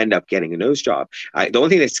thought I would end up getting a nose job. The only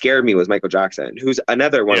thing that scared me was Michael Jackson, who's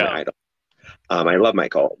another one of my Yeah. idols. I love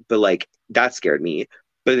Michael, but like that scared me.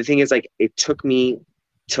 But the thing is, like, it took me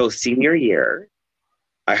till senior year.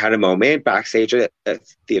 I had a moment backstage at a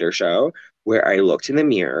theater show where I looked in the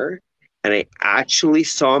mirror and I actually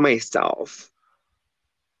saw myself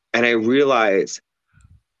and I realized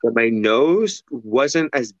that my nose wasn't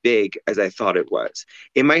as big as I thought it was.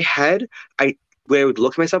 In my head, when I would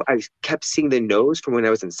look at myself, I kept seeing the nose from when I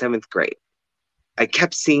was in seventh grade. I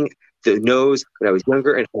kept seeing the nose when I was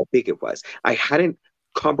younger and how big it was. I hadn't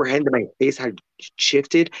comprehended my face had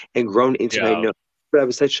shifted and grown into my Yeah. nose. But that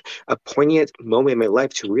was such a poignant moment in my life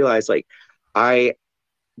to realize, like, I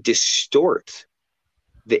distort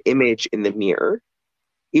the image in the mirror.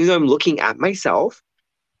 Even though I'm looking at myself,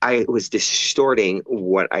 I was distorting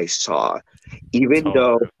what I saw. Even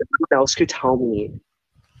though Totally. everyone else could tell me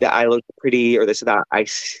that I looked pretty or this or that, I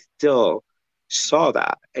still saw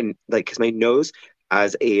that. And like, because my nose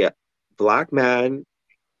as a black man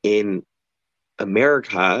in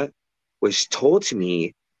America was told to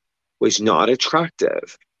me was not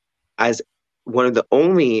attractive. As one of the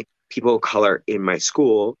only people of color in my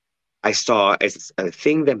school, I saw as a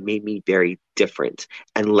thing that made me very different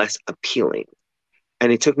and less appealing.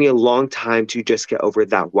 And it took me a long time to just get over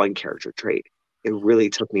that one character trait. It really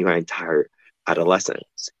took me my entire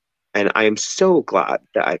adolescence. And I am so glad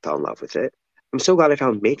that I fell in love with it. I'm so glad I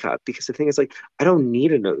found makeup because the thing is, like, I don't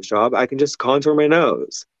need a nose job. I can just contour my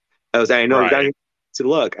nose. I know Right. exactly to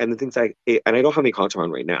look. And the things and I don't have any contour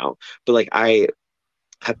on right now, but like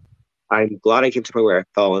have, I'm glad I came to a point where I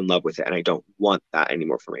fell in love with it and I don't want that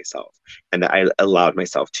anymore for myself. And that I allowed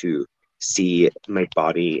myself to see my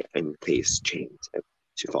body and face change and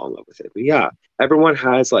to fall in love with it. But yeah, everyone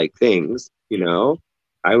has like things, you know.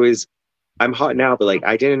 I was I'm hot now, but like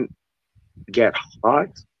I didn't get hot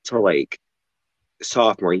till like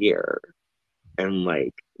sophomore year. And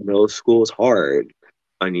like middle school is hard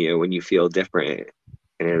on you when you feel different.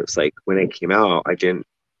 And it was like when I came out, I didn't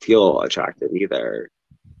feel attractive either,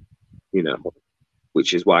 you know,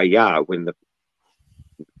 which is why, yeah, when the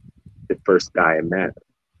first guy I met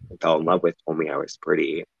and fell in love with told me I was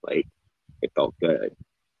pretty, like it felt good.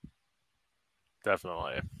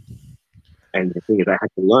 Definitely. And the thing is, I had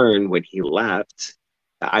to learn when he left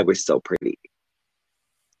that I was still pretty,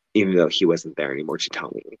 even though he wasn't there anymore to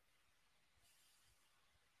tell me,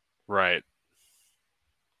 Right.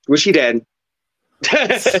 which he did.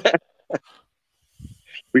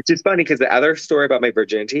 Which is funny because the other story about my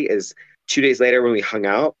virginity is 2 days later when we hung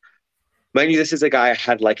out. Mind you, this is a guy I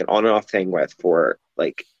had like an on and off thing with for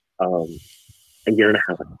like a year and a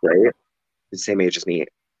half, right? The same age as me.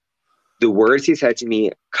 The words he said to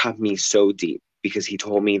me cut me so deep because he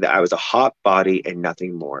told me that I was a hot body and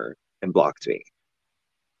nothing more and blocked me.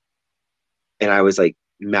 And I was like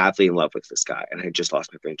madly in love with this guy and I had just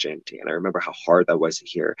lost my virginity. And I remember how hard that was to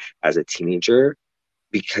hear as a teenager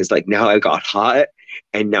because like now I got hot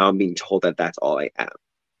and now I'm being told that that's all I am.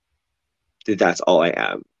 That that's all I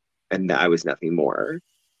am. And that I was nothing more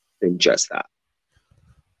than just that.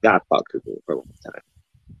 That fucked with me for a long time.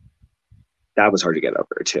 That was hard to get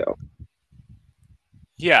over too.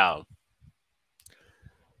 Yeah.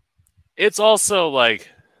 It's also like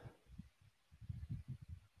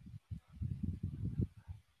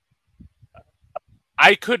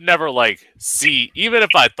I could never like see, even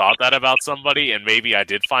if I thought that about somebody and maybe I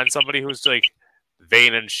did find somebody who's like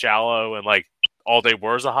vain and shallow and like all they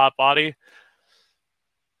were is a hot body.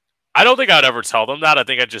 I don't think I'd ever tell them that. I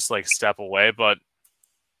think I'd just like step away. But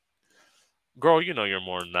girl, you know you're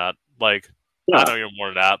more than that. Like I Yeah, know you're more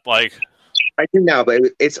than that. Like I do now, but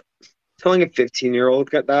it's telling a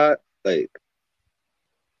 15-year-old get that, like,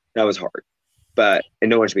 that was hard. But, and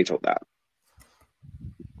no one should be told that.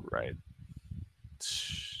 Right.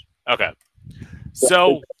 Okay.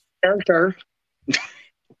 So Character.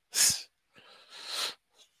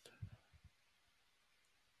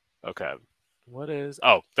 okay. What is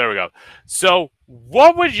Oh, there we go. So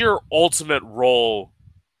what would your ultimate role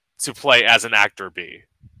to play as an actor be?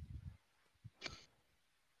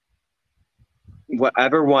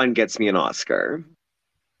 Whatever one gets me an Oscar.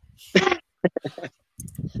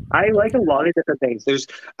 I like a lot of different things.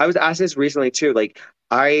 I was asked this recently too. Like,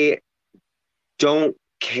 I don't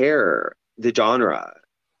care the genre.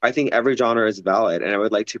 I think every genre is valid, and I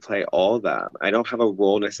would like to play all of them. I don't have a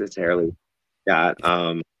role necessarily that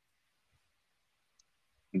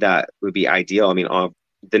that would be ideal. I mean,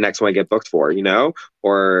 the next one I get booked for,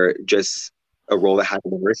 or just a role that hasn't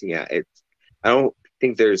been written yet. I don't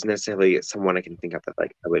think there's necessarily someone I can think of that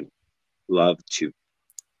like I would love to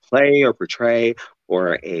play or portray,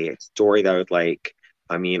 or a story that I would like.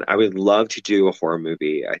 I mean, I would love to do a horror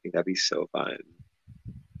movie. I think that'd be so fun.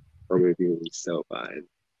 Horror movie would be so fun.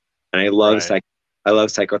 And Right. I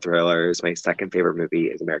love psycho thrillers. My second favorite movie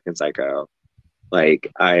is American Psycho.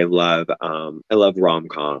 Like, I love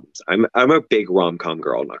rom-coms. I'm a big rom-com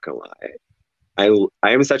girl, not gonna lie.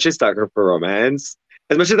 I am such a sucker for romance.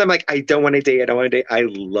 As much as I'm like, I don't want to date. I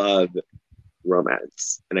love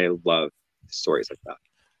romance, and I love stories like that.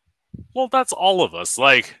 Well, that's all of us.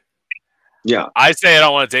 Like, Yeah. I say I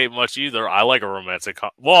don't want to date much either. I like a romantic.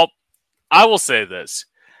 Well, I will say this.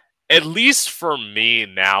 At least for me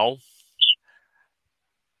now,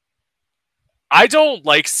 I don't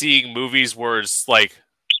like seeing movies where it's like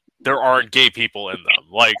there aren't gay people in them.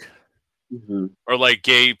 Like, Hmm. or like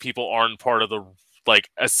gay people aren't part of the like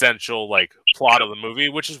essential like plot of the movie,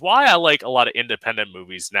 which is why I like a lot of independent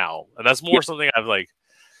movies now. And that's Yeah, more something I've like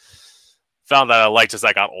found that I liked as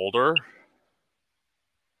I got older.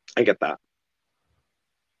 I get that.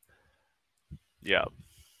 Yeah.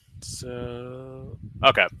 So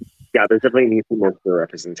okay. Yeah, there definitely needs to be more queer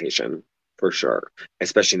representation for sure,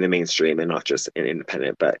 especially in the mainstream and not just in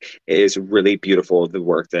independent. But it is really beautiful the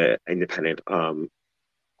work that independent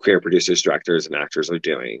queer producers, directors, and actors are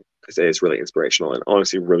doing, because it is really inspirational and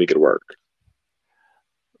honestly really good work.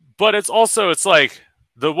 But it's like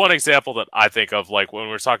the one example that I think of like when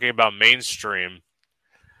we're talking about mainstream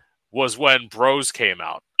was when Bros came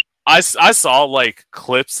out. I saw like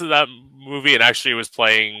clips of that movie and actually it was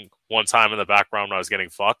playing one time in the background when I was getting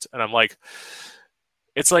fucked. And I'm like,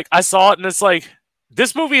 it's like, I saw it and it's like,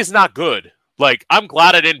 this movie is not good. Like, I'm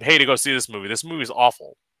glad I didn't pay to go see this movie. This movie is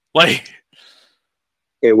awful. Like,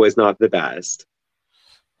 It was not the best.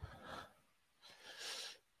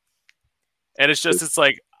 and it's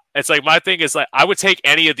like my thing is like, I would take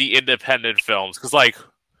any of the independent films because like,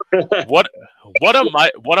 what, one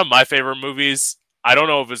of my favorite movies, I don't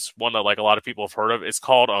know if it's one that like a lot of people have heard of. It's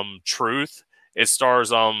called, Truth. It stars,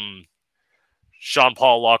 Sean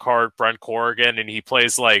Paul Lockhart, Brent Corrigan, and he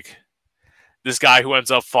plays like this guy who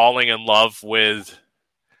ends up falling in love with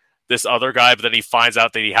this other guy, but then he finds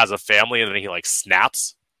out that he has a family, and then he like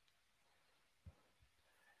snaps.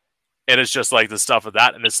 And it's just like the stuff of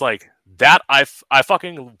that, and it's like that. I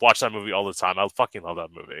fucking watch that movie all the time. I fucking love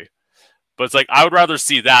that movie. But it's like I would rather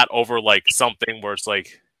see that over like something where it's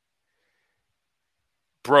like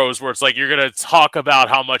Bros, where it's like you're gonna talk about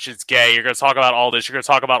how much it's gay, you're gonna talk about all this, you're gonna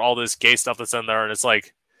talk about all this gay stuff that's in there, and it's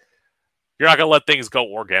like you're not gonna let things go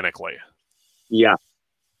organically. Yeah,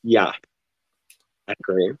 yeah, I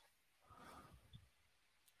agree.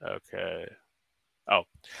 Okay. Oh,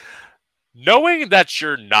 knowing that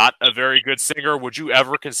you're not a very good singer, would you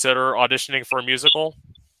ever consider auditioning for a musical?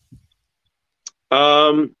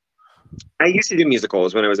 Um, I used to do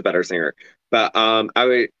musicals when I was a better singer, but I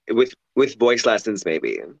would with voice lessons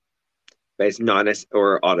maybe, but it's not as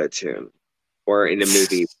or auto tune or in a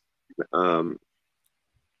movie, um,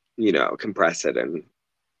 compress it and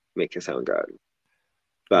make it sound good,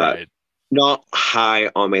 but Right. not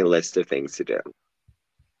high on my list of things to do.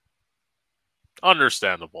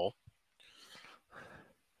 Understandable.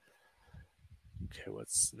 Okay,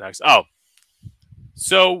 what's next? Oh,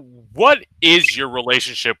 so what is your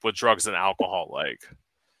relationship with drugs and alcohol like?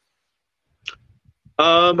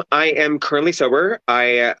 I am currently sober.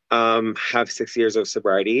 I have 6 years of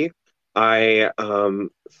sobriety. I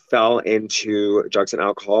fell into drugs and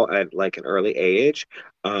alcohol at like an early age.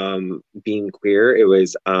 Being queer, it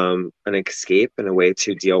was an escape and a way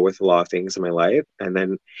to deal with a lot of things in my life. And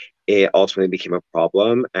then it ultimately became a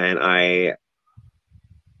problem. And I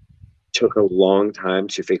took a long time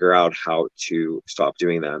to figure out how to stop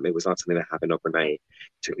doing them. It was not something that happened overnight. It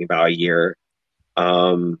took me about a year.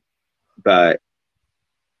 Um, but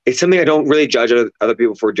it's something I don't really judge other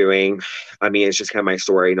people for doing. I mean, it's just kind of my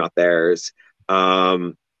story, not theirs.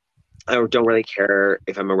 Um, I don't really care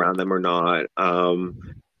if I'm around them or not.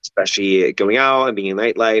 Especially going out and being in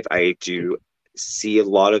nightlife, I do see a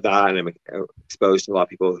lot of that, and I'm exposed to a lot of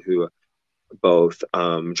people who both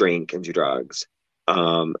drink and do drugs.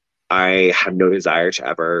 Um, I have no desire to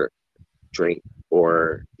ever drink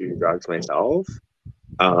or do drugs myself.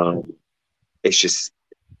 Um, it's just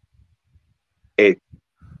it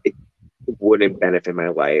it wouldn't benefit my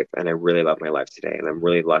life, and I really love my life today, and I'm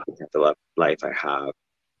really lucky to have the life I have,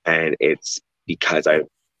 and it's because I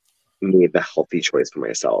made the healthy choice for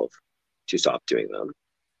myself to stop doing them.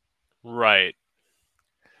 Right.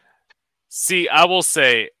 See, I will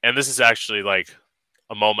say, and this is actually like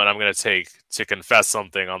a moment I'm going to take to confess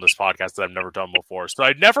something on this podcast that I've never done before. So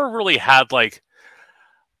I never really had like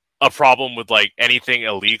a problem with like anything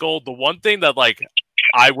illegal. The one thing that like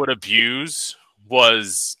I would abuse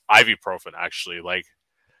was ibuprofen actually. Like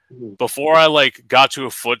Mhm. before I like got to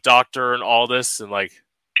a foot doctor and all this and like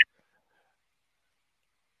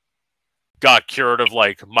got cured of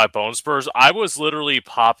like my bone spurs, I was literally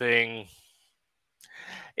popping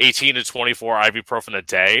 18 to 24 ibuprofen a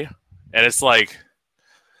day. And it's like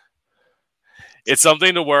it's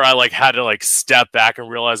something to where I like had to like step back and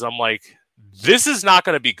realize I'm like this is not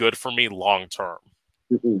going to be good for me long term.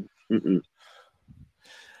 Mm-mm. Mm-mm.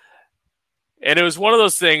 And it was one of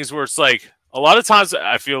those things where it's like a lot of times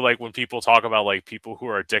I feel like when people talk about like people who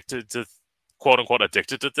are addicted to quote unquote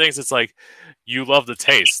addicted to things, it's like you love the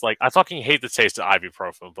taste. Like I fucking hate the taste of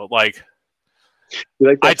ibuprofen, but like You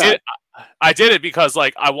like the I effect? did I did it because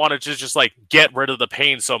like I wanted to just like get rid of the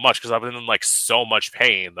pain so much because I've been in like so much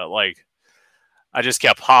pain that like I just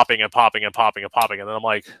kept popping and popping and popping and popping and then I'm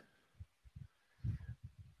like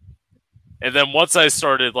and then once I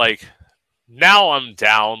started like now I'm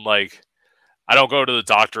down like I don't go to the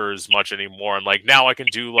doctor as much anymore and like now I can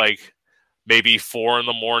do like maybe 4 in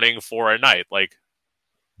the morning, 4 at night. Like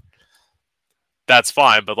that's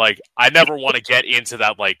fine, but like I never want to get into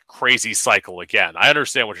that like crazy cycle again. I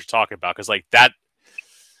understand what you're talking about because like that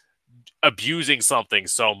abusing something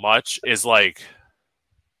so much is like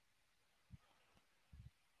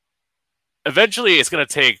eventually it's going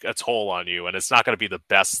to take a toll on you and it's not going to be the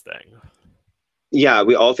best thing. Yeah,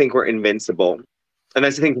 we all think we're invincible. And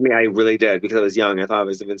that's the thing for me, I really did because I was young. I thought I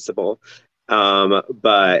was invincible.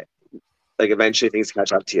 But like eventually things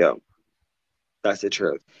catch up to you. That's the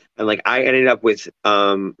truth. And like I ended up with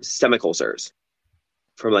stomach ulcers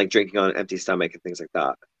from like drinking on an empty stomach and things like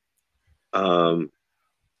that. Um,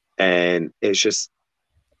 and it's just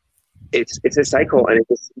it's a cycle, and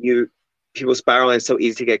it's you people spiral, and it's so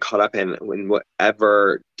easy to get caught up in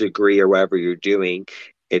whatever degree or whatever you're doing.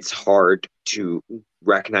 It's hard to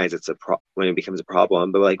recognize when it becomes a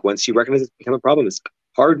problem, but like once you recognize it's become a problem, it's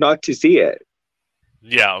hard not to see it.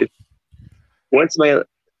 Yeah. it once my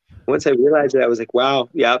once I realized it, I was like, wow,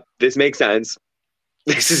 yeah, this makes sense.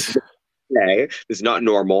 This is okay. This is not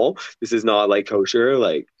normal. This is not like kosher.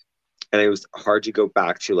 Like, and it was hard to go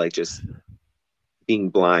back to like just being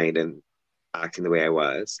blind and acting the way I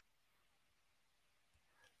was.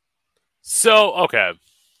 So, okay.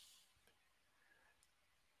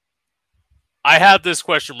 I had this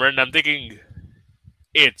question written. I'm thinking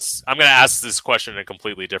I'm going to ask this question in a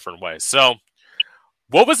completely different way. So,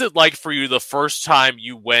 what was it like for you the first time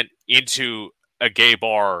you went into a gay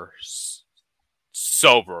bar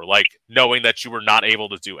sober, like knowing that you were not able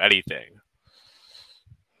to do anything?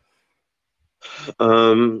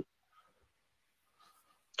 Um,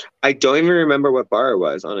 I don't even remember what bar it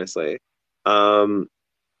was, honestly. Um,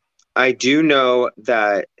 I do know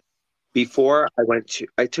that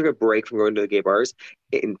I took a break from going to the gay bars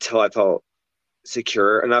until I felt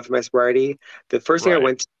secure enough in my sobriety. The first thing I Right.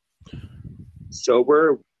 went to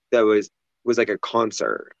sober that was like a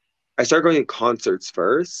concert. I started going to concerts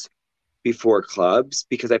first before clubs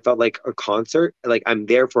because I felt like a concert, like I'm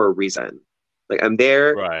there for a reason. Like I'm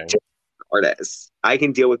there Right. to artists. I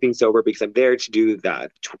can deal with being sober because I'm there to do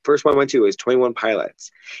that. First one I went to was 21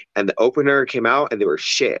 Pilots, and the opener came out and they were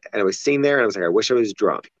shit. And I was sitting there and I was like, I wish I was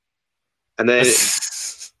drunk. And then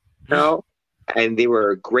out and they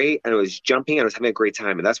were great and I was jumping and I was having a great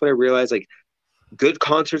time. And that's when I realized like good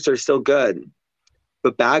concerts are still good,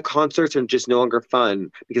 but bad concerts are just no longer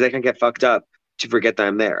fun because I can get fucked up to forget that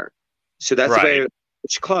I'm there. So that's the Right. way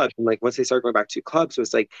which club and like once they started going back to clubs, it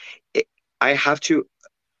was like it, I have to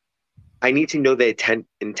I need to know the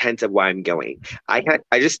intent of why I'm going. I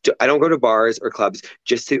don't go to bars or clubs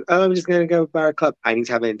just to, oh, I'm just going to go bar or club. I need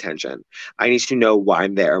to have an intention. I need to know why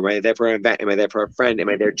I'm there. Am I there for an event? Am I there for a friend? Am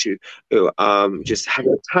I there to just have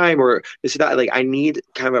a time or this or that? Like I need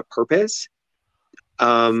kind of a purpose,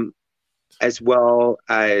 um, as well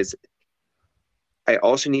as I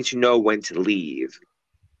also need to know when to leave.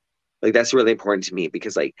 Like that's really important to me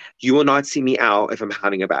because like you will not see me out if I'm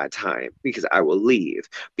having a bad time because I will leave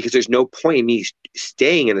because there's no point in me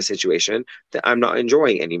staying in a situation that I'm not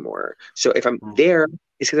enjoying anymore. So if I'm there,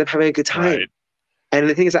 it's because I'm having a good time. Right. And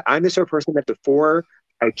the thing is that I'm the sort of person that before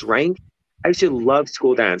I drank, I used to love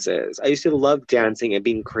school dances. I used to love dancing and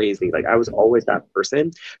being crazy. Like I was always that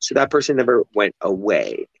person. So that person never went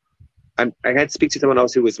away. I had to speak to someone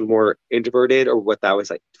else who was more introverted or what that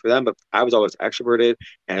was like for them, but I was always extroverted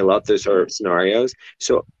and I love those sort of scenarios.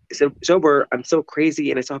 So sober, I'm still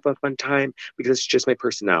crazy and I still have a fun time because it's just my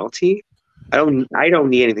personality. I don't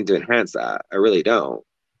need anything to enhance that. I really don't.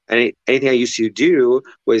 And anything I used to do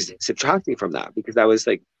was subtracting from that because I was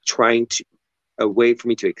like trying to a way for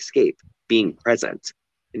me to escape being present.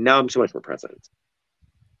 And now I'm so much more present.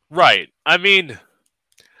 Right. I mean,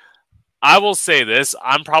 I will say this,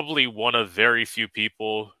 I'm probably one of very few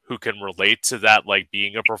people who can relate to that, like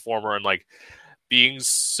being a performer and like being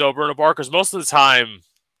sober in a bar, because most of the time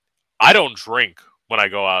I don't drink when I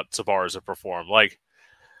go out to bars to perform. Like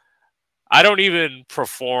I don't even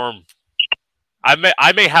perform. I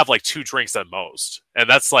may have like 2 drinks at most, and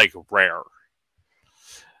that's like rare.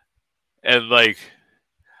 And like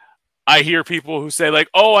I hear people who say like,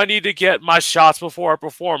 "Oh, I need to get my shots before I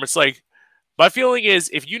perform." It's like my feeling is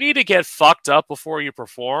if you need to get fucked up before you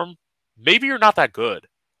perform, maybe you're not that good.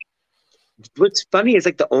 What's funny is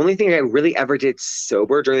like the only thing I really ever did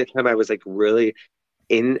sober during the time I was like really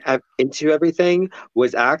into everything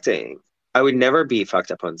was acting. I would never be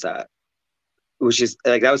fucked up on set, which is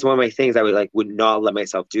like that was one of my things. I would not let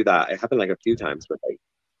myself do that. It happened like a few times, but like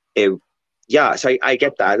it, yeah. So I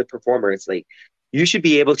get that as a performer, it's like you should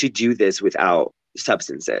be able to do this without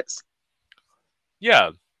substances.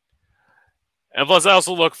 Yeah. And plus, I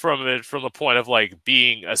also look from it from the point of like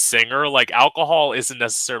being a singer. Like alcohol isn't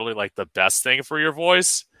necessarily like the best thing for your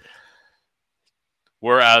voice,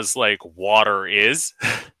 whereas like water is.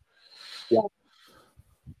 Yeah,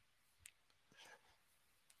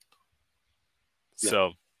 yeah,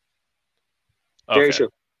 So very okay, true.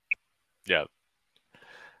 yeah.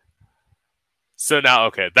 So now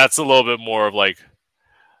okay, that's a little bit more of like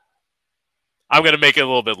I'm gonna make it a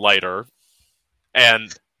little bit lighter,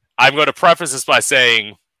 and I'm going to preface this by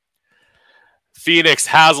saying Phoenix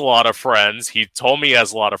has a lot of friends. He told me he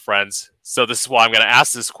has a lot of friends. So this is why I'm going to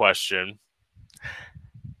ask this question.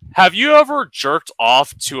 Have you ever jerked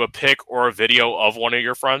off to a pic or a video of one of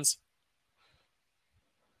your friends?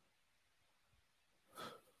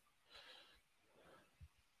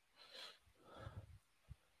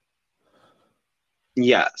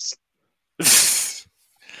 Yes,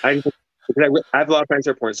 I just because I have a lot of friends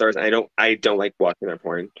who are porn stars, and I don't like watching their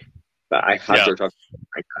porn, but I have Yeah. jerked off to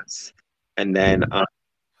my cuts, and then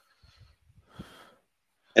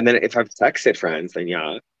if I've texted friends, then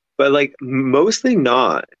yeah. But like mostly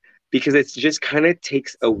not because it just kind of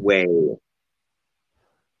takes away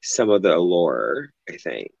some of the allure, I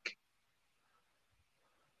think.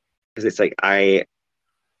 Because it's like I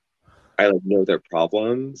like know their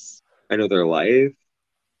problems. I know their life.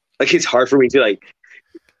 Like it's hard for me to like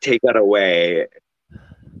take that away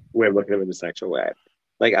when I'm looking at them in a sexual way.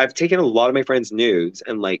 Like I've taken a lot of my friends' nudes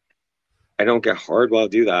and like I don't get hard while I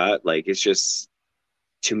do that. Like it's just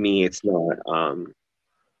to me it's not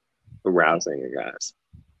arousing, I guess.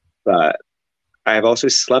 But I've also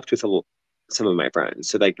slept with some of my friends,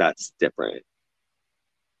 so like that's different.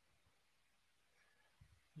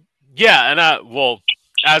 Yeah, and well,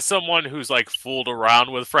 as someone who's like fooled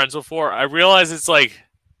around with friends before, I realize it's like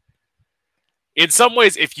in some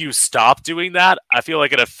ways if you stop doing that, I feel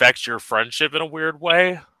like it affects your friendship in a weird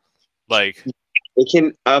way. Like, It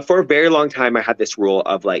can for a very long time I had this rule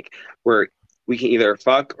of like where we can either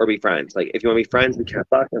fuck or be friends. Like if you want to be friends, we can't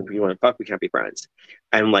fuck, and if you want to fuck, we can't be friends.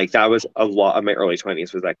 And like that was a lot of my early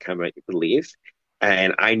 20s was that kind of like belief.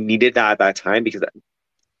 And I needed that at that time because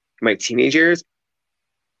my teenagers,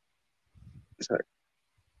 sorry,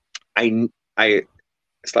 I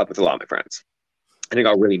slept with a lot of my friends. And it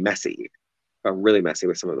got really messy. Got really messy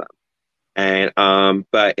with some of them. And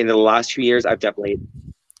but in the last few years I've definitely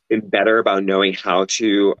been better about knowing how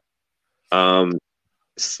to um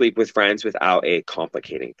sleep with friends without it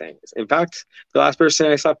complicating things. In fact, the last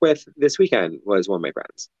person I slept with this weekend was one of my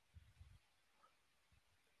friends.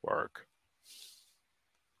 work.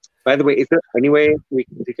 By the way, is there any way we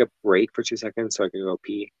can take a break for 2 seconds so I can go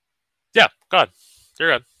pee? Yeah, God,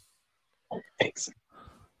 you're good. Thanks.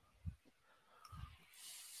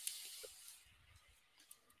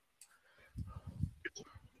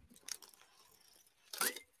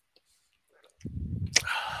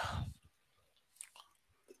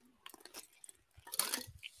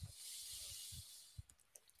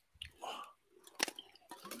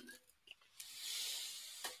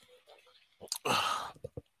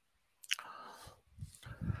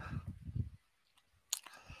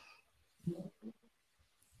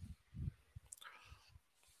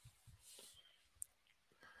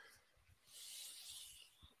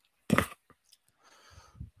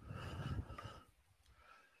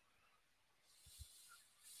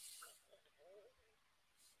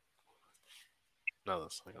 No,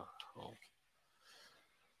 that's like, oh.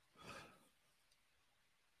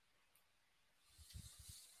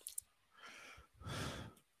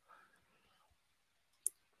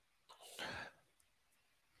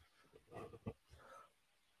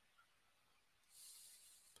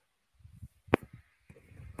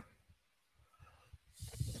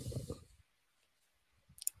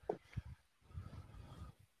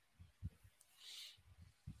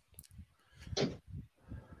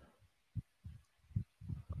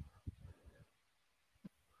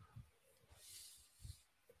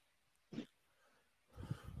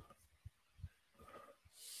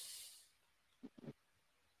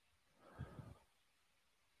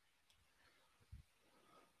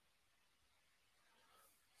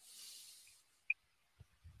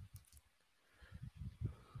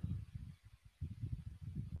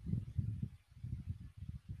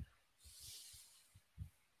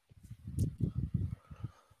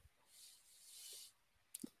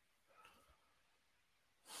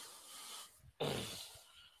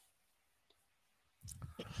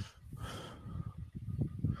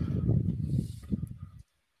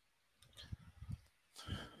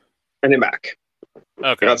 And then back. I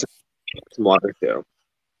Okay. got some water too.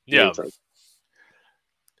 Yeah.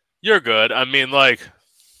 You're good. I mean, like,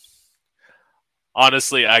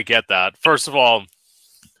 honestly, I get that. First of all,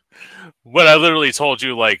 when I literally told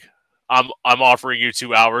you, like, I'm offering you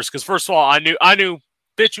 2 hours, because first of all, I knew,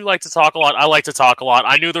 bitch, you like to talk a lot. I like to talk a lot.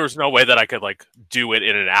 I knew there was no way that I could like do it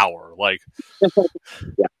in an hour. Like,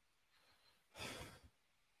 Yeah.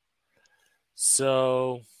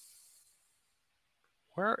 So,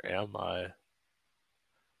 where am I?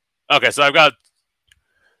 Okay, so I've got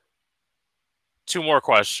 2 more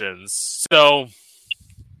questions. So,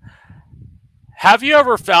 have you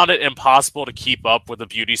ever found it impossible to keep up with the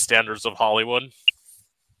beauty standards of Hollywood?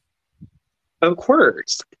 Of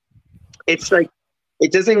course. It's like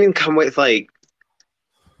it doesn't even come with like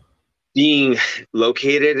being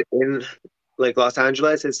located in like Los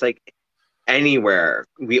Angeles. It's like anywhere.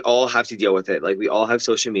 We all have to deal with it. Like we all have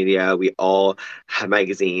social media, we all have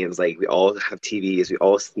magazines, like we all have TVs, we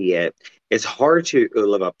all see it. It's hard to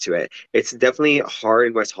live up to it. It's definitely hard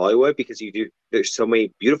in West Hollywood because there's so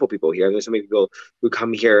many beautiful people here. There's so many people who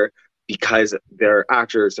come here because they're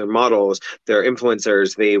actors, they're models, they're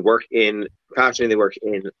influencers, they work in fashion, they work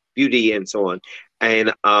in beauty and so on.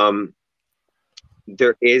 And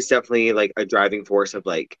there is definitely like a driving force of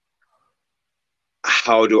like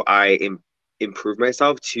how do I improve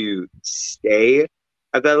myself to stay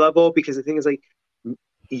at that level? Because the thing is, like,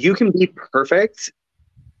 you can be perfect,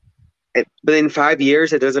 but in 5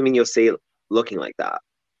 years, it doesn't mean you'll stay looking like that.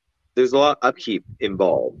 There's a lot of upkeep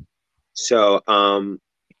involved. So,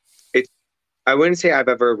 it I wouldn't say I've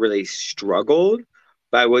ever really struggled,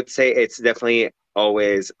 but I would say it's definitely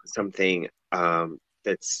always something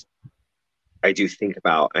that's I do think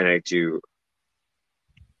about and I do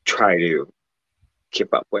try to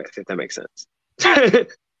keep up with, if that makes sense.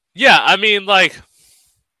 Yeah, I mean, like,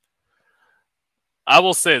 I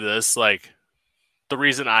will say this, like, the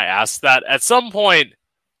reason I asked that, at some point,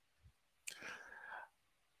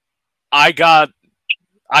 I got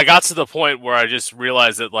I got to the point where I just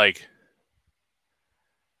realized that, like,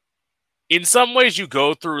 in some ways you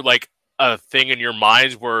go through like a thing in your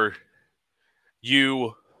mind where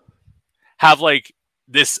you have like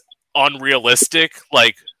this unrealistic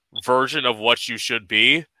like version of what you should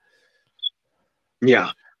be.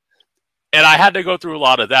 Yeah. And I had to go through a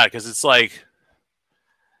lot of that because it's like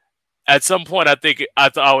at some point I think I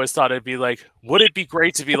always thought it'd be like, would it be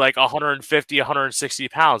great to be like 150, 160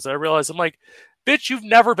 pounds? And I realized I'm like, bitch, you've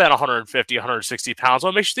never been 150, 160 pounds.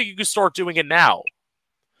 What makes you think you can start doing it now?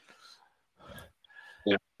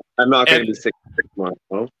 Yeah. I'm not going And to be sick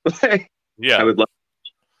tomorrow. I yeah. would love.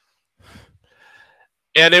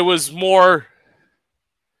 And it was more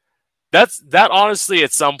that honestly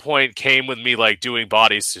at some point came with me like doing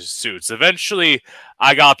body suits. Eventually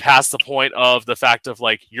I got past the point of the fact of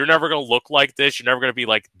like you're never going to look like this, you're never going to be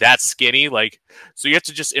like that skinny, like so you have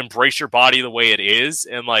to just embrace your body the way it is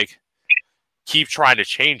and like keep trying to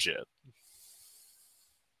change it.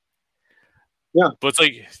 Yeah. But it's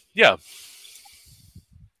like yeah,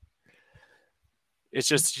 it's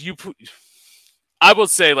just I would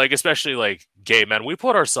say like especially like gay men, we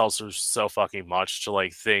put ourselves through so fucking much to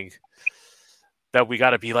like think that we got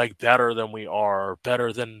to be like better than we are,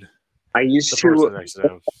 better than I the used to person next to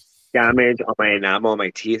them. damage on my enamel on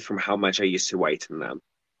my teeth from how much I used to whiten them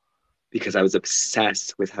because I was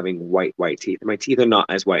obsessed with having white teeth. My teeth are not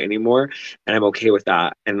as white anymore, and I'm okay with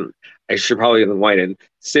that. And I should probably have them whitened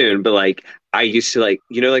soon, but like I used to like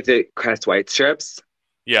like the Crest white strips.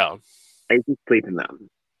 Yeah. I used to sleep in them.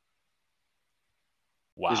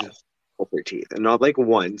 There's Wow. just pull their teeth, and not like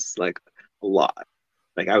once, like a lot.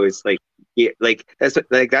 Like I was like, yeah, like that's the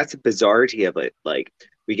bizarrety of it. Like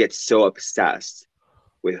we get so obsessed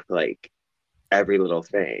with like every little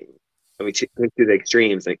thing, and we take it to the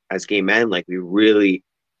extremes. Like as gay men, like we really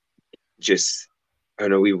just, I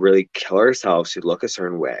don't know, we really kill ourselves to look a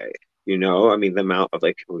certain way. You know, I mean, the amount of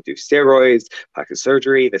like people who do steroids, plastic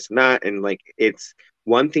surgery, this and that, and like it's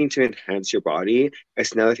one thing to enhance your body,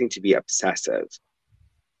 it's another thing to be obsessive.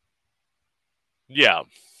 Yeah.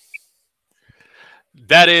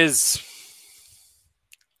 That is,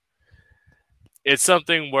 it's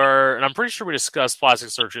something where, and I'm pretty sure we discussed plastic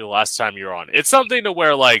surgery the last time you were on. It's something to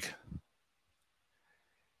where, like,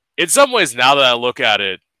 in some ways, now that I look at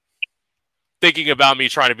it, thinking about me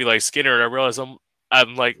trying to be like Skinner, and I realize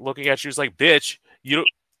I'm like looking at you as like, bitch, you don't.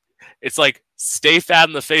 It's like stay fat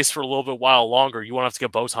in the face for a little bit while longer. You won't have to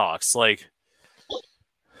get Botox. Like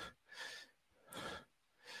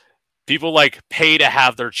people like pay to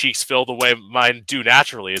have their cheeks filled the way mine do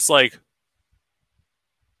naturally. It's like,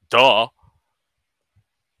 duh.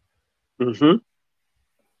 Mm-hmm.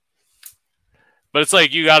 But it's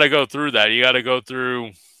like you got to go through that. You got to go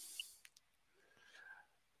through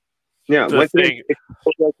Yeah, the one thing thing. it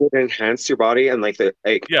like would enhance your body and like the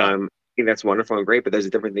like Yeah, I think that's wonderful and great, but there's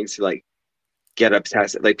different things to like get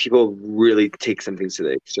obsessed. Like people really take some things to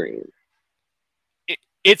the extreme.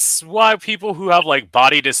 it's why people who have like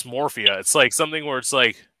body dysmorphia. It's like something where it's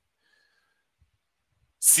like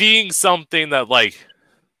seeing something that like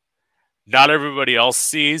not everybody else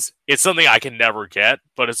sees. It's something I can never get,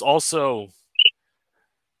 but it's also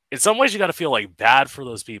in some ways you got to feel like bad for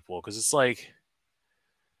those people because it's like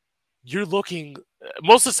you're looking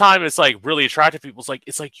most of the time it's like really attractive people.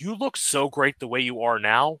 It's like you look so great the way you are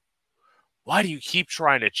now. Why do you keep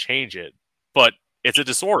trying to change it? But it's a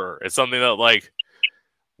disorder. It's something that like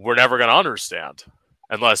we're never going to understand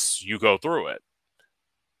unless you go through it.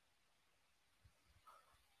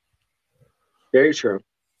 Very true.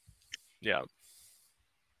 Yeah.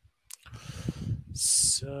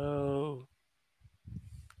 So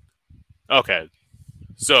okay.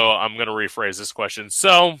 So I'm going to rephrase this question.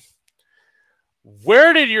 So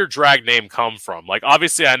where did your drag name come from? Like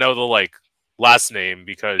obviously I know the like last name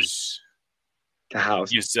because The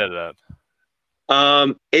house. you said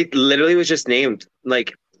that. It literally was just named.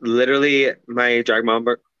 Like literally, my drag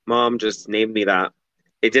mom just named me that.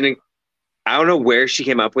 It didn't. I don't know where she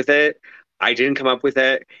came up with it. I didn't come up with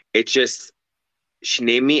it. It just she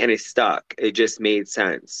named me and it stuck. It just made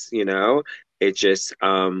sense, you know? It just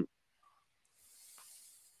I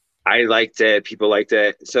liked it, people liked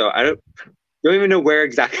it. So I don't even know where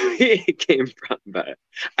exactly it came from, but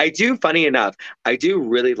I do, funny enough, I do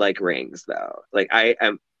really like rings though. Like I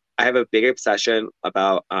have a big obsession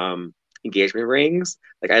about engagement rings.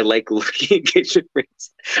 Like I like looking at engagement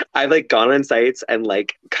rings. I've like gone on sites and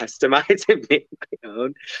like customized and made my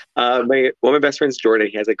own. My one of my best friends, Jordan,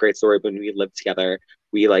 he has a great story. When we lived together,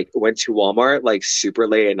 we like went to Walmart like super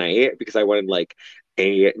late at night because I wanted like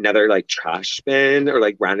another like trash bin or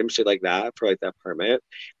like random shit like that for like the apartment.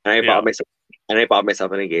 And Yeah. I bought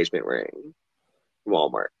myself an engagement ring from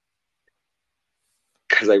Walmart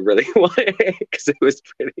because I really wanted it because it was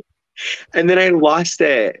pretty. And then I lost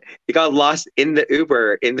it. It got lost in the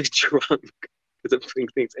Uber in the trunk because of putting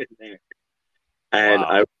things in there. And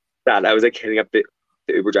I Wow. thought I was like hitting up the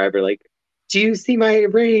Uber driver like, "Do you see my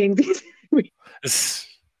ring?"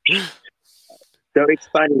 So it's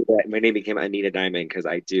funny that my name became Anita Diamond because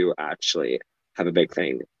I do actually have a big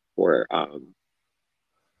thing for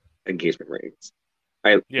engagement rings.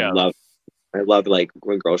 I Yeah. love I love like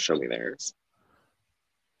when girls show me theirs.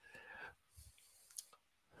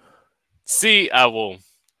 See, I will.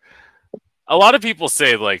 A lot of people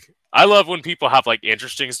say like I love when people have like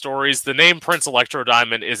interesting stories. The name Prince Electro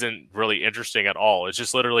Diamond isn't really interesting at all. It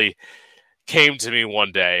just literally came to me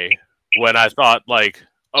one day when I thought like,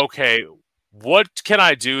 okay, what can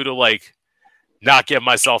I do to like not get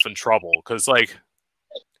myself in trouble? Because like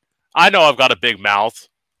I know I've got a big mouth.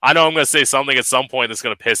 I know I'm going to say something at some point that's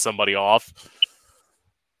going to piss somebody off,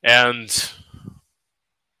 and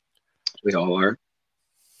We all are.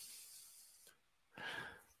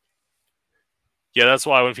 yeah, that's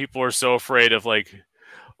why when people are so afraid of like,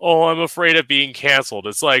 oh, I'm afraid of being canceled.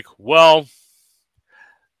 It's like, well,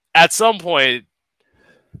 at some point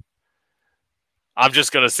I'm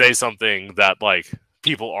just gonna say something that like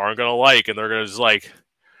people aren't gonna like, and they're gonna just like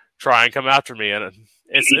try and come after me, and You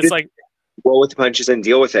it's just like roll with the punches and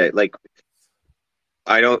deal with it. Like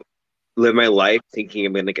I don't live my life thinking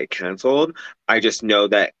I'm gonna get canceled. I just know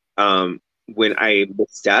that when I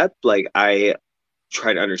misstep, like I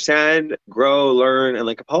try to understand, grow, learn, and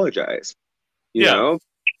like apologize. you Yeah. know?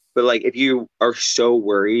 But like if you are so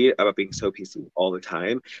worried about being so PC all the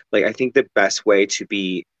time, like I think the best way to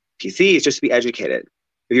be PC is just to be educated.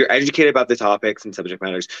 If you're educated about the topics and subject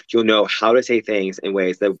matters, you'll know how to say things in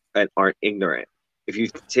ways that aren't ignorant. If you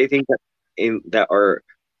say things that are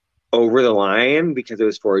over the line because it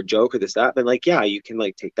was for a joke or this that, then like yeah, you can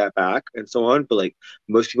like take that back and so on. But like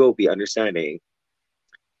most people will be understanding,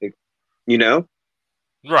 like, you know?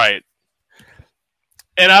 Right.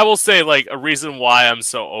 And I will say, like, a reason why I'm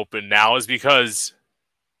so open now is because,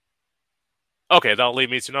 okay, that'll lead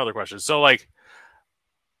me to another question. So, like,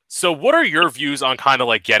 so what are your views on kind of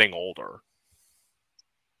like getting older?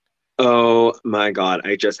 Oh my God,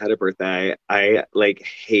 I just had a birthday. I like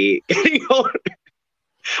hate getting older.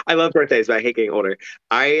 I love birthdays, but I hate getting older.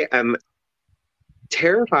 I am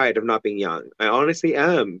terrified of not being young. I honestly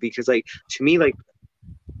am because like to me like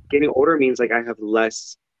getting older means like I have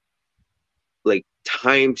less like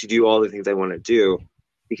time to do all the things I want to do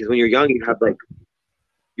because when you're young you have like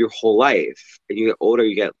your whole life and you get older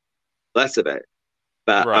you get less of it.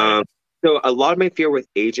 But Right. so a lot of my fear with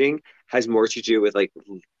aging has more to do with like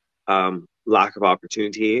lack of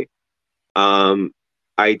opportunity. Um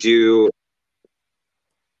I do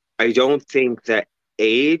I don't think that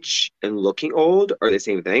age and looking old are the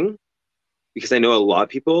same thing because I know a lot of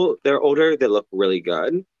people that are older that look really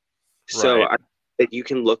good. So Right. I that you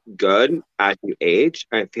can look good as you age.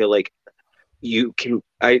 I feel like you can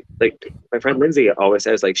I like my friend Lindsay always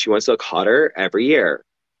says like she wants to look hotter every year.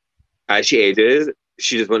 As she ages,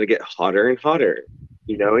 she just want to get hotter and hotter,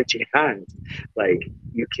 and she has. Like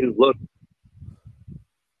you can look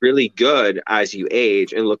really good as you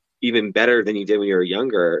age and look even better than you did when you were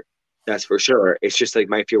younger. That's for sure. It's just like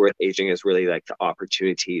my fear with aging is really like the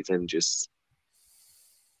opportunities and just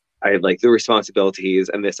I like the responsibilities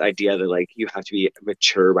and this idea that like you have to be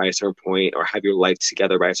mature by a certain point or have your life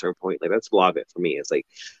together by a certain point. Like that's a lot of it for me. It's like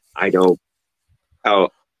I don't I,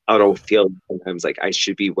 I don't feel sometimes like I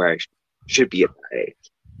should be where should be at that age.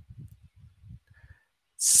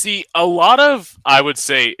 See, a lot of, I would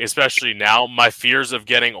say, especially now, my fears of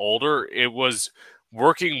getting older, it was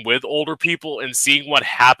working with older people and seeing what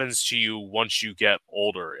happens to you once you get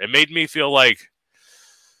older. It made me feel like,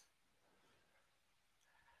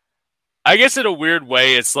 I guess in a weird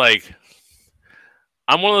way, it's like,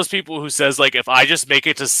 I'm one of those people who says, like, if I just make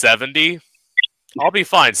it to 70, I'll be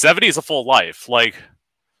fine. 70 is a full life. Like,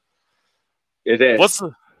 It what's is.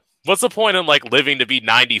 the, what's the point in, like, living to be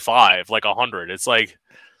 95, like 100? It's like,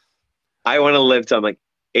 I want to live till I'm like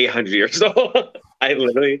 800 years old. I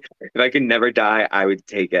literally, if I could never die, I would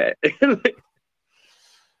take it.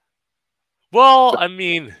 well, I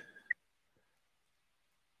mean,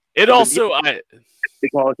 it But yeah, also, the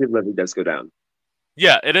quality of living does go down.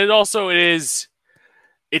 yeah, and it also is,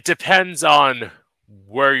 it depends on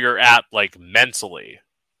where you're at, like mentally,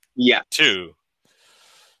 Yeah. too.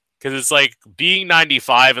 Because it's like being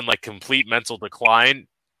 95 and like complete mental decline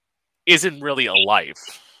isn't really a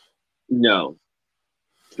life. No,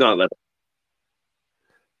 it's not living.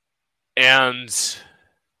 And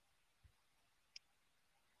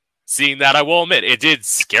seeing that, I will admit, it did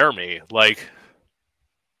scare me. Like,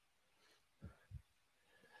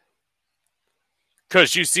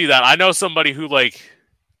 because you see that. I know somebody who, like,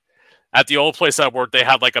 at the old place I worked, they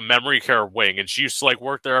had like a memory care wing, and she used to like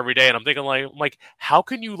work there every day. And I'm thinking, like, how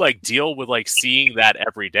can you like deal with like seeing that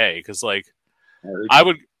every day? Because like, I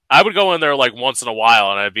would, I would go in there like once in a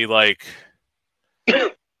while, and I'd be like,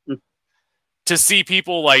 to see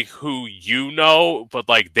people like who you know, but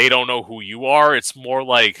like they don't know who you are. It's more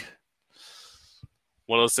like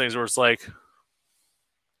one of those things where it's like,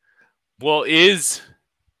 well, is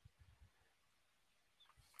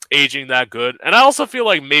aging that good? And I also feel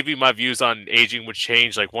like maybe my views on aging would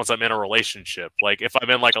change like once I'm in a relationship. Like if I'm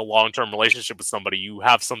in like a long term relationship with somebody, you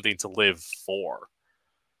have something to live for.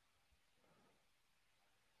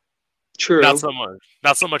 True.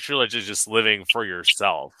 Not so much really just living for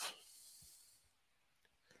yourself.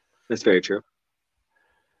 That's very true.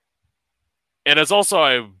 And it's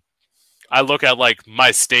also I look at like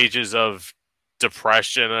my stages of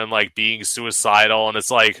depression and like being suicidal, and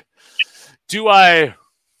it's like, do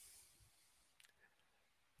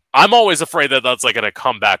I'm always afraid that that's like going to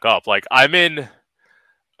come back up. Like I'm in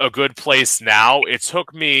a good place now. It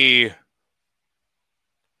took me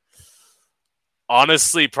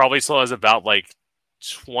honestly probably till I was about like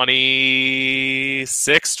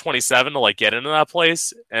 26, 27 to like get into that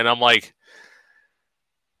place. And I'm like,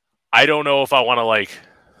 I don't know if I want to like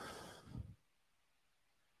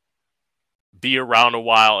be around a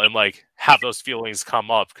while and like have those feelings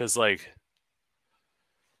come up because like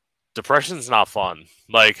depression's not fun.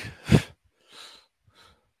 Like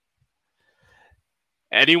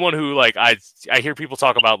anyone who like I hear people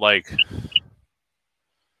talk about like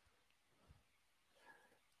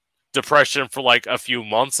depression for like a few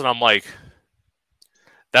months, and I'm like,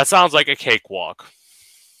 that sounds like a cakewalk.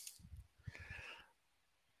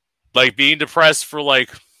 Like being depressed for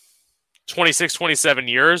like 26, 27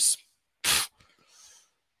 years.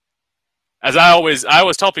 As I always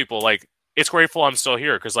tell people, like, it's grateful I'm still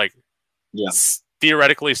here because, like, Yeah.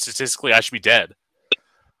 theoretically, statistically, I should be dead.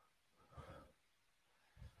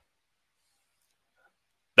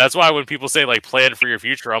 That's why when people say, like, plan for your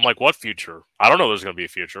future, I'm like, what future? I don't know there's going to be a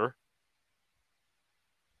future.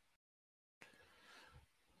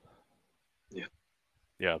 Yeah.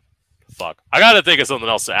 Yeah. Fuck. I got to think of something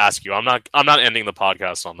else to ask you. I'm not ending the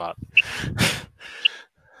podcast on that.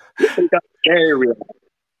 Very real.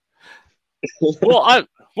 Well,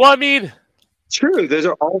 I mean, true. Those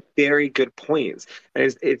are all very good points,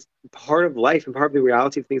 and it's part of life and part of the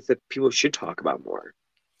reality of things that people should talk about more.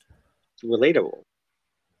 It's relatable.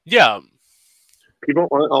 yeah. People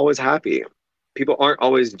aren't always happy. People aren't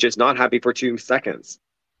always just not happy for 2 seconds.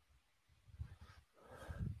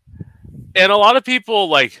 And a lot of people,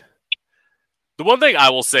 like, the one thing I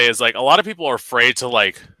will say is, like, a lot of people are afraid to,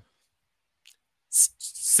 like,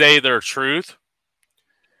 say their truth.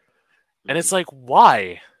 And it's like,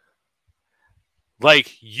 why?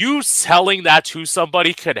 Like, you telling that to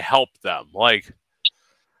somebody could help them. Like,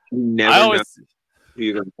 You never know who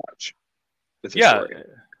you're going to touch with a story.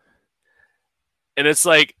 And it's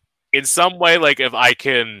like, in some way, like, if I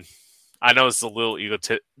can, I know it's a little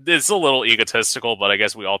egotistical, but I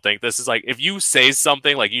guess we all think this is like, if you say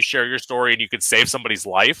something, like you share your story and you could save somebody's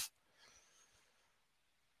life,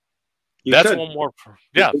 that's one more.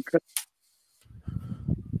 Yeah.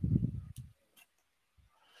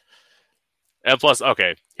 And plus,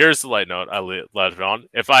 okay, here's the light note I let it on.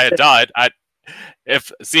 If I had died, I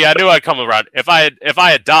knew I'd come around. If I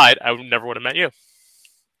had died, I never would have met you.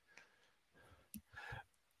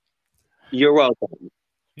 You're welcome.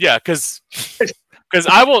 Yeah, because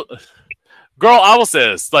I will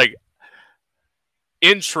say this, like,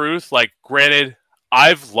 in truth, like, granted,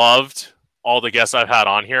 I've loved all the guests I've had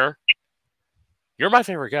on here. You're my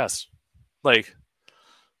favorite guest. Like,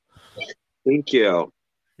 thank you.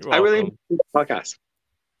 I really enjoyed the podcast.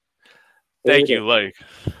 Thank you.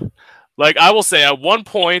 Like I will say, at one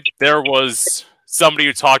point there was somebody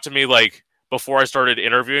who talked to me, like, before I started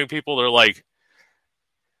interviewing people. They're like,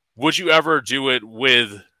 would you ever do it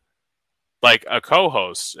with, like, a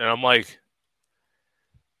co-host? And I'm like,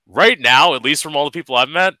 right now, at least from all the people I've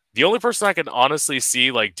met, the only person I can honestly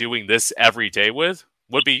see, like, doing this every day with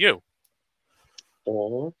would be you.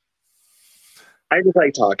 Aww. I just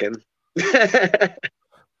like talking.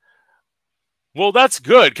 Well, that's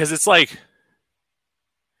good, because it's like,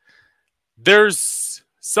 there's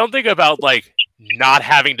something about, like, not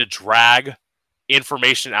having to drag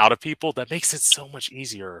information out of people that makes it so much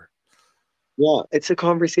easier. Yeah, it's a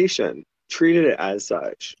conversation. Treated it as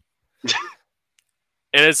such. And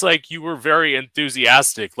it's like, you were very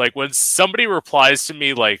enthusiastic. Like, when somebody replies to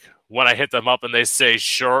me, like, when I hit them up and they say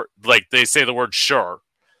sure, like, they say the word sure,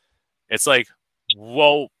 it's like,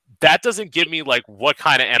 well, that doesn't give me, like, what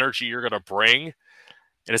kind of energy you're going to bring.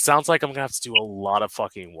 And it sounds like I'm going to have to do a lot of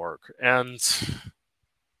fucking work. And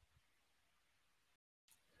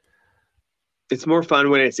it's more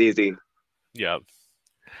fun when it's easy. Yeah.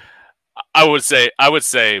 I would say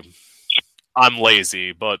I'm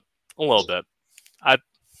lazy, but a little bit.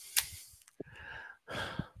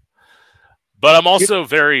 But I'm also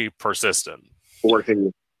very persistent.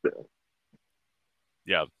 Working.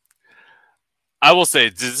 Yeah. I will say,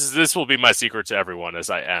 this will be my secret to everyone as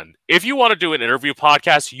I end. If you want to do an interview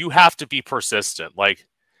podcast, you have to be persistent. Like,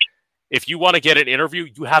 if you want to get an interview,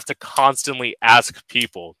 you have to constantly ask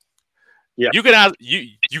people. Yeah. You can ask,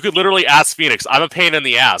 you could literally ask Phoenix. I'm a pain in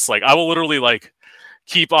the ass. Like, I will literally, like,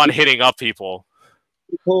 keep on hitting up people.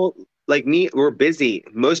 People like me, we're busy.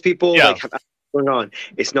 Most people like have going on.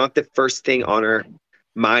 It's not the first thing on our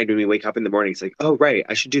mind when we wake up in the morning. It's like, oh right,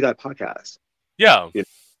 I should do that podcast. Yeah. You know,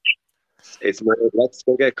 it's let's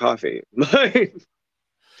go get coffee. Let's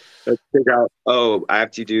figure out, oh, I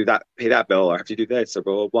have to do that, pay that bill, or I have to do this, or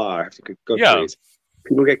blah blah blah. I have to go places.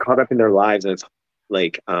 People get caught up in their lives, and it's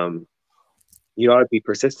like, you ought to be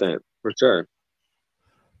persistent for sure.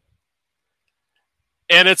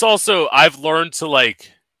 And it's also, I've learned to,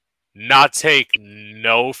 like, not take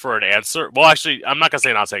no for an answer. Well, actually, I'm not going to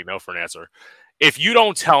say not take no for an answer. If you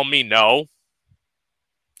don't tell me no,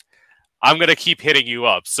 I'm going to keep hitting you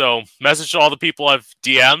up. So, message to all the people I've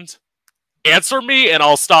DM'd. Answer me, and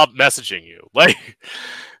I'll stop messaging you. Like,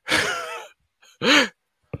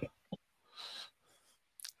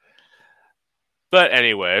 But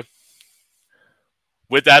anyway,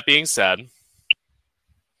 with that being said,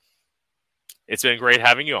 it's been great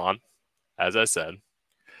having you on. As I said,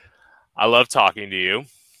 I love talking to you.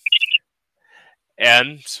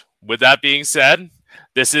 And with that being said,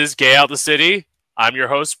 this is Gay Out the City. I'm your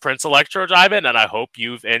host, Prince Electro Diamond, and I hope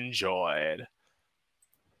you've enjoyed.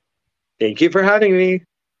 Thank you for having me.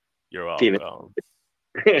 You're welcome.